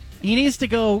 He needs to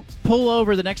go pull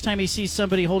over the next time he sees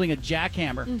somebody holding a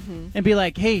jackhammer and be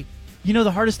like, hey,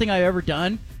 the hardest thing I've ever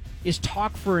done is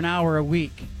talk for an hour a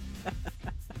week.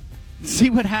 See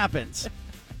what happens.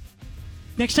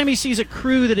 Next time he sees a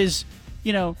crew that is,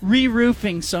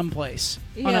 re-roofing someplace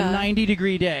on a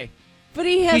 90-degree day. But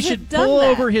he hasn't He should done pull that.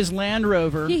 over his Land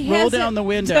Rover, roll down the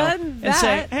window, and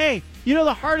say, hey,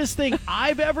 the hardest thing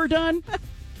I've ever done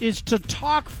is to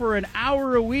talk for an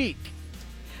hour a week.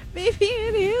 Maybe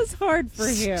it is hard for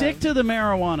him. Stick to the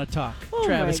marijuana talk,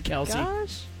 Travis my Kelce.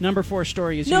 Gosh. Number 4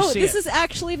 story as you see it. No, this is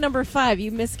actually number 5.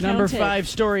 You miscounted. Number 5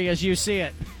 story as you see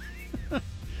it.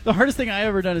 The hardest thing I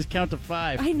ever done is count to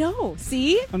 5. I know.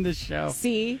 See? On this show.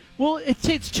 See? Well,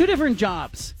 it's 2 different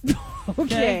jobs.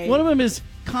 Okay. One of them is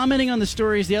commenting on the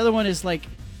stories. The other one is like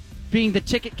being the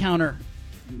ticket counter.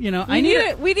 I need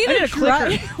a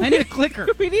clicker. I need a clicker.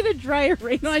 We need a dry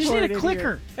erase. No, I just need a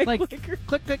clicker. Like clicker.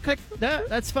 Click.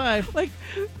 That's 5. Like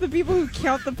the people who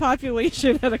count the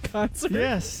population at a concert.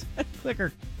 Yes.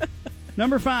 Clicker.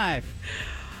 Number 5.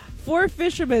 4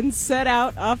 fishermen set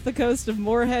out off the coast of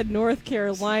Moorhead, North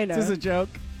Carolina. This is a joke.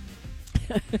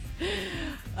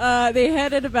 They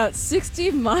headed about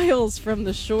 60 miles from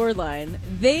the shoreline.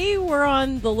 They were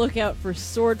on the lookout for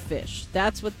swordfish.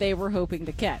 That's what they were hoping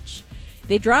to catch.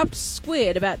 They dropped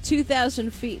squid about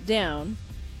 2,000 feet down,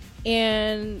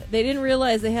 and they didn't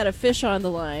realize they had a fish on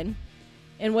the line.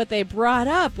 And what they brought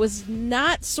up was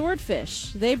not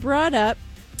swordfish. They brought up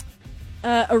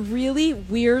a really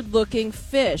weird-looking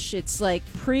fish. It's like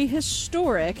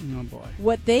prehistoric. Oh, boy.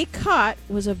 What they caught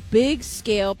was a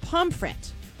big-scale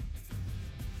pomfret.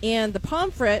 And the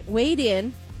pomfret weighed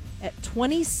in at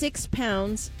 26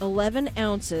 pounds, 11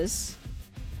 ounces.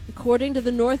 According to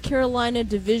the North Carolina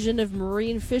Division of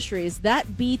Marine Fisheries,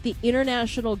 that beat the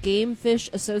International Game Fish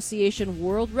Association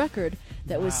world record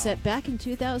that was set back in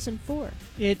 2004.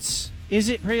 Is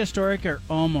it prehistoric or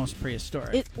almost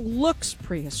prehistoric? It looks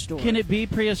prehistoric. Can it be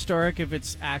prehistoric if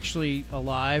it's actually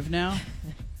alive now?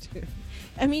 Dude.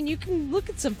 I mean, you can look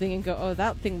at something and go, oh,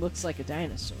 that thing looks like a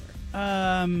dinosaur.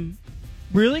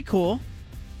 Really cool.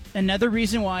 Another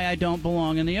reason why I don't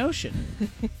belong in the ocean.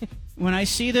 When I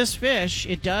see this fish,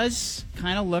 it does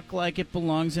kind of look like it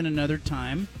belongs in another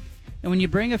time. And when you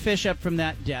bring a fish up from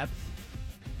that depth,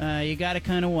 you got to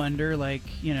kind of wonder, like,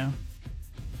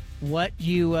 what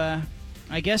you...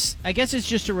 I guess it's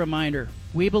just a reminder.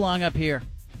 We belong up here.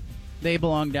 They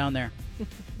belong down there.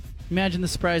 Imagine the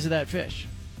surprise of that fish.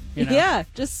 Yeah,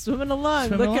 just swimming along,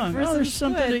 looking for there's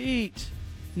some something squid. to eat.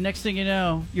 Next thing you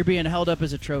know, you're being held up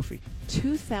as a trophy.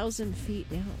 2,000 feet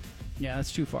down. Yeah,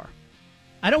 that's too far.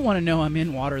 I don't want to know I'm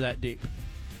in water that deep.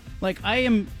 Like, I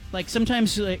am, like,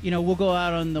 sometimes, we'll go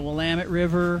out on the Willamette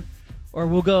River, or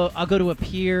I'll go to a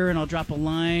pier and I'll drop a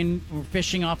line. We're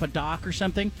fishing off a dock or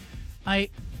something.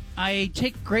 I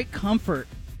take great comfort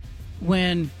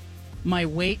when my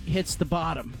weight hits the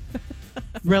bottom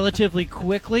relatively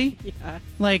quickly. Yeah.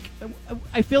 Like,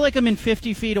 I feel like I'm in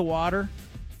 50 feet of water,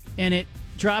 and it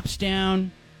drops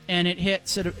down, and it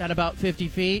hits at about 50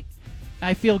 feet.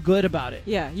 I feel good about it.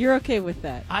 Yeah, you're okay with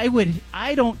that. I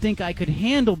don't think I could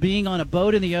handle being on a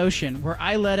boat in the ocean where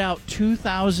I let out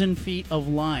 2,000 feet of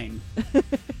line.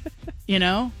 You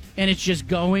know? And it's just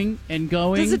going and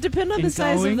going. Does it depend on the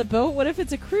size of the boat? What if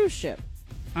it's a cruise ship?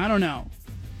 I don't know.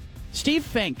 Steve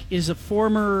Fink is a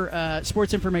former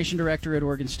sports information director at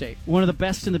Oregon State. One of the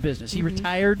best in the business. He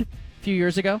retired a few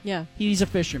years ago. Yeah. He's a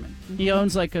fisherman. He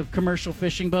owns like a commercial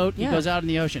fishing boat. Yeah. He goes out in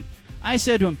the ocean. I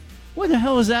said to him, what the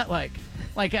hell is that like?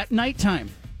 Like at nighttime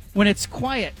when it's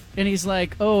quiet. And he's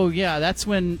like, oh, yeah, that's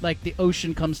when like the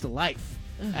ocean comes to life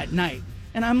at night.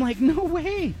 And I'm like, no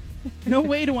way. No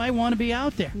way do I want to be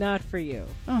out there. Not for you.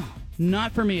 Oh,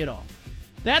 not for me at all.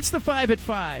 That's the 5 at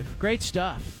 5. Great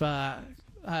stuff.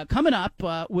 Coming up,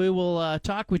 we will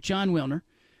talk with John Wilner,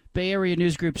 Bay Area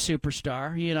News Group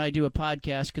superstar. He and I do a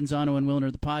podcast, Canzano and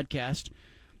Wilner, the podcast.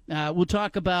 We'll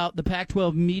talk about the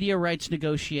Pac-12 media rights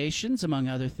negotiations, among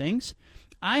other things.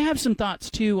 I have some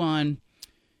thoughts, too, on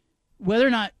whether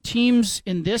or not teams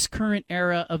in this current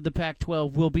era of the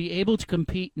Pac-12 will be able to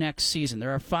compete next season.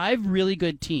 There are 5 really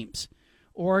good teams,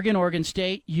 Oregon, Oregon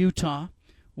State, Utah,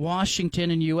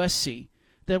 Washington, and USC,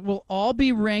 that will all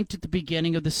be ranked at the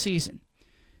beginning of the season.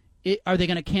 Are they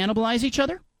going to cannibalize each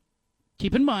other?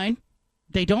 Keep in mind,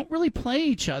 they don't really play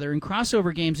each other in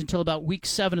crossover games until about week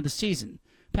 7 of the season.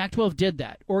 Pac-12 did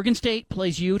that. Oregon State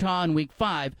plays Utah in week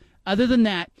 5. Other than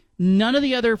that, none of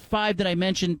the other 5 that I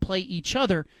mentioned play each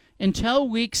other until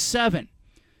week 7.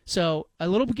 So a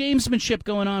little gamesmanship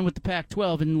going on with the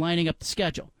Pac-12 and lining up the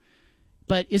schedule.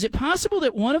 But is it possible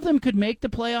that one of them could make the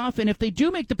playoff? And if they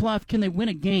do make the playoff, can they win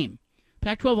a game?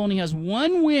 Pac-12 only has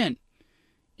one win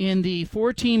in the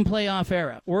 4-team playoff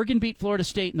era. Oregon beat Florida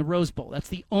State in the Rose Bowl. That's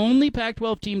the only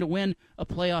Pac-12 team to win a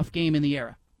playoff game in the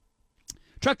era.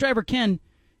 Truck driver Ken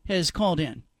has called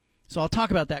in, so I'll talk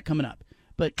about that coming up.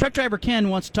 But truck driver Ken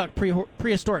wants to talk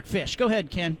prehistoric fish. Go ahead,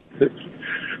 Ken.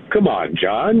 Come on,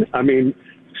 John. I mean,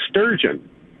 sturgeon,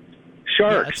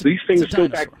 sharks, these things go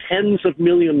back tens of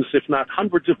millions, if not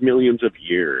hundreds of millions of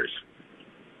years.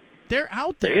 They're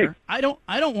out there. I don't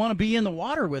want to be in the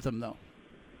water with them, though.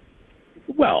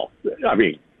 Well, I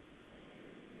mean,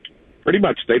 pretty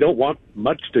much they don't want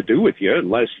much to do with you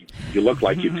unless you look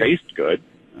like you taste good.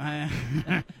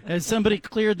 Has somebody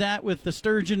cleared that with the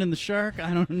sturgeon and the shark?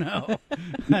 I don't know.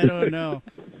 I don't know.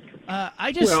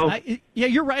 Yeah,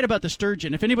 you're right about the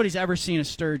sturgeon. If anybody's ever seen a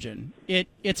sturgeon,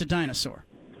 it's a dinosaur.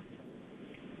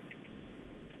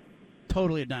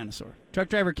 Totally a dinosaur. Truck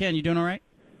driver Ken, you doing all right?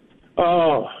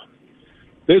 Oh,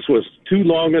 this was too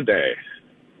long a day.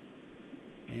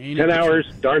 10 hours,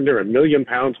 darn near 1 million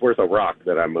pounds worth of rock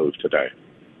that I moved today.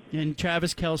 And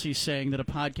Travis Kelce's saying that a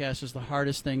podcast is the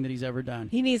hardest thing that he's ever done.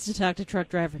 He needs to talk to truck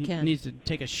driver Ken. He needs to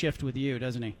take a shift with you,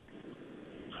 doesn't he?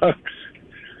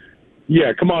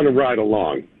 Yeah, come on and ride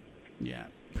along. Yeah,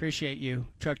 appreciate you,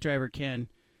 truck driver Ken.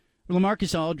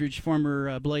 LaMarcus Aldridge,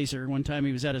 former Blazer, one time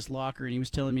he was at his locker and he was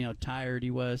telling me how tired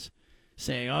he was,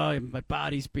 saying, oh, my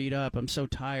body's beat up, I'm so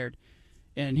tired.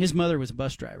 And his mother was a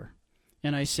bus driver.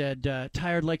 And I said,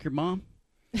 tired like your mom?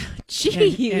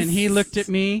 Jeez. And he looked at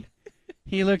me.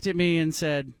 He looked at me and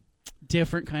said,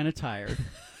 different kind of tired.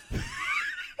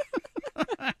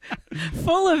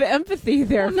 Full of empathy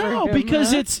there. Well, no, for him,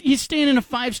 because huh? he's staying in a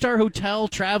 5-star hotel,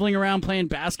 traveling around playing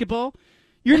basketball.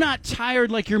 You're not tired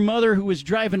like your mother who was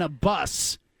driving a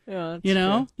bus. Yeah, you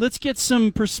know? True. Let's get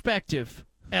some perspective,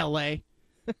 L.A.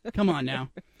 Come on now.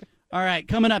 All right,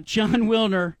 coming up, John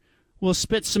Wilner will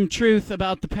spit some truth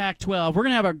about the Pac-12. We're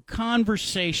going to have a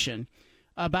conversation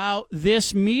about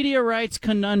this media rights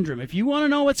conundrum. If you want to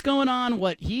know what's going on,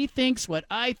 what he thinks, what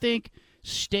I think,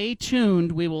 stay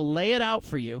tuned. We will lay it out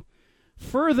for you.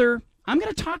 Further, I'm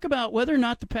going to talk about whether or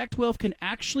not the Pac-12 can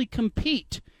actually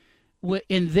compete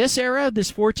in this era,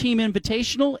 this 4-team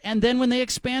invitational, and then when they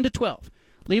expand to 12.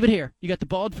 Leave it here. You got the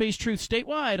Bald-Faced Truth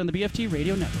statewide on the BFT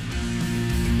Radio Network.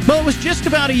 Well, it was just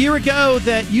about a year ago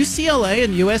that UCLA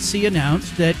and USC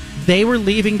announced that they were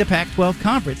leaving the Pac-12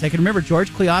 conference. I can remember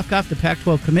George Kliavkoff, the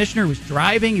Pac-12 commissioner, was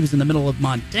driving. He was in the middle of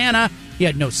Montana. He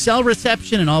had no cell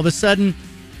reception, and all of a sudden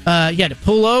he had to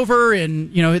pull over.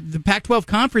 And the Pac-12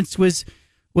 conference was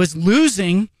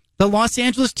losing the Los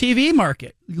Angeles TV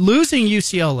market, losing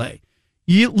UCLA,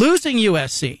 losing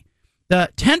USC, the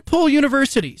tentpole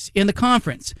universities in the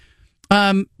conference.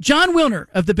 John Wilner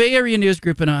of the Bay Area News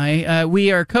Group and I,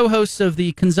 we are co-hosts of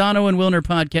the Canzano and Wilner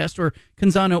podcast, or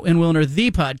Canzano and Wilner,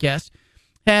 the podcast,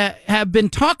 have been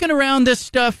talking around this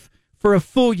stuff for a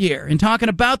full year and talking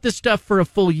about this stuff for a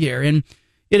full year. And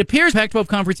it appears Pac-12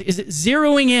 Conference is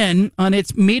zeroing in on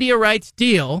its media rights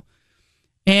deal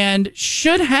and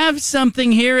should have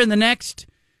something here in the next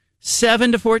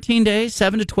 7 to 14 days,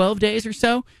 7 to 12 days or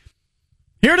so.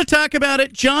 Here to talk about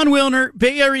it, John Wilner,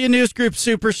 Bay Area News Group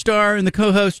superstar and the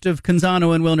co-host of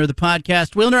Canzano and Wilner, the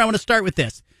podcast. Wilner, I want to start with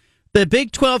this. The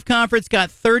Big 12 Conference got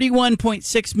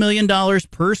 $31.6 million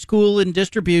per school in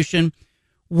distribution.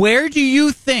 Where do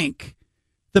you think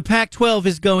the Pac-12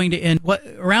 is going to end? What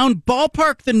around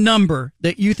ballpark the number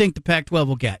that you think the Pac-12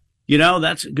 will get?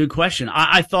 That's a good question.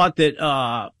 I thought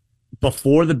that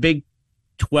before the Big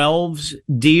 12's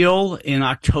deal in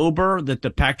October that the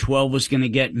Pac-12 was going to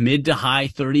get mid to high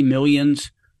 30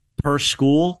 millions per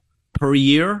school per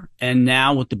year. And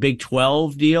now with the Big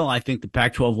 12 deal, I think the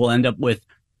Pac-12 will end up with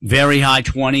very high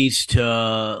 20s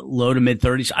to low to mid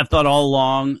 30s. I've thought all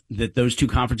along that those two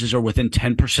conferences are within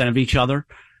 10% of each other.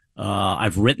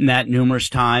 I've written that numerous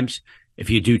times. If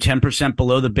you do 10%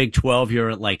 below the Big 12,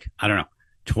 you're at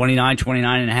 29,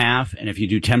 29 and a half. And if you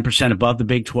do 10% above the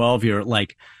Big 12, you're at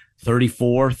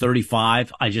 34,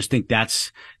 35. I just think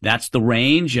that's the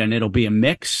range, and it'll be a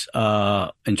mix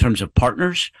in terms of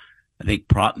partners. I think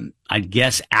I'd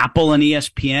guess Apple and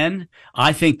ESPN.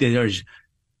 I think that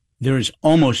there's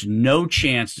almost no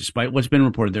chance, despite what's been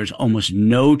reported, there's almost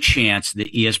no chance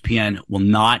that ESPN will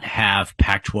not have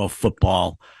Pac-12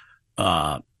 football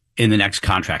in the next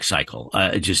contract cycle.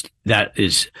 I just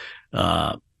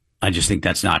think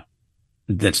that's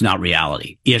not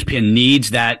reality. ESPN needs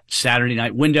that Saturday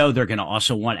night window. They're going to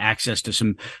also want access to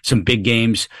some big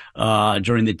games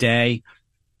during the day.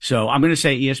 So I'm going to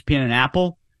say ESPN and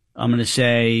Apple. I'm going to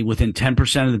say within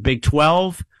 10% of the Big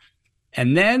 12.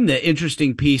 And then the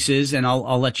interesting pieces, and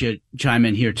I'll let you chime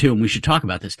in here too, and we should talk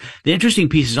about this. The interesting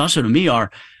pieces also to me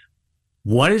are,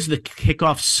 what is the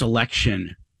kickoff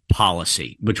selection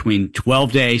policy between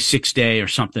 12-day, 6-day, or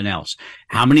something else?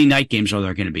 How many night games are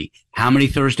there going to be? How many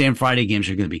Thursday and Friday games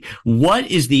are going to be?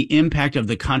 What is the impact of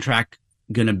the contract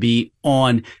going to be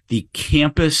on the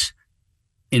campus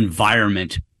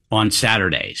environment on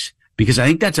Saturdays? Because I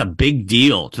think that's a big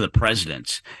deal to the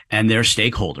presidents and their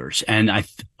stakeholders. And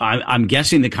I'm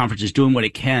guessing the conference is doing what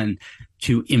it can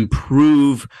to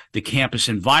improve the campus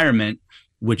environment,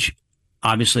 which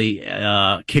obviously,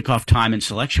 kickoff time and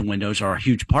selection windows are a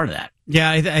huge part of that. Yeah,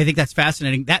 I think that's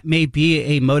fascinating. That may be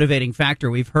a motivating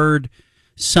factor. We've heard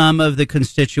some of the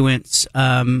constituents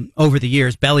over the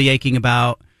years belly aching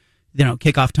about,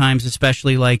 kickoff times,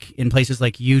 especially like in places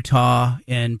like Utah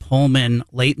and Pullman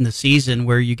late in the season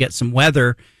where you get some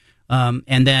weather.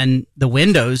 And then the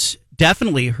windows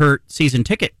definitely hurt season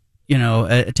ticket,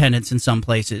 attendance in some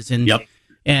places. And yep.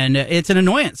 And it's an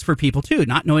annoyance for people, too,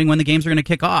 not knowing when the games are going to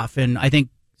kick off. And I think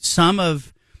some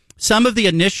of the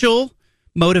initial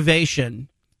motivation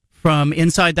from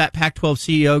inside that Pac-12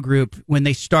 CEO group, when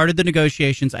they started the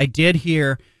negotiations, I did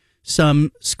hear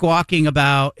some squawking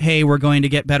about, hey, we're going to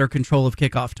get better control of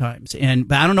kickoff times.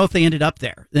 But I don't know if they ended up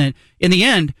there. Then in the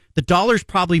end, the dollars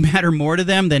probably matter more to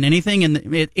them than anything.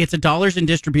 And it's a dollars and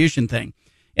distribution thing.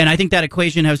 And I think that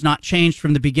equation has not changed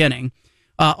from the beginning.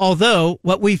 Although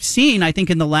what we've seen, I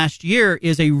think, in the last year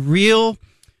is a real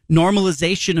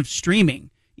normalization of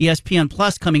streaming. ESPN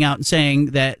Plus coming out and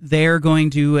saying that they're going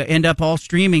to end up all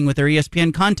streaming with their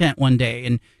ESPN content one day,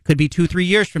 and could be 2-3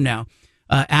 years from now.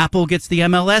 Apple gets the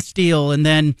MLS deal and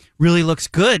then really looks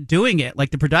good doing it.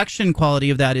 Like the production quality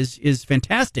of that is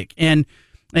fantastic. And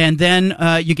then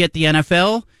you get the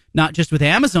NFL, not just with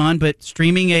Amazon, but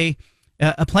streaming a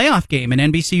playoff game and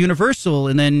NBC Universal,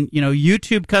 and then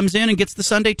YouTube comes in and gets the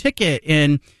Sunday ticket,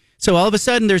 and so all of a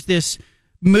sudden there's this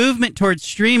movement towards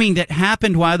streaming that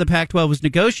happened while the Pac-12 was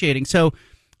negotiating. So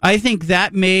I think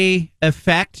that may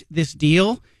affect this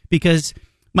deal, because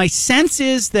my sense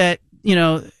is that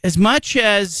as much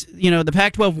as the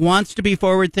Pac-12 wants to be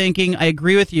forward thinking, I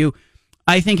agree with you.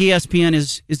 I think ESPN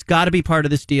is got to be part of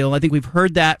this deal. I think we've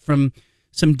heard that from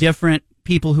some different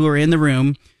people who are in the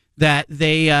room, that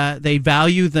they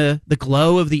value the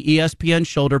glow of the ESPN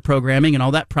shoulder programming and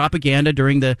all that propaganda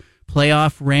during the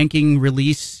playoff ranking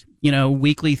release,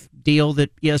 weekly deal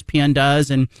that ESPN does,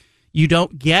 and you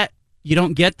don't get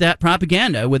that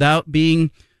propaganda without being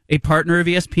a partner of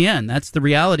ESPN. That's the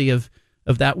reality of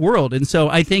that world. And so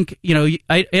I think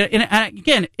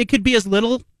again, it could be as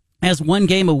little as one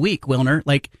game a week, Wilner.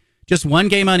 Like just one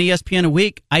game on ESPN a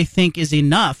week, I think is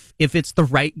enough if it's the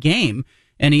right game,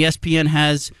 and ESPN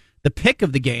has the pick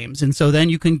of the games, and so then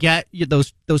you can get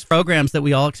those programs that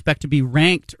we all expect to be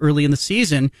ranked early in the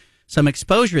season, some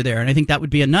exposure there, and I think that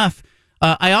would be enough.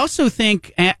 I also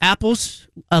think Apple's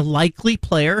a likely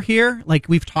player here. Like,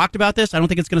 we've talked about this. I don't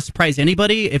think it's going to surprise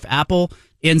anybody if Apple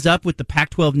ends up with the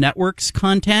Pac-12 Network's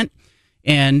content.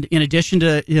 And in addition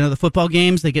to, the football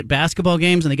games, they get basketball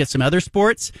games and they get some other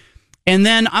sports. And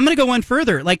then I'm going to go one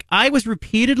further. Like, I was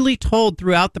repeatedly told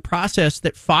throughout the process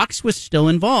that Fox was still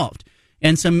involved.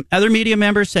 And some other media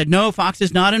members said, no, Fox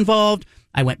is not involved.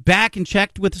 I went back and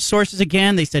checked with the sources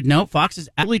again. They said, no, Fox is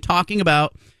actually talking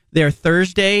about their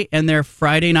Thursday and their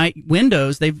Friday night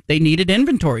windows. They needed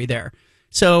inventory there.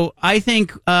 So I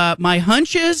think my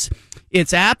hunch is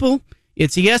it's Apple,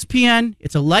 it's ESPN,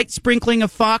 it's a light sprinkling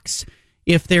of Fox.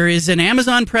 If there is an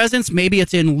Amazon presence, maybe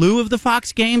it's in lieu of the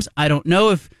Fox games. I don't know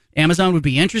if Amazon would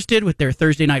be interested with their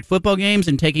Thursday night football games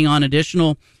and taking on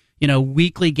additional,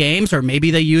 weekly games, or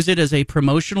maybe they use it as a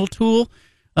promotional tool.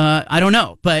 I don't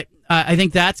know, but I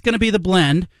think that's going to be the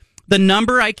blend. The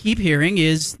number I keep hearing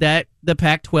is that the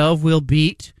Pac-12 will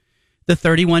beat the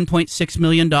 $31.6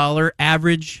 million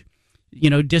average,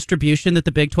 distribution that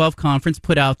the Big 12 Conference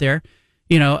put out there.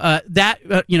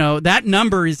 That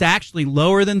number is actually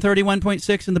lower than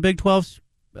 31.6 in the Big 12's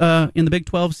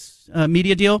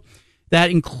media deal.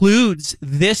 That includes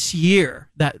this year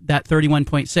that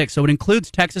 31.6. So it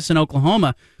includes Texas and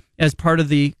Oklahoma as part of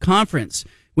the conference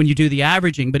when you do the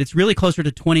averaging, but it's really closer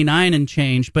to 29 and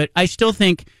change. But I still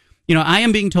think, I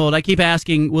am being told, I keep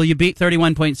asking, will you beat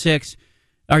 31.6?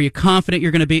 Are you confident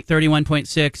you're going to beat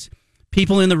 31.6?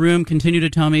 People in the room continue to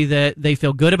tell me that they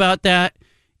feel good about that,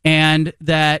 and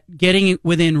that getting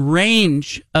within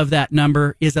range of that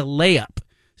number is a layup.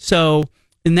 So,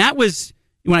 and that was,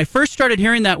 when I first started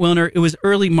hearing that, Wilner, it was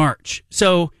early March.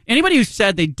 So anybody who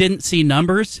said they didn't see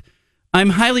numbers, I'm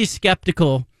highly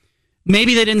skeptical.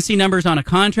 Maybe they didn't see numbers on a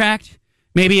contract.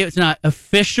 Maybe it's not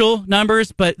official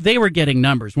numbers, but they were getting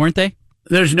numbers, weren't they?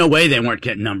 There's no way they weren't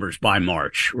getting numbers by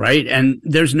March, right? And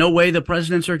there's no way the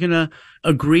presidents are going to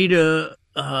agree to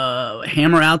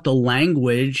hammer out the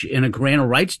language in a grant of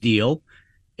rights deal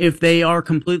if they are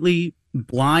completely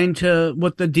blind to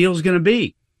what the deal is going to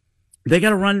be. They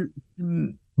got to run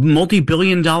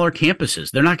multi-billion-dollar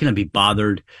campuses. They're not going to be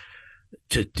bothered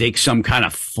to take some kind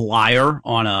of flyer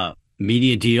on a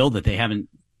media deal that they haven't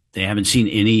seen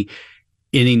any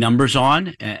numbers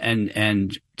on,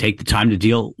 and take the time to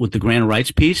deal with the grant of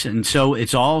rights piece. And so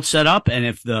it's all set up. And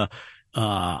if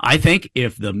I think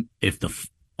if the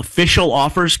official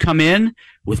offers come in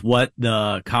with what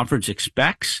the conference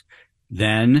expects,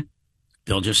 then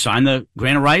they'll just sign the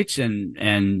grant of rights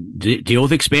and deal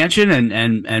with expansion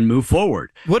and move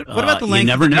forward. What about the length? You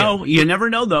never know. You never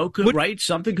know, though.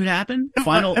 Something could happen.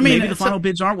 Maybe the final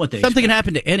bids aren't what they something expect. can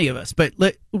happen to any of us. But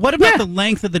what about the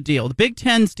length of the deal? The Big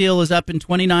Ten's deal is up in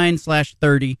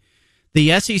 29/30.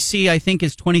 The SEC, I think,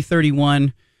 is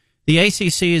 2031. The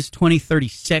ACC is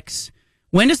 2036.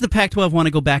 When does the Pac-12 want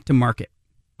to go back to market?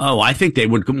 Oh, I think they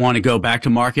would want to go back to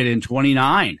market in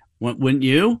 29. Wouldn't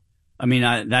you? I mean,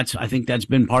 I think that's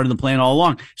been part of the plan all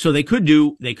along. So they could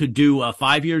do a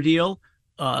 5-year deal,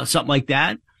 something like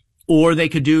that, or they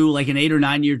could do like an 8 or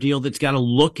 9 year deal that's got a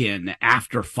look in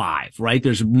after 5, right?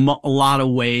 There's a lot of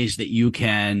ways that you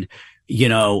can,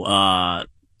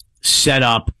 set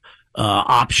up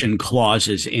option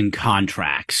clauses in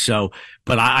contracts. So,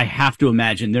 but I have to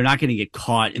imagine they're not going to get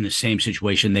caught in the same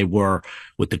situation they were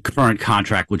with the current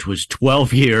contract, which was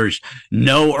 12 years,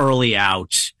 no early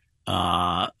outs.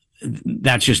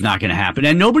 That's just not going to happen.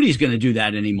 And nobody's going to do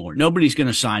that anymore. Nobody's going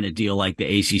to sign a deal like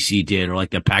the ACC did or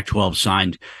like the Pac-12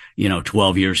 signed,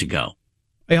 12 years ago.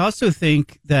 I also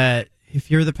think that if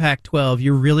you're the Pac-12,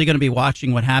 you're really going to be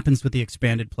watching what happens with the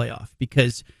expanded playoff,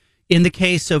 because in the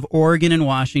case of Oregon and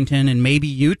Washington and maybe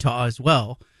Utah as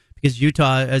well, because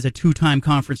Utah as a 2-time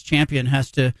conference champion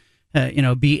has to,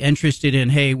 be interested in,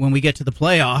 hey, when we get to the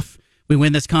playoff, we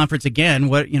win this conference again.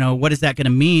 What is that going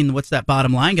to mean? What's that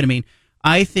bottom line going to mean?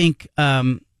 I think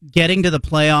getting to the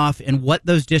playoff and what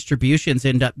those distributions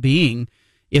end up being,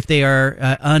 if they are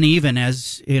uneven,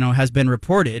 as has been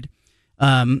reported,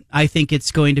 I think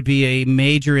it's going to be a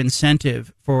major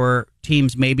incentive for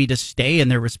teams maybe to stay in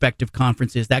their respective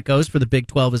conferences. That goes for the Big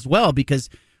 12 as well, because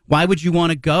why would you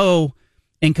want to go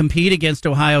and compete against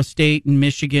Ohio State and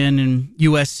Michigan and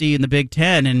USC in the Big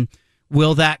 10? And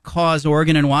will that cause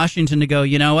Oregon and Washington to go,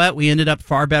 you know what, we ended up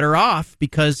far better off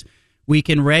because we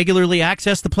can regularly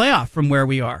access the playoff from where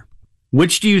we are?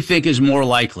 Which do you think is more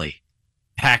likely,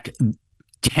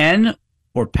 Pac-10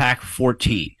 or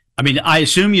Pac-14? I mean, I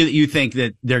assume you think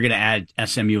that they're going to add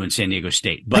SMU and San Diego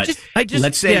State, but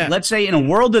let's say in a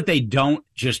world that they don't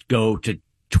just go to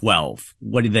 12,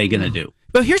 what are they going to do?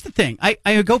 But here's the thing.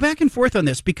 I go back and forth on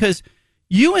this, because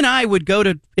you and I would go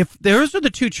to, if those are the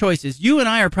two choices, you and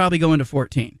I are probably going to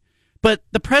 14, But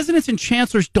the presidents and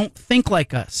chancellors don't think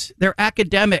like us. They're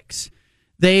academics.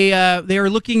 They are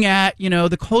looking at,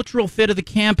 the cultural fit of the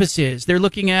campuses. They're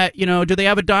looking at, do they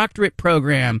have a doctorate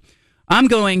program? I'm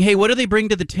going, hey, what do they bring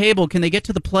to the table? Can they get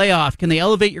to the playoff? Can they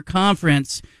elevate your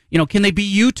conference? Can they be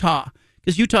Utah?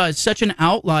 Because Utah is such an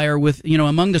outlier with,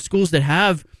 among the schools that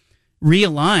have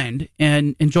realigned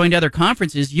and joined other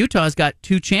conferences. Utah's got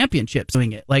 2 championships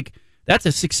doing it. Like, that's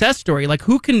a success story. Like,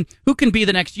 who can be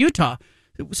the next Utah?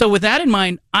 So with that in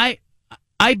mind, I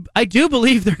do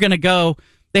believe they're going to go.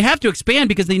 They have to expand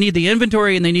because they need the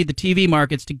inventory and they need the TV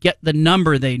markets to get the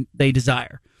number they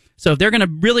desire. So if they're going to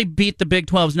really beat the Big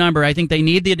 12's number, I think they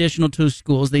need the additional 2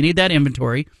 schools. They need that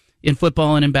inventory in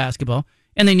football and in basketball.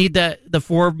 And they need the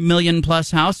 4 million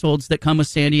plus households that come with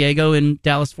San Diego and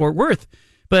Dallas-Fort Worth.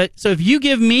 But so if you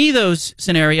give me those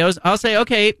scenarios, I'll say,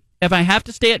 okay, if I have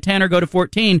to stay at 10 or go to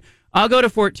 14, I'll go to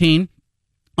 14.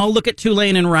 I'll look at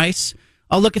Tulane and Rice.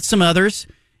 I'll look at some others.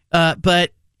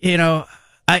 But,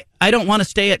 I don't want to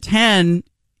stay at 10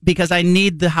 because I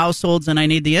need the households and I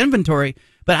need the inventory.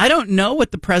 But I don't know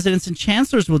what the presidents and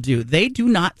chancellors will do. They do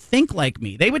not think like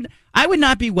me. I would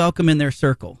not be welcome in their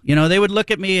circle. They would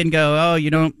look at me and go, "Oh,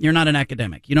 you're not an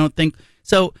academic. You don't think."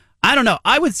 So, I don't know.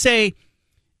 I would say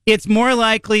it's more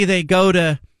likely they go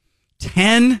to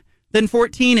 10 than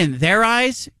 14 in their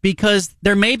eyes, because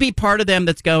there may be part of them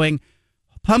that's going,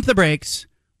 pump the brakes.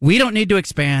 We don't need to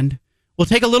expand. We'll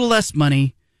take a little less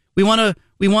money. We want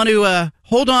to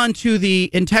hold on to the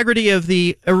integrity of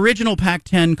the original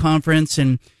Pac-10 conference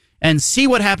and see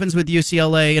what happens with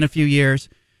UCLA in a few years.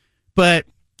 But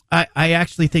I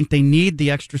actually think they need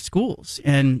the extra schools.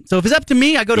 And so if it's up to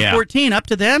me, I go to 14. Up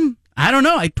to them, I don't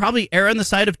know. I'd probably err on the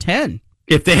side of 10.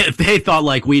 If they thought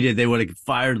like we did, they would have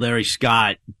fired Larry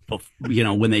Scott,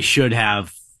 when they should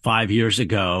have 5 years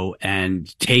ago,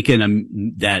 and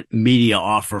taken that media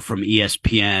offer from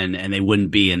ESPN, and they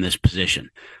wouldn't be in this position.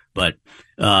 But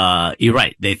you're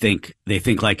right. They think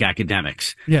like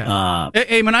academics. Yeah.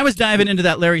 Hey, when I was diving into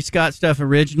that Larry Scott stuff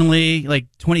originally, like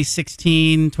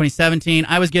 2016, 2017,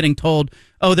 I was getting told,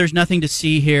 oh, there's nothing to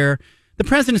see here. The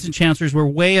presidents and chancellors were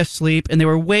way asleep, and they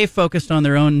were way focused on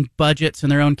their own budgets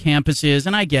and their own campuses,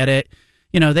 and I get it.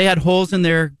 They had holes in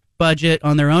their budget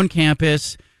on their own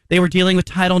campus. They were dealing with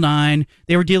Title IX.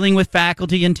 They were dealing with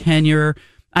faculty and tenure.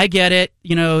 I get it.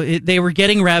 They were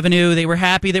getting revenue. They were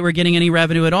happy they were getting any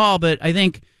revenue at all, but I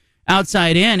think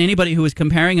outside in, anybody who was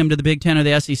comparing them to the Big Ten or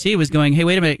the SEC was going, hey,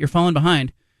 wait a minute, you're falling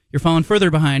behind. You're falling further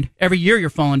behind. Every year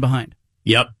you're falling behind.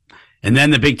 Yep. And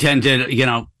then the Big Ten did,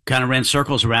 kind of ran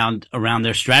circles around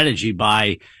their strategy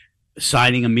by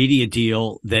signing a media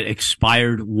deal that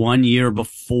expired 1 year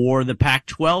before the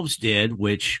Pac-12s did,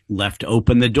 which left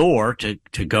open the door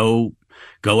to go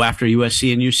after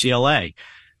USC and UCLA.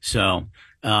 So,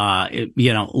 a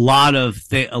lot of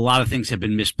things have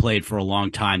been misplayed for a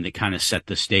long time that kind of set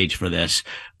the stage for this.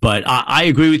 But I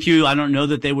agree with you. I don't know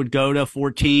that they would go to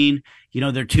 14.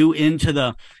 They're too into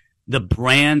the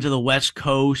brand of the West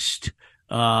Coast,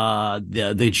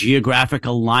 the geographic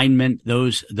alignment,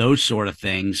 those sort of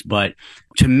things. But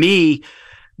to me,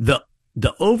 the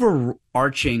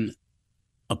overarching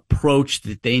approach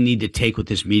that they need to take with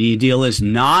this media deal is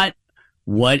not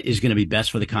what is going to be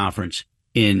best for the conference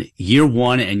in year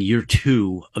 1 and year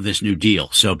 2 of this new deal.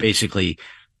 So basically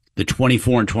the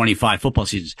 24 and 25 football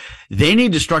seasons, they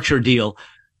need to structure a deal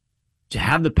to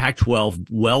have the Pac-12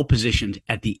 well positioned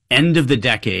at the end of the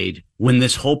decade when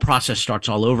this whole process starts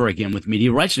all over again with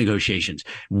media rights negotiations.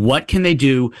 What can they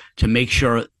do to make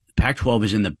sure Pac-12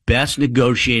 is in the best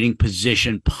negotiating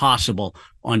position possible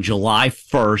on July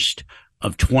 1st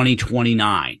of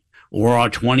 2029 or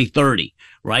on 2030?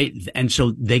 Right. And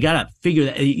so they got to figure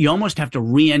that you almost have to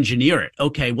re-engineer it.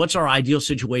 Okay, what's our ideal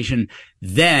situation?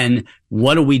 Then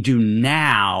what do we do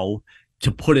now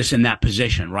to put us in that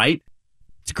position? Right.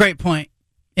 It's a great point.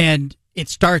 And it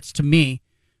starts to me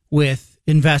with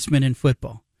investment in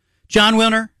football. John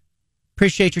Wilner,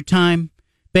 appreciate your time.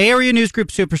 Bay Area News Group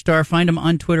superstar. Find him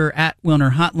on Twitter at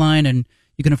Wilner Hotline. And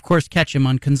you can, of course, catch him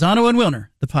on Canzano and Wilner,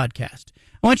 the podcast.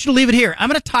 I want you to leave it here. I'm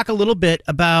going to talk a little bit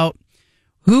about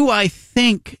who I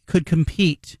think could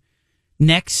compete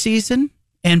next season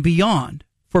and beyond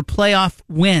for playoff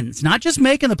wins. Not just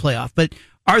making the playoff, but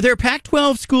are there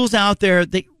Pac-12 schools out there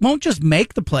that won't just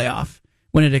make the playoff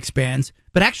when it expands,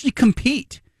 but actually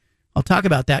compete? I'll talk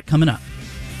about that coming up.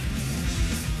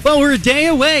 Well, we're a day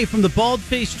away from the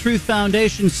Bald-Faced Truth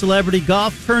Foundation Celebrity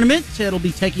Golf Tournament. It'll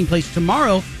be taking place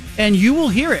tomorrow, and you will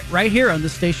hear it right here on the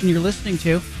station you're listening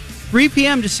to. 3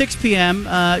 p.m. to 6 p.m.,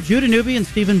 Judah Newby and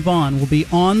Stephen Vaughn will be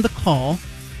on the call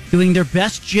doing their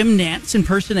best Jim Nantz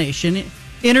impersonation.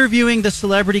 interviewing the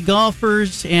celebrity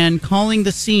golfers and calling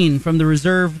the scene from the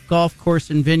Reserve Golf Course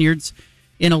and Vineyards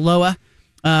in Aloha.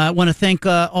 I want to thank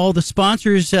all the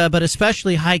sponsors, but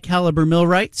especially High Caliber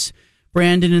Millwrights.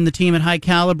 Brandon and the team at High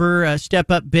Caliber step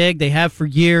up big. They have for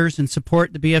years and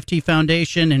support the BFT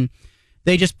Foundation, and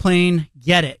they just plain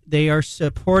get it. They are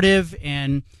supportive,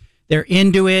 and they're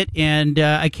into it, and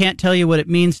I can't tell you what it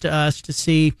means to us to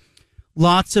see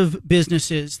lots of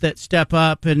businesses that step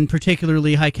up, and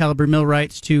particularly High Caliber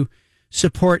Millwrights, to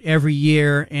support every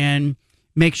year and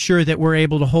make sure that we're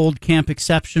able to hold Camp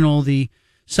Exceptional, the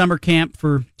summer camp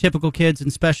for typical kids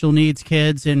and special needs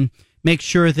kids, and make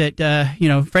sure that,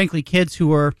 frankly, kids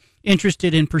who are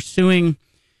interested in pursuing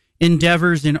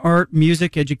endeavors in art,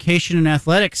 music, education, and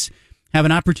athletics have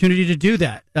an opportunity to do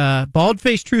that.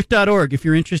 Baldfacetruth.org if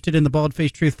you're interested in the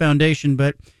Baldface Truth Foundation.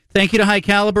 But thank you to High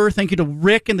Caliber. Thank you to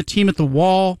Rick and the team at The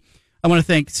Wall. I want to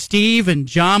thank Steve and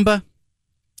Jamba.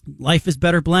 Life is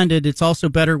better blended. It's also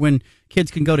better when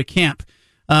kids can go to camp.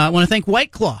 I want to thank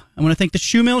White Claw. I want to thank the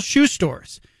Shoe Mill Shoe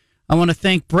Stores. I want to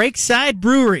thank Breakside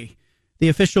Brewery, the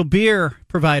official beer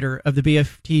provider of the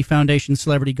BFT Foundation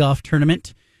Celebrity Golf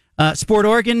Tournament. Sport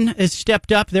Oregon has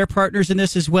stepped up. They're partners in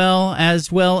this as well as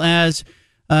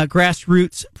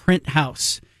Grassroots Print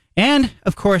House. And,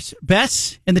 of course,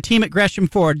 Bess and the team at Gresham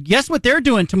Ford. Guess what they're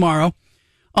doing tomorrow?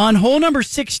 On hole number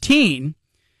 16,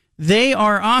 they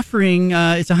are offering,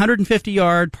 it's a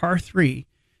 150-yard par 3.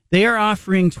 They are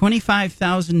offering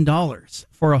 $25,000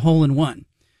 for a hole-in-one.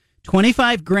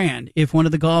 $25,000 if one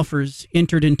of the golfers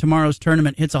entered in tomorrow's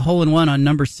tournament hits a hole-in-one on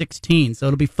number 16. So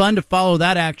it'll be fun to follow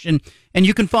that action, and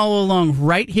you can follow along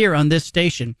right here on this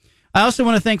station. I also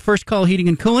want to thank First Call Heating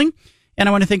and Cooling, and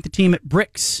I want to thank the team at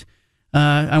Bricks.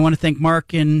 I want to thank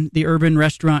Mark and the Urban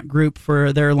Restaurant Group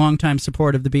for their longtime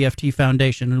support of the BFT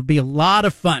Foundation. It'll be a lot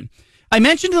of fun. I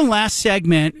mentioned in the last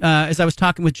segment, as I was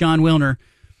talking with John Wilner,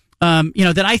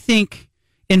 that I think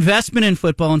investment in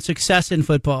football and success in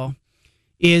football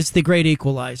is the great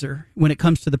equalizer when it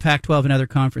comes to the Pac-12 and other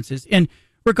conferences. And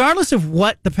regardless of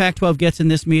what the Pac-12 gets in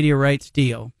this media rights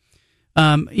deal,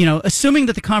 assuming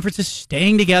that the conference is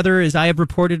staying together, as I have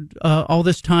reported all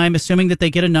this time, assuming that they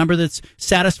get a number that's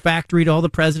satisfactory to all the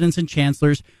presidents and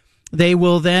chancellors, they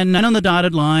will then end on the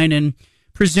dotted line and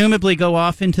presumably go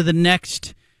off into the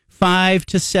next 5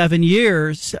 to 7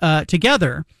 years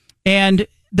together. And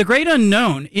the great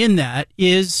unknown in that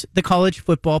is the college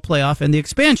football playoff and the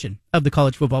expansion of the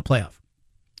college football playoff,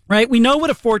 right? We know what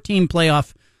a 4-team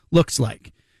playoff looks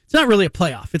like. It's not really a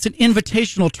playoff. It's an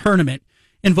invitational tournament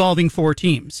involving 4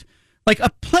 teams. Like, a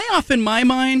playoff, in my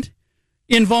mind,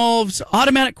 involves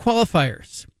automatic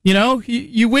qualifiers.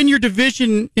 You win your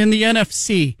division in the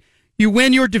NFC. You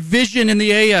win your division in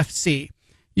the AFC.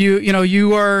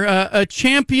 You are a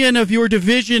champion of your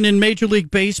division in Major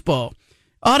League Baseball.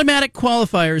 Automatic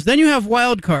qualifiers. Then you have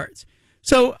wild cards.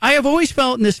 So I have always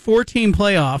felt in this 4-team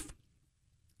playoff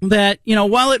that,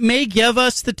 while it may give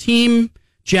us the team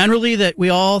generally that we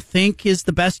all think is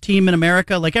the best team in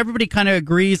America, like everybody kind of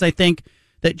agrees, I think,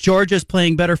 that Georgia's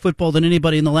playing better football than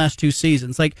anybody in the last 2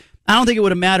 seasons. Like, I don't think it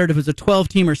would have mattered if it was a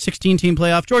 12-team or 16-team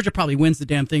playoff. Georgia probably wins the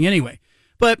damn thing anyway.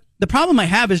 But the problem I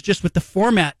have is just with the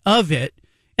format of it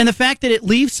and the fact that it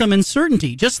leaves some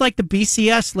uncertainty, just like the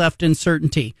BCS left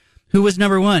uncertainty. Who was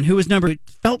number 1? Who was number 2? It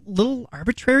felt a little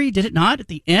arbitrary, did it not, at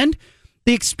the end?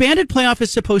 The expanded playoff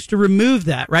is supposed to remove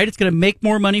that, right? It's going to make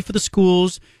more money for the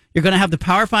schools. You're going to have the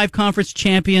Power 5 conference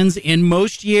champions in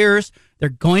most years. They're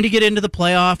going to get into the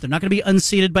playoff. They're not going to be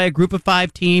unseeded by a group of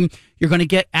 5 team. You're going to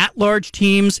get at-large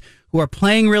teams who are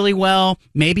playing really well,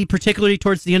 maybe particularly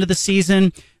towards the end of the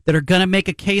season, that are going to make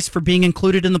a case for being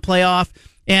included in the playoff.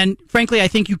 And frankly, I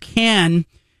think you can,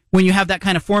 when you have that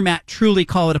kind of format, truly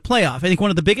call it a playoff. I think one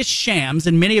of the biggest shams,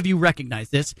 and many of you recognize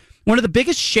this, one of the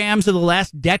biggest shams of the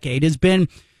last decade has been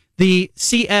the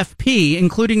CFP,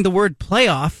 including the word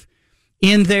playoff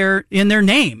in their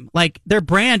name. Like, their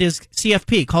brand is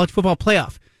CFP, College Football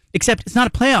Playoff, except it's not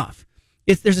a playoff.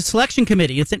 There's a selection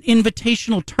committee. It's an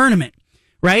invitational tournament,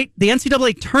 right? The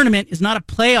NCAA tournament is not a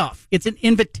playoff. It's an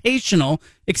invitational,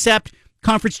 except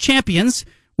conference champions,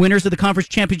 winners of the conference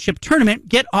championship tournament,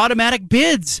 get automatic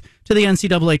bids to the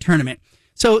NCAA tournament.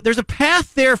 So there's a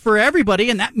path there for everybody,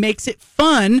 and that makes it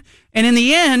fun. And in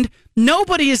the end,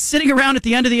 nobody is sitting around at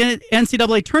the end of the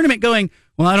NCAA tournament going,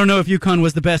 well, I don't know if UConn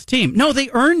was the best team. No, they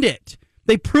earned it.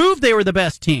 They proved they were the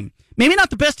best team. Maybe not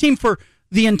the best team for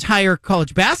the entire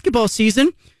college basketball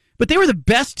season, but they were the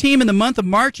best team in the month of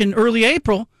March and early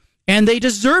April, and they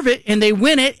deserve it, and they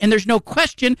win it, and there's no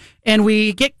question, and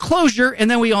we get closure,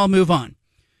 and then we all move on.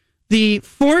 The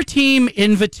 4-team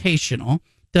invitational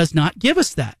does not give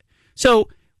us that. So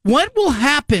what will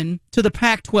happen to the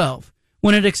Pac-12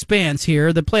 when it expands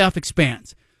here, the playoff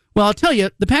expands? Well, I'll tell you,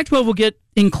 the Pac-12 will get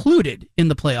included in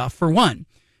the playoff, for one.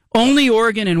 Only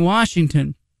Oregon and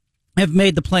Washington have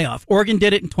made the playoff. Oregon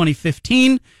did it in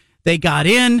 2015. They got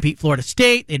in, beat Florida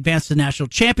State. They advanced to the national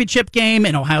championship game,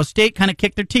 and Ohio State kind of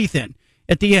kicked their teeth in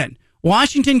at the end.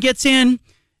 Washington gets in.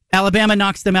 Alabama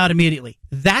knocks them out immediately.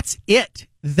 That's it.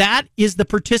 That is the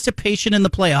participation in the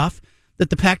playoff that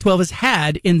the Pac-12 has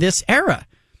had in this era.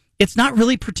 It's not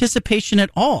really participation at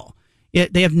all.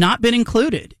 They have not been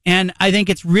included. And I think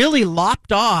it's really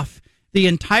lopped off the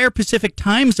entire Pacific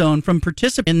time zone from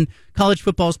participating in college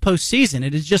football's postseason.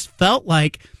 It has just felt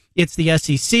like it's the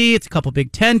SEC, it's a couple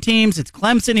Big Ten teams, it's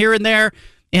Clemson here and there.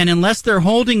 And unless they're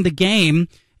holding the game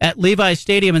at Levi's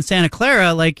Stadium in Santa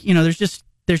Clara,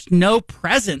 there's no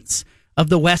presence of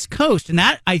the West Coast. And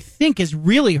that, I think, has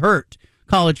really hurt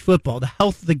college football, the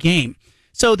health of the game.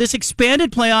 So this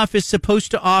expanded playoff is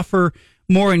supposed to offer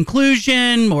more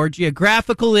inclusion, more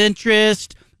geographical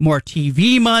interest, more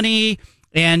TV money,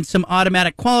 and some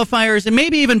automatic qualifiers, and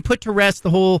maybe even put to rest the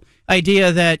whole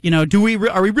idea that,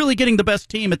 are we really getting the best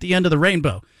team at the end of the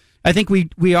rainbow? I think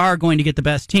we are going to get the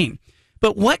best team.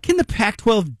 But what can the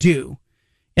Pac-12 do?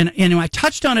 And I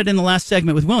touched on it in the last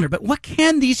segment with Wilner, but what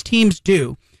can these teams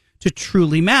do to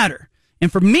truly matter?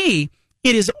 And for me,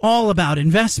 it is all about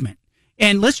investment.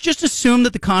 And let's just assume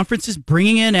that the conference is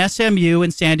bringing in SMU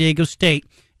and San Diego State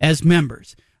as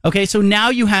members. Okay, so now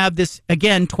you have this,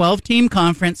 again, 12-team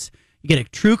conference. You get a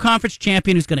true conference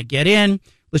champion who's going to get in.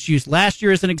 Let's use last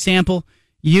year as an example.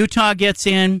 Utah gets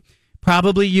in.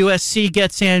 Probably USC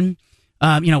gets in.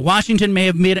 Washington may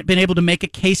have been able to make a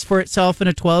case for itself in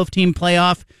a 12-team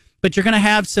playoff, but you're going to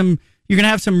have some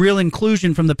real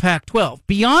inclusion from the Pac-12.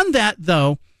 Beyond that,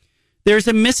 though, there's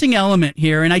a missing element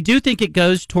here, and I do think it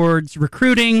goes towards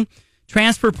recruiting,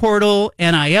 transfer portal,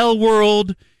 NIL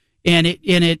world, and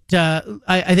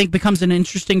I think becomes an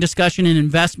interesting discussion in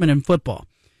investment in football.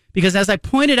 Because as I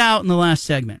pointed out in the last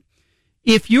segment,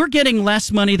 if you're getting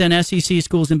less money than SEC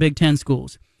schools and Big Ten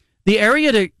schools, the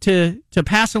area to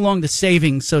pass along the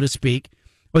savings, so to speak,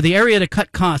 or the area to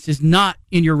cut costs is not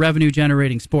in your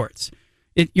revenue-generating sports.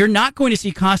 You're not going to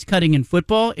see cost-cutting in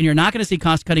football, and you're not going to see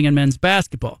cost-cutting in men's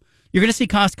basketball. You're going to see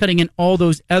cost-cutting in all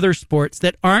those other sports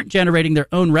that aren't generating their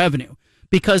own revenue,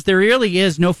 because there really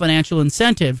is no financial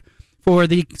incentive for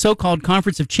the so-called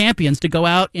Conference of Champions to go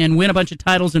out and win a bunch of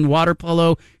titles in water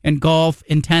polo and golf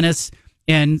and tennis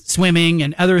and swimming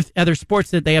and other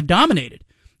sports that they have dominated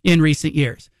in recent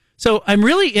years. So I'm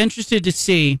really interested to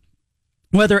see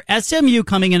whether SMU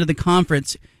coming into the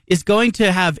conference is going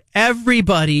to have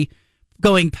everybody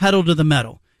going pedal to the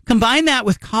metal. Combine that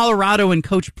with Colorado and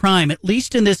Coach Prime, at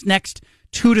least in this next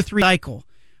 2 to 3 cycle.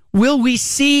 Will we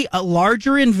see a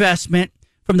larger investment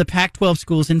from the Pac-12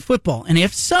 schools in football? And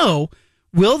if so,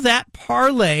 will that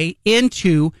parlay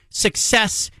into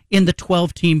success in the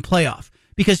 12-team playoff?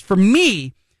 Because for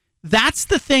me, that's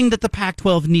the thing that the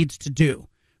Pac-12 needs to do.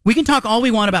 We can talk all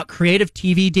we want about creative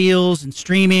TV deals and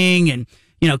streaming and,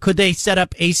 could they set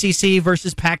up ACC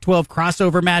versus Pac-12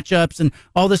 crossover matchups and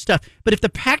all this stuff. But if the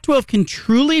Pac-12 can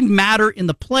truly matter in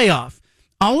the playoff,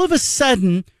 all of a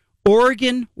sudden,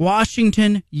 Oregon,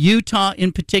 Washington, Utah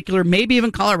in particular, maybe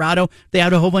even Colorado, they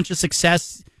had a whole bunch of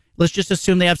success. Let's just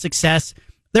assume they have success.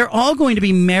 They're all going to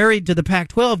be married to the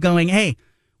Pac-12 going, hey,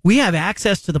 we have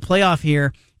access to the playoff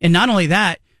here. And not only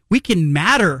that, we can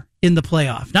matter in the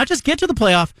playoff. Not just get to the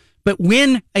playoff, but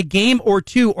win a game or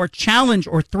two or challenge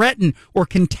or threaten or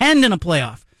contend in a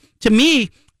playoff. To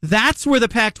me, that's where the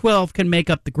Pac-12 can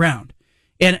make up the ground.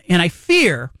 And I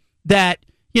fear that,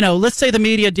 let's say the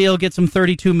media deal gets them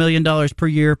 $32 million per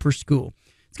year per school.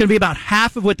 It's going to be about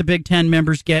half of what the Big Ten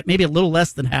members get, maybe a little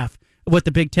less than half of what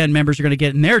the Big Ten members are going to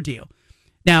get in their deal.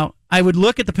 Now, I would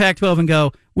look at the Pac-12 and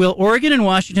go, will Oregon and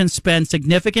Washington spend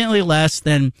significantly less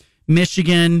than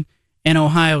Michigan and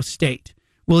Ohio State?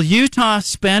 Will Utah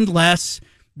spend less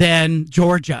than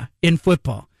Georgia in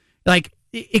football?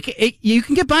 You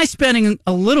can get by spending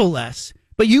a little less,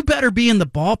 but you better be in the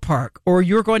ballpark or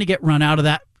you're going to get run out of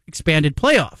that expanded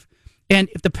playoff. And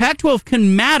if the Pac-12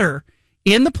 can matter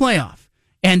in the playoff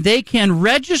and they can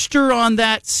register on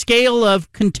that scale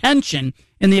of contention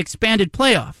in the expanded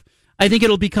playoff, I think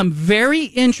it'll become very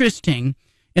interesting,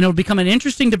 and it'll become an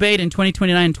interesting debate in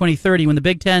 2029 and 2030 when the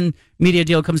Big Ten media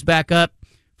deal comes back up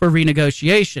for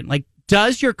renegotiation.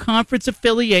 Does your conference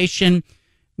affiliation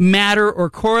matter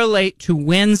or correlate to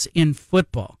wins in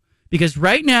football? Because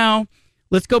right now,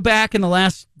 let's go back in the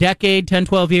last decade, 10,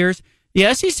 12 years,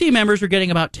 the SEC members are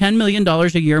getting about $10 million a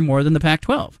year more than the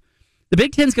Pac-12. The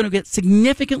Big Ten is going to get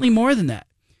significantly more than that.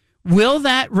 Will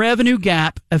that revenue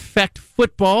gap affect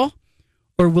football,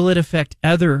 or will it affect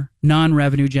other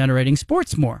non-revenue generating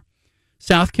sports more?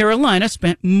 South Carolina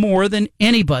spent more than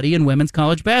anybody in women's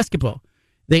college basketball.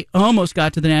 They almost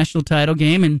got to the national title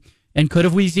game and could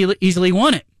have easily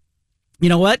won it. You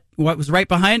know what? Who was right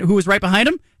behind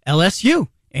them? LSU.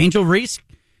 Angel Reese,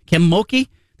 Kim Mulkey.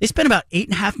 They spent about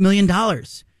 $8.5 million.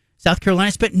 South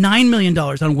Carolina spent $9 million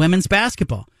on women's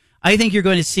basketball. I think you're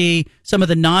going to see some of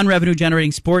the non-revenue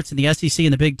generating sports in the SEC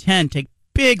and the Big Ten take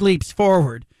big leaps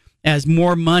forward as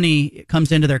more money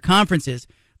comes into their conferences.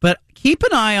 But keep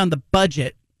an eye on the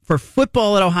budget for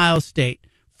football at Ohio State,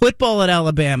 football at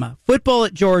Alabama, football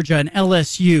at Georgia and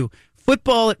LSU,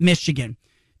 football at Michigan.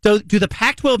 Do the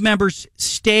Pac-12 members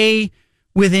stay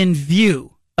within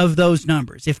view of those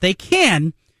numbers? If they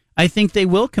can, I think they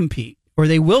will compete or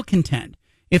they will contend.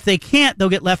 If they can't, they'll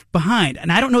get left behind.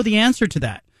 And I don't know the answer to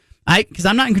that because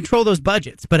I'm not in control of those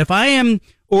budgets. But if I am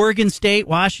Oregon State,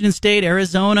 Washington State,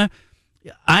 Arizona,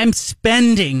 I'm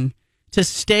spending to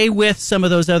stay with some of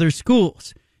those other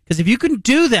schools. Because if you can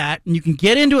do that and you can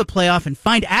get into a playoff and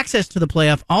find access to the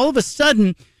playoff, all of a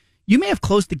sudden you may have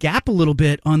closed the gap a little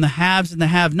bit on the haves and the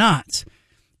have-nots.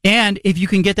 And if you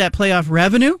can get that playoff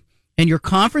revenue and your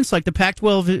conference, like the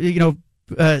Pac-12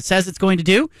 says it's going to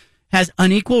do, has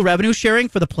unequal revenue sharing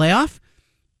for the playoff,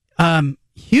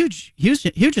 huge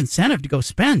incentive to go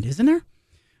spend, isn't there?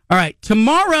 All right,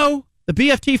 tomorrow, the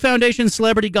BFT Foundation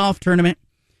Celebrity Golf Tournament.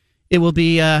 It will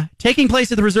be taking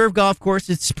place at the Reserve Golf Course.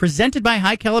 It's presented by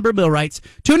High Caliber Millwrights.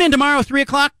 Tune in tomorrow, 3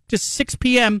 o'clock to 6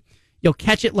 p.m. You'll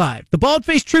catch it live. The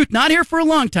Bald-Faced Truth, not here for a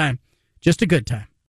long time, just a good time.